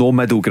 Exactly. There's no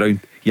middle ground.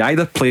 You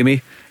either play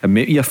me and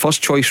make me your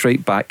first choice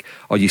right back,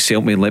 or you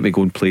sell me and let me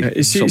go and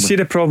play. See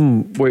the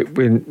problem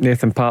with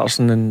Nathan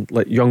Patterson and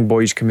like young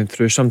boys coming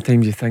through,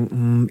 sometimes you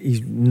think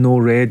he's no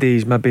ready,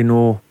 he's maybe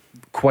no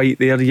quite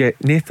there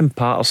yet. Nathan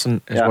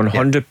Patterson is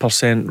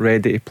 100%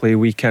 ready to play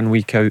week in,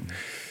 week out,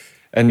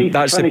 and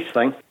that's the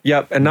thing.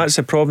 And that's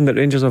the problem that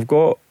Rangers have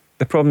got.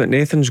 The problem that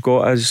Nathan's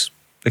got is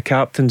the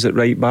captain's at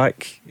right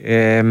back,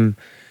 and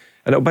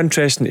it'll be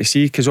interesting to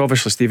see, because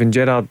obviously Steven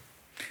Gerrard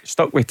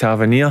stuck with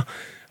Tavernier.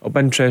 It'll be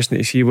interesting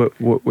to see what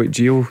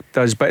Gio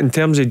does. But in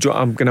terms of,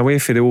 I'm going away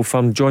for the old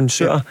firm, John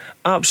Souttar,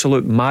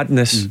 absolute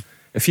madness.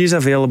 If he's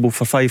available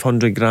for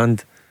 500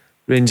 grand,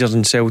 Rangers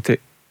and Celtic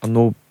are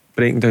no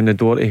breaking down the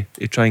door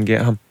to try and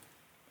get him.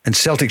 And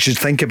Celtic should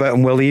think about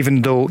him, well,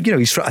 even though,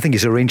 I think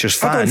he's a Rangers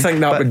fan. I don't think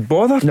that would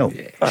bother. No,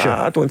 sure.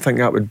 I don't think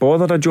that would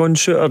bother a John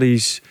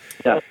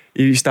Souttar.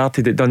 He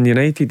started at Dundee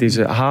United, he's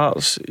at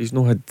Hearts, he's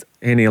not had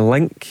any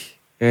link.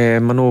 I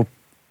know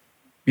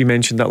you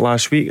mentioned that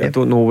last week. I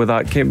don't know where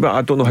that came, but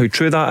I don't know how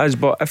true that is.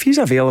 But if he's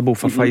available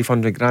for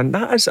 500 grand,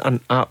 that is an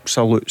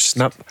absolute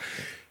snip.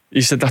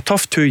 He's had a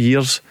tough 2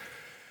 years,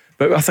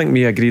 but I think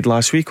we agreed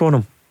last week on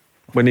him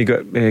when he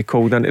got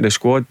called into the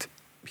squad.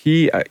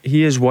 He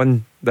is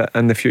one that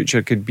in the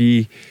future could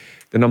be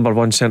the number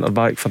one centre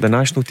back for the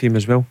national team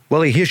as well.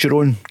 Willie, here's your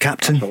own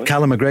captain,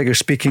 Callum McGregor,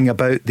 speaking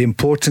about the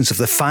importance of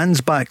the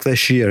fans back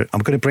this year. I'm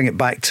going to bring it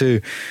back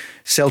to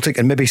Celtic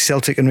and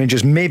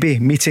Rangers maybe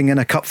meeting in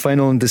a cup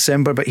final in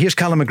December, but here's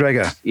Callum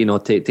McGregor.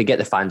 To get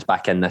the fans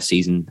back in this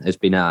season has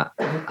been a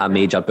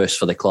major boost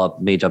for the club,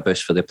 major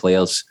boost for the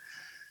players.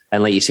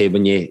 And like you say,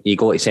 when you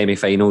go to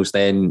semi-finals,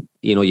 then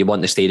you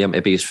want the stadium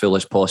to be as full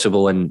as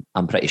possible, and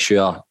I'm pretty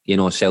sure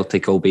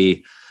Celtic will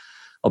be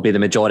the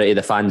majority of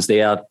the fans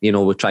there.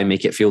 We'll try and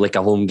make it feel like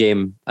a home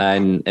game,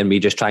 and we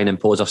just try and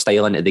impose our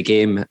style into the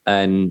game,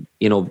 and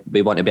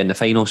we want to be in the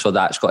final, so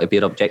that's got to be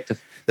our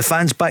objective. The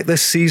fans back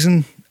this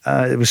season,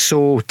 it was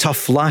so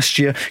tough last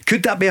year.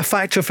 Could that be a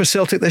factor for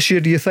Celtic this year,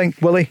 do you think,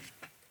 Willie?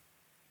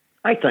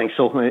 I think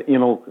so. It's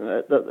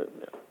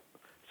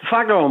a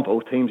factor on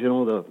both teams, the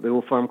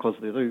Old Firm, because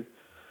they do.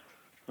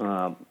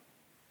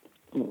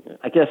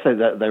 I guess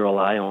they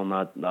rely on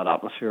that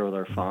atmosphere of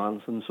their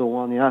fans and so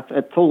on. Yeah,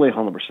 it's totally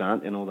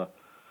 100%. You know,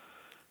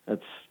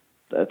 it's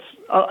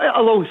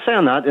although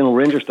saying that, you know,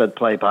 Rangers did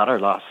play better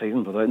last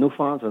season without no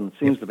fans, and it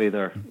seems to be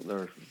they're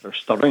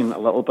stuttering a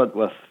little bit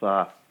with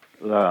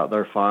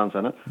their fans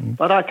in it.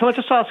 But can I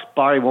just ask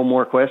Barry one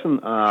more question?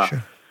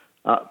 Sure.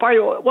 Barry,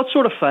 what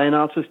sort of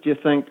finances do you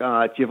think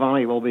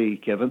Giovanni will be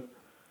given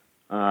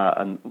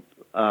for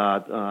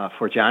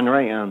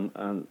January,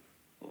 and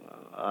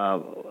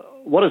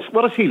what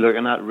is he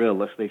looking at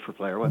realistically for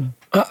player wise?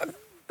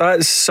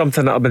 That's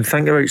something that I've been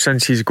thinking about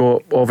since he's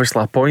got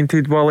obviously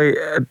appointed, Willie.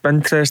 It'd be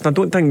interesting. I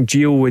don't think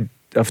Gio would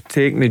have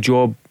taken the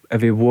job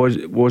if he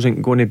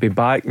wasn't going to be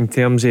back, in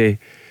terms of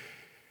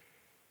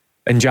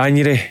in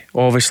January,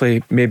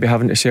 obviously maybe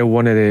having to sell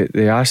one of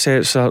the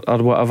assets or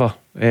whatever.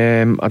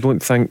 I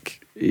don't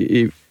think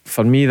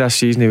for me this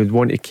season he would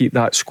want to keep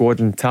that squad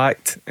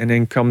intact, and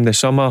then come the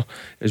summer,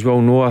 as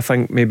well know, I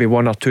think maybe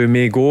one or two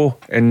may go,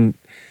 and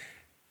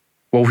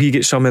will he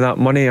get some of that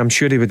money? I'm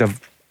sure he would have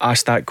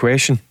asked that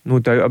question, no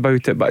doubt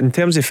about it. But in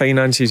terms of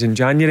finances in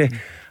January,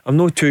 I'm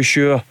not too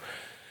sure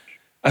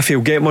if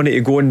he'll get money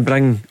to go and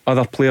bring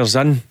other players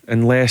in,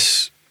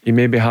 unless you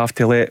maybe have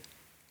to let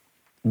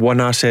one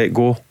asset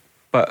go.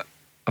 But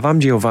if I'm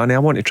Giovanni, I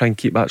want to try and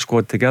keep that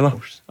squad together.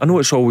 I know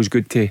it's always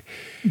good to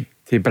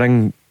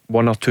bring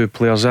one or two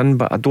players in,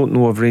 but I don't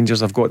know if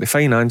Rangers have got the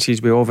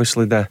finances with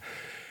obviously the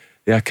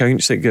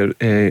accounts that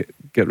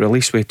get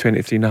released with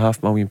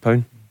 £23.5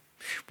 million.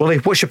 Willie,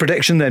 what's your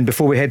prediction then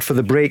before we head for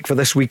the break for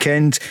this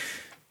weekend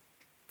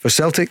for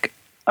Celtic?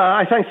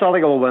 I think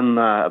Celtic will win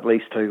at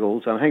least 2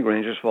 goals, and I think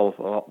Rangers will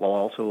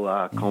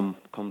also come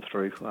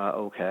through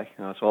okay.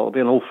 So it'll be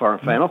an Old Firm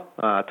final,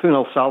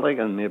 2-0 Celtic,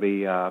 and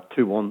maybe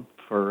 2-1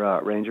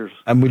 for Rangers.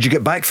 And would you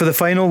get back for the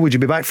final? Would you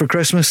be back for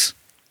Christmas?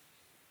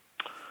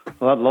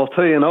 Well, I'd love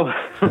to, you know.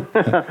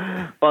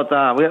 But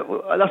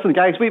listen,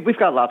 guys, we've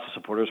got lots of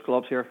supporters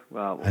clubs here.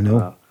 I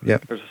know.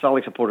 Yep. There's a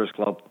Celtic supporters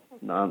club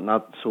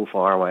not so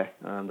far away,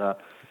 and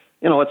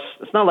you know,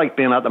 it's not like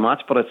being at the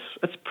match, but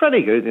it's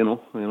pretty good.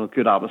 You know,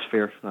 good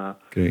atmosphere.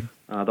 Great.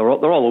 They're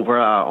all over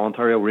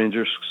Ontario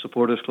Rangers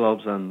supporters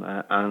clubs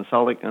and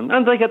Celtic,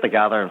 and they get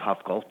together and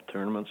have golf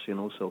tournaments. You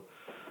know, so.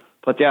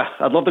 But yeah,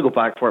 I'd love to go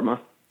back for it, man.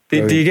 Do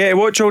you get to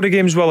watch all the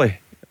games, Willie?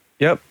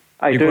 Yep.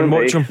 I do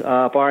watch them,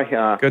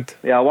 Barry. Good.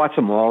 Yeah, I watch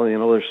them all. You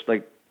know, there's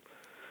like,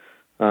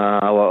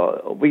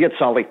 we get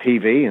Celtic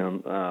TV,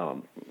 and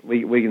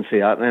we can see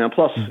that. And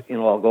plus, you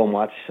know, I'll go and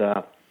watch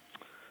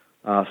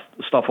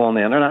stuff on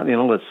the internet. You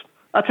know,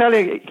 I tell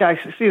you guys,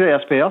 see the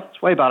SPL.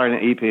 It's way better than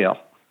the EPL.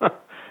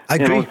 I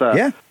agree.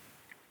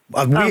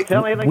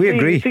 We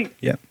agree.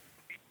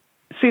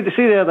 See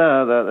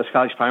the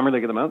Scottish Premier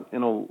League at the minute. You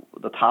know,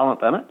 the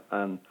talent in it,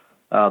 and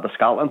the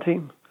Scotland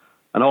team,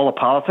 and all the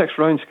politics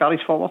around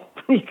Scottish football.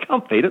 You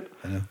can't beat it.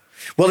 I know.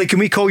 Willie, can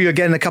we call you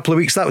again in a couple of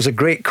weeks? That was a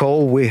great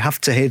call. We have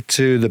to head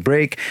to the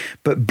break,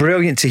 but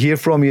brilliant to hear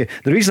from you.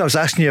 The reason I was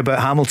asking you about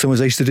Hamilton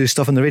was I used to do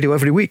stuff on the radio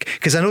every week,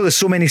 because I know there's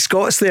so many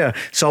Scots there,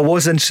 so I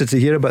was interested to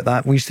hear about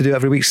that. We used to do it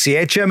every week.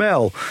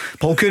 CHML,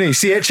 Paul Cooney,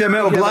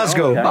 CHML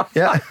Glasgow.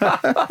 Yeah.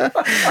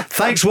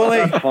 Thanks,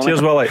 Willie.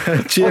 Cheers, Willie.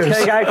 Cheers.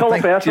 Okay, guys, all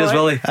the best. Cheers,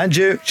 Willie. And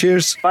you.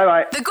 Cheers.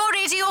 Bye. The Go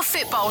Radio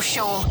Football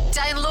Show.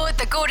 Download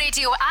the Go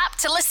Radio app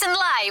to listen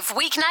live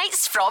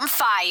weeknights from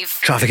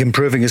 5. Traffic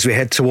improving as we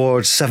head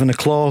towards 7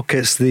 o'clock.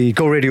 It's the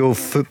Go Radio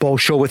Football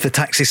Show with the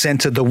Taxi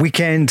Centre. The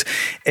weekend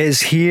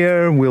is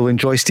here. We'll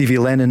enjoy Stevie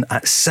Lennon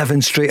at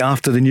 7 straight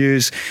after the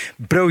news.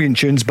 Brilliant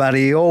tunes,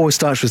 Barry. He always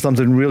starts with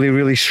something really,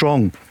 really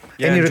strong.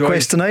 Any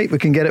request tonight? We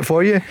can get it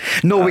for you.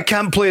 No, we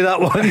can't play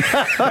that one.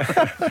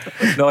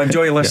 No,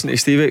 enjoy listening to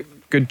Stevie.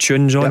 Good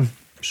tunes on.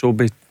 So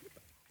be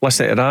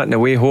listening to that on the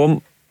way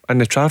home. And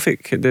the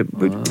traffic,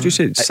 what did you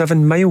say,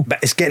 7 mile?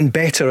 But it's getting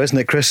better, isn't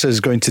it? Chris is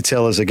going to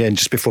tell us again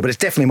just before, but it's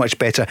definitely much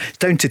better. It's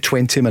down to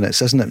 20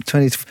 minutes, isn't it?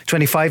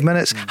 25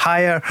 minutes,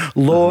 higher,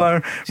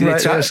 lower. See,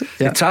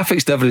 the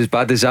traffic's never as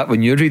bad as that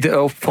when you read it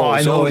off, Paul.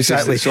 I know,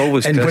 exactly. It's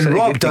always and when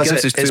Rob does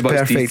it, it's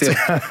perfect.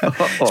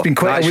 It's been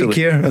quite a week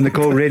here on the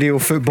Go Radio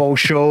Football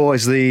Show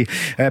as the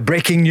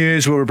breaking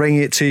news, we were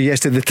bringing it to you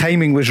yesterday. The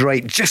timing was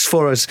right just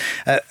for us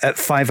at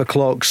 5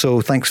 o'clock, so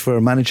thanks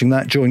for managing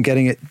that, Joe, and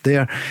getting it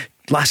there.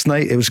 Last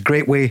night, it was a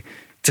great way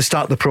to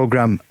start the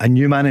programme. A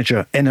new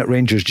manager in at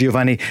Rangers,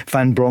 Giovanni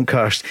van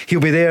Bronckhorst.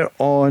 He'll be there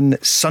on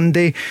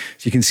Sunday.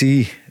 So you can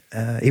see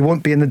he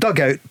won't be in the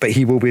dugout, but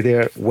he will be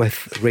there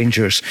with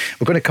Rangers.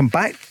 We're going to come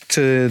back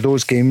to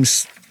those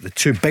games, the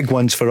two big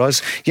ones for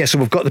us. Yeah, so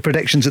we've got the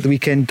predictions at the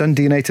weekend.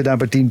 Dundee United,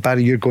 Aberdeen.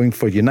 Barry, you're going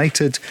for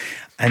United.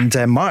 And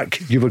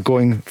Mark, you were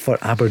going for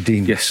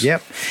Aberdeen. Yes.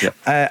 Yep.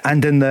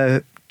 And in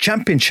the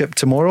Championship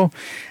tomorrow,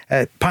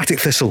 Partick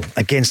Thistle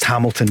against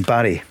Hamilton.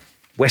 Barry,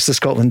 West of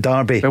Scotland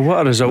derby. Well,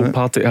 what a result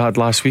Partick had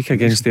last week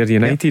against their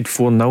United,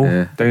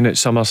 4-0 down at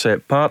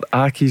Somerset Park.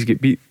 Aki's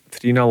get beat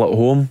 3-0 at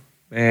home.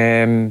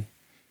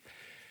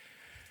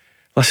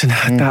 Listen,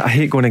 I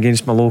hate going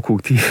against my local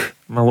team.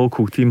 my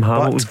local team,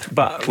 Hamilton.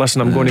 But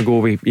listen, I'm going to go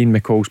with Ian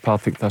McCall's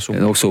Partick Thistle.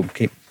 And also,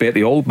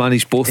 Bertie Auld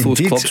managed both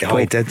Indeed. those clubs. Oh,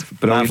 he did.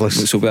 Marvellous.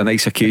 This will be a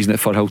nice occasion at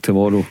Firhill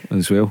tomorrow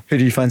as well. Who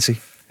do you fancy?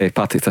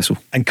 Partick Thistle.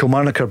 And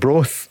Kilmarnock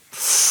Arbroath?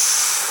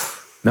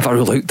 Never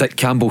rule out Dick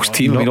Campbell's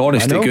team. I mean,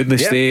 honest to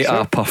goodness, they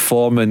are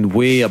performing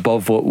way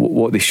above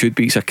what they should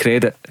be. It's a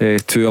credit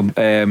to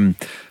them.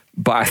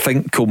 But I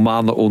think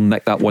Kilmarnock will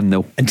nick that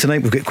 1-0. And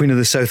tonight we've got Queen of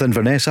the South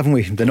Inverness, haven't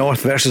we? The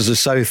North versus the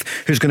South.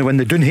 Who's going to win,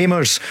 the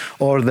Doonhamers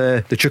or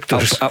the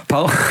Chuchters?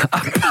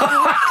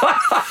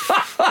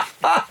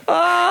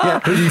 Yeah,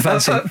 who do you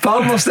fancy?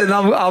 Palmerston,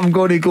 I'm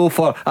going to go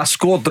for a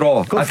score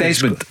draw.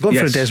 Desmond. Go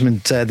for a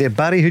Desmond. There,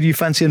 Barry, who do you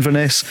fancy,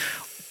 Inverness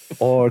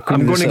or Queen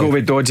I'm of the going to South? go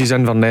with Dodges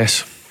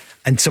Inverness.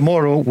 And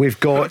tomorrow we've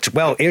got,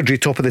 Airdrie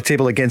top of the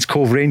table against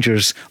Cove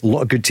Rangers. A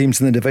lot of good teams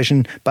in the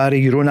division. Barry,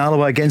 your own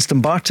Alloa against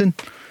Dumbarton.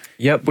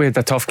 Yep, we had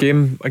a tough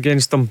game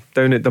against them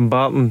down at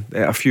Dumbarton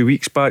a few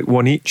weeks back,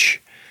 1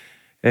 each.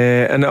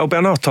 And it'll be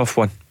another tough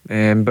one.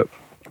 But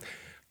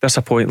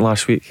disappointing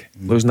last week,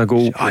 losing a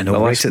goal. I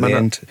know, right at the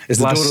end. Is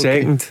the last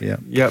second. Yeah.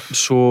 Yep.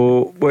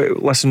 So,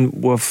 listen,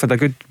 we've had a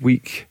good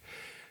week.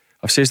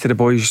 I've said to the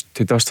boys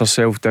to dust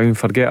ourselves down,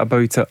 forget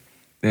about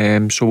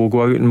it. So we'll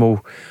go out and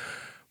we'll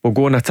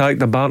go and attack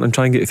the Barton and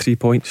try and get 3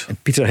 points.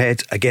 And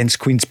Peterhead against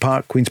Queen's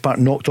Park. Queen's Park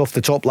knocked off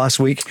the top last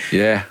week.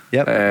 Yeah.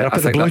 Yep. They're up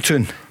at the Blue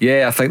Toon.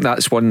 Yeah, I think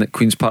that's one that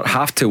Queen's Park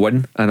have to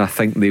win, and I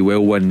think they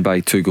will win by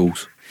 2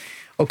 goals.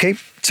 Okay,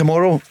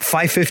 tomorrow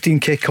 5:15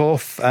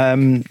 kick-off.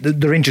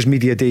 The Rangers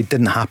Media Day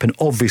didn't happen,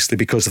 obviously,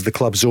 because of the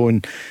club's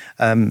own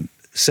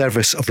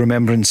service of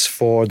remembrance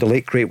for the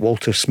late great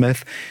Walter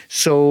Smith.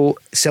 So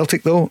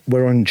Celtic, though,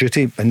 were on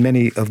duty, and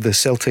many of the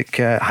Celtic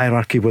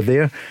hierarchy were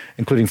there,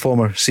 including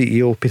former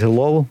CEO Peter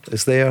Lawwell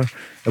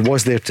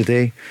was there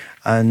today,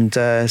 and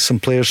some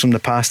players from the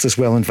past as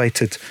well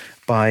invited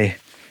by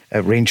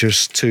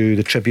Rangers to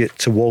the tribute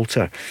to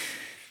Walter.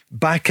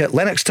 Back at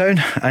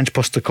Lennoxtown, Ange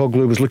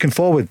Postecoglou was looking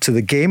forward to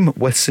the game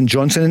with St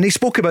Johnstone, and he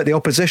spoke about the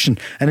opposition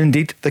and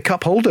indeed the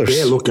cup holders.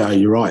 Yeah, look,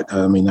 you're right.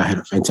 I mean, they had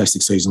a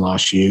fantastic season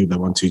last year. They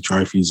won 2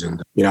 trophies,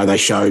 and they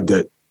showed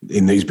that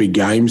in these big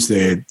games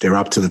they're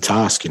up to the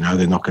task.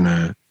 They're not going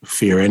to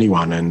fear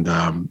anyone, and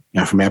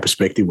from our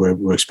perspective,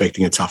 we're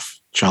expecting a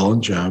tough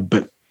challenge.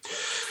 But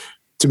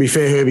to be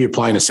fair, Herbie, you're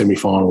playing a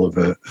semi-final of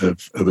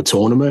a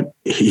tournament.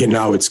 It's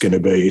not going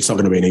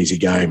to be an easy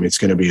game. It's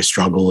going to be a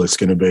struggle. It's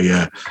going to be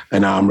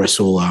an arm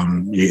wrestle.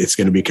 It's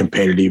going to be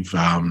competitive.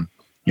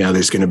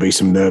 There's going to be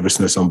some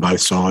nervousness on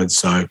both sides.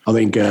 So I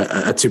think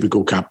a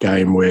typical cup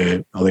game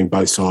where I think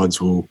both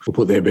sides will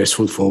put their best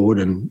foot forward.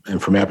 And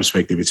from our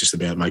perspective, it's just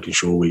about making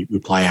sure we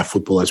play our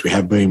football as we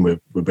have been.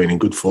 We've been in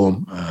good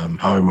form,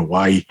 home,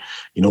 away,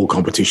 in all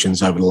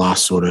competitions over the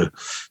last sort of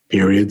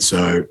period.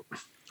 So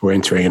we're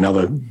entering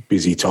another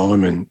busy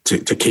time, and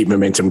to keep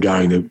momentum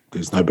going,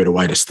 there's no better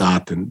way to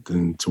start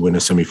than to win a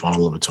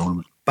semi-final of a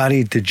tournament.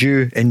 Barry, did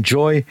you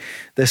enjoy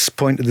this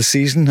point of the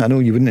season? I know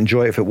you wouldn't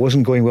enjoy it if it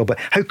wasn't going well, but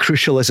how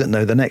crucial is it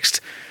now, the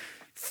next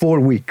 4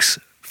 weeks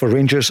for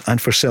Rangers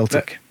and for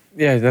Celtic?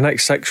 The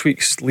next 6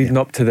 weeks leading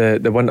up to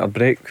the winter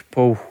break,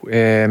 Paul,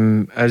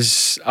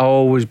 as I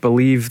always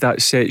believe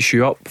that sets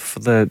you up for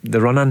the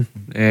run-in.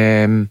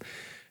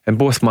 And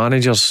both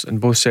managers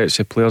and both sets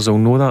of players will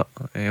know that.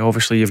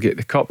 Obviously, you've got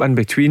the cup in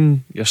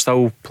between. You're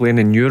still playing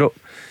in Europe.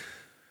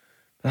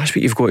 That's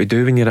what you've got to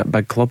do when you're at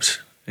big clubs.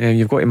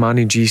 You've got to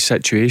manage these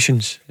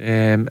situations.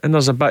 And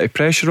there's a bit of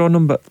pressure on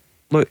them. But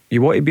look,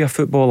 you want to be a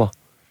footballer.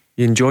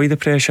 You enjoy the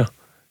pressure,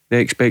 the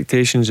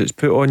expectations that's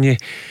put on you.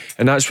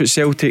 And that's what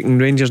Celtic and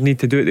Rangers need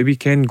to do at the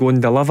weekend, go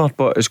and deliver.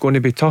 But it's going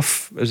to be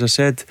tough. As I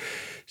said,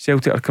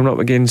 Celtic are coming up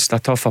against a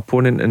tough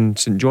opponent in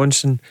St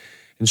Johnstone.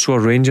 And so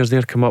are Rangers.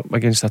 They're come up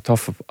against a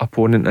tough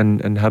opponent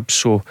in Hibs.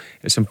 So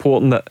it's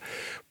important that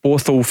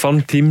both Old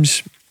Firm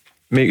teams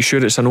make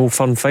sure it's an Old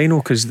Firm final,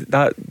 because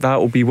that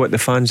will be what the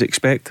fans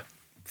expect.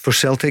 For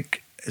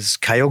Celtic, is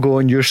Kyogo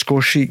on your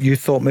score sheet? You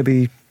thought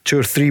maybe 2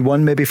 or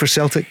 3-1 maybe for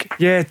Celtic?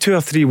 Yeah, 2 or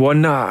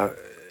 3-1.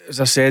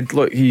 As I said,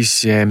 look,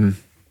 he's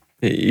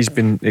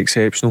been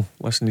exceptional.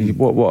 Listen,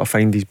 what a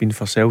find he's been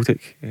for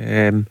Celtic.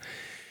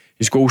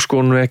 His goal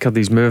scoring record,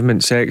 his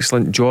movement's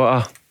excellent.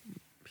 Jota,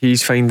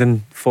 he's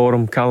finding for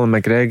him. Callum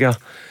McGregor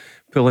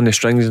pulling the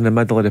strings in the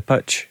middle of the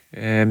pitch.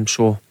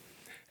 So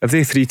if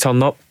they 3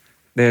 turn up,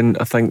 then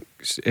I think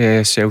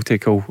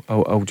Celtic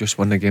will just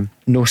win the game.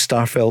 No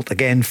Starfelt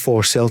again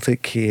for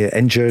Celtic. He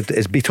injured.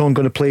 Is Beaton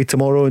going to play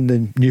tomorrow in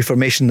the new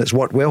formation that's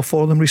worked well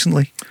for them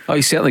recently?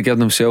 He's certainly given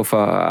himself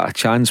a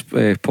chance,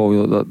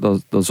 Paul.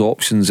 There's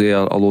options there,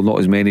 although not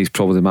as many as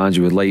probably the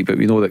manager would like. But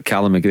we know that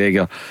Callum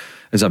McGregor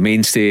is a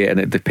mainstay, and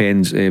it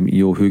depends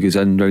who goes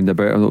in round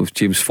about. I don't know if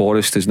James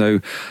Forrest is now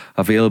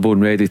available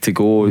and ready to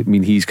go. I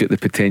mean, he's got the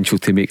potential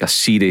to make a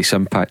serious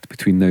impact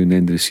between now and the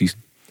end of the season.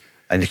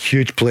 And a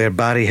huge player,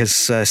 Barry has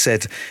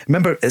said,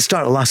 remember at the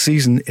start of last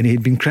season, and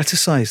he'd been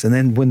criticised, and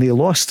then when they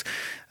lost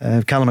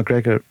Callum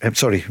McGregor,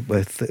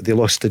 they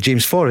lost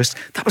James Forrest,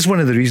 that was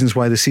one of the reasons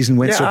why the season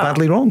went so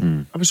badly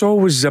wrong. I was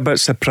always a bit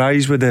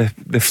surprised with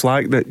the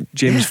flack that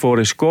James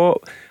Forrest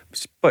got,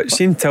 but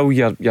see, until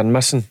you're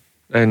missing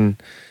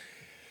and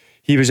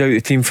he was out of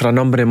the team for a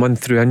number of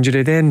months through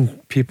injury, then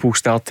people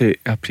start to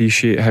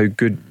appreciate how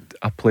good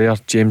a player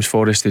James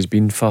Forrest has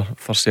been for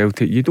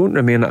Celtic. You don't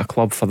remain at a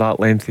club for that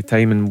length of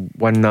time and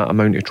win that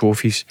amount of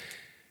trophies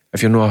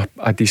if you're not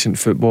a decent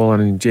footballer,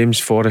 and James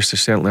Forrest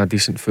is certainly a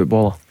decent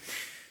footballer.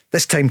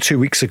 This time 2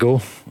 weeks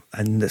ago,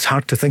 and it's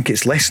hard to think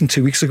it's less than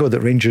 2 weeks ago, that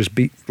Rangers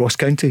beat Ross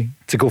County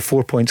to go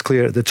 4 points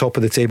clear at the top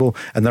of the table,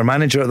 and their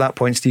manager at that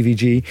point,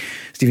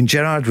 Steven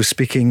Gerrard, was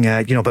speaking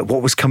about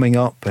what was coming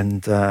up,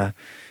 and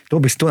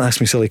don't ask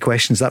me silly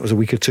questions. That was a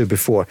week or two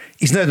before.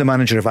 He's now the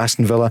manager of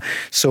Aston Villa.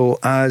 So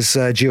as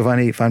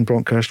Giovanni Van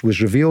Bronckhorst was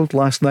revealed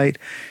last night,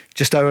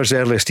 just hours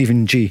earlier,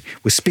 Stephen G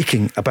was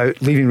speaking about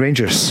leaving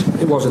Rangers.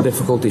 It was a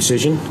difficult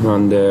decision,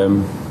 and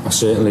I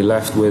certainly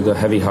left with a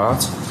heavy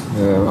heart.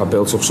 I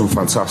built up some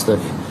fantastic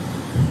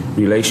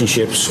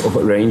relationships up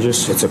at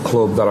Rangers. It's a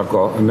club that I've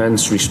got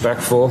immense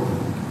respect for.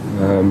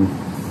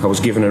 I was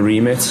given a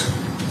remit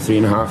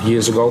 3.5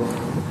 years ago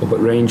up at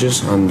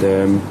Rangers, and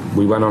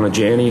we went on a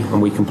journey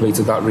and we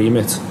completed that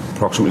remit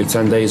approximately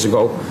 10 days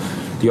ago.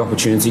 The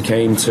opportunity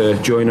came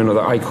to join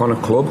another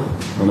iconic club,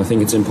 and I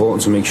think it's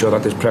important to make sure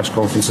that this press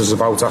conference is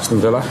about Aston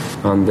Villa,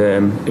 and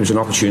it was an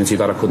opportunity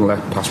that I couldn't let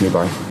pass me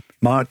by.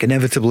 Mark,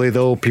 inevitably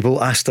though,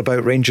 people asked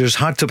about Rangers.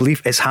 Hard to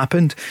believe it's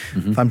happened.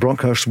 Van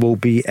Bronckhorst will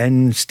be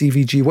in.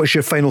 Stevie G, what's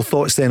your final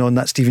thoughts then on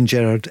that Steven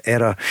Gerrard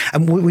era?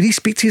 And would he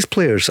speak to his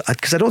players?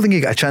 Because I don't think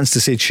he got a chance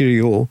to say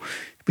cheerio.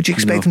 Would you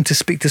expect him to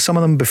speak to some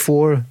of them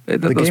before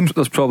the game?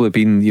 There's probably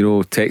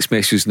been text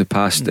messages in the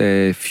past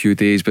few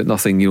days, but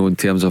nothing in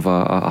terms of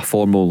a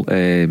formal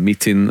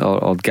meeting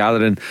or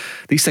gathering.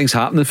 These things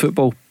happen in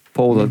football,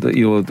 Paul.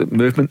 The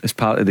movement is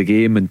part of the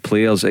game, and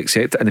players,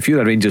 etc. And if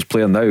you're a Rangers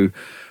player now,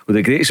 with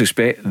the greatest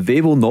respect,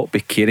 they will not be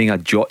caring a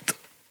jot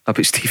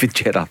about Steven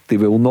Gerrard. They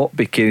will not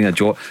be caring a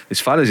jot. As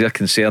far as they're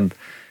concerned,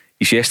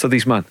 he's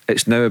yesterday's man.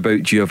 It's now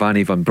about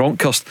Giovanni Van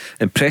Bronckhorst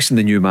impressing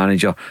the new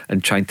manager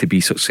and trying to be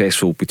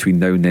successful between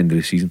now and the end of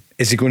the season.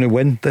 Is he going to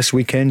win this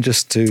weekend?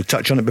 Just to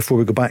touch on it before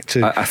we go back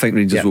to... I think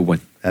Rangers will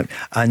win.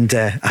 And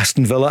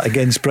Aston Villa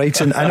against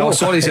Brighton. I know. Oh,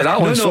 sorry, is it that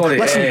one? Sorry.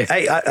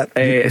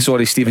 Listen,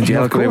 sorry, Steven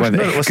Gerrard going to win.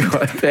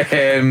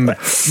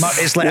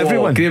 It's like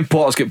everyone. Graham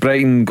Potter's got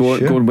Brighton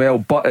going well,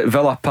 but at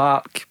Villa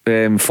Park,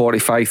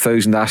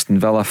 45,000 Aston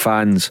Villa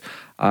fans.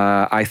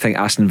 I think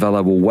Aston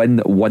Villa will win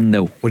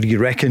 1-0. What do you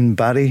reckon,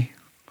 Barry?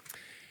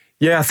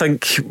 Yeah, I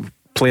think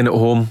playing at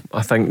home,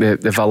 I think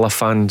the Villa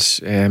fans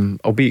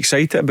will be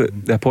excited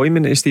about the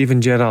appointment of Steven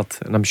Gerrard,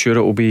 and I'm sure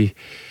it will be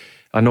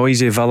a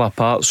noisy Villa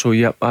Park. So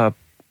yep,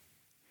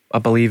 I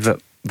believe that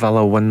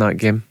Villa will win that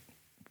game.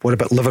 What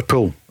about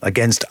Liverpool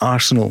against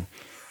Arsenal?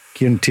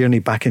 Kieran Tierney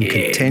back in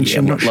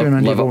contention. Not sure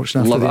any watched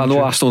after the I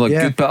know Arsenal had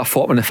a good bit of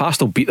form, and if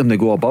Arsenal beat them, they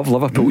go above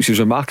Liverpool, which is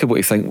remarkable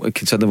to think,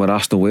 considering where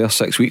Arsenal were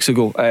 6 weeks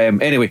ago.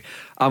 Anyway,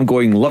 I'm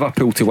going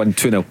Liverpool to win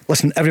 2-0.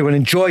 Listen, everyone,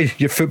 enjoy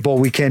your football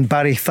weekend.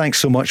 Barry, thanks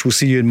so much. We'll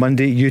see you on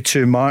Monday. You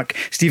too, Mark.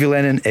 Stevie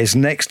Lennon is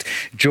next.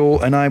 Joe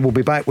and I will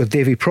be back with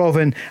Davy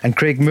Provan and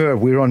Craig Moore.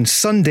 We're on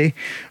Sunday,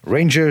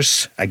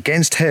 Rangers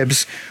against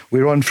Hibs.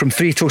 We're on from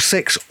 3 till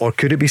 6, or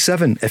could it be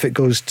 7 if it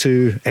goes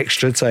to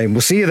extra time?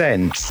 We'll see you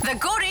then. The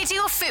Go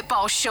Radio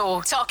Football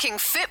Show, talking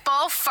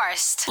football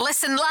first.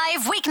 Listen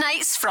live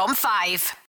weeknights from 5.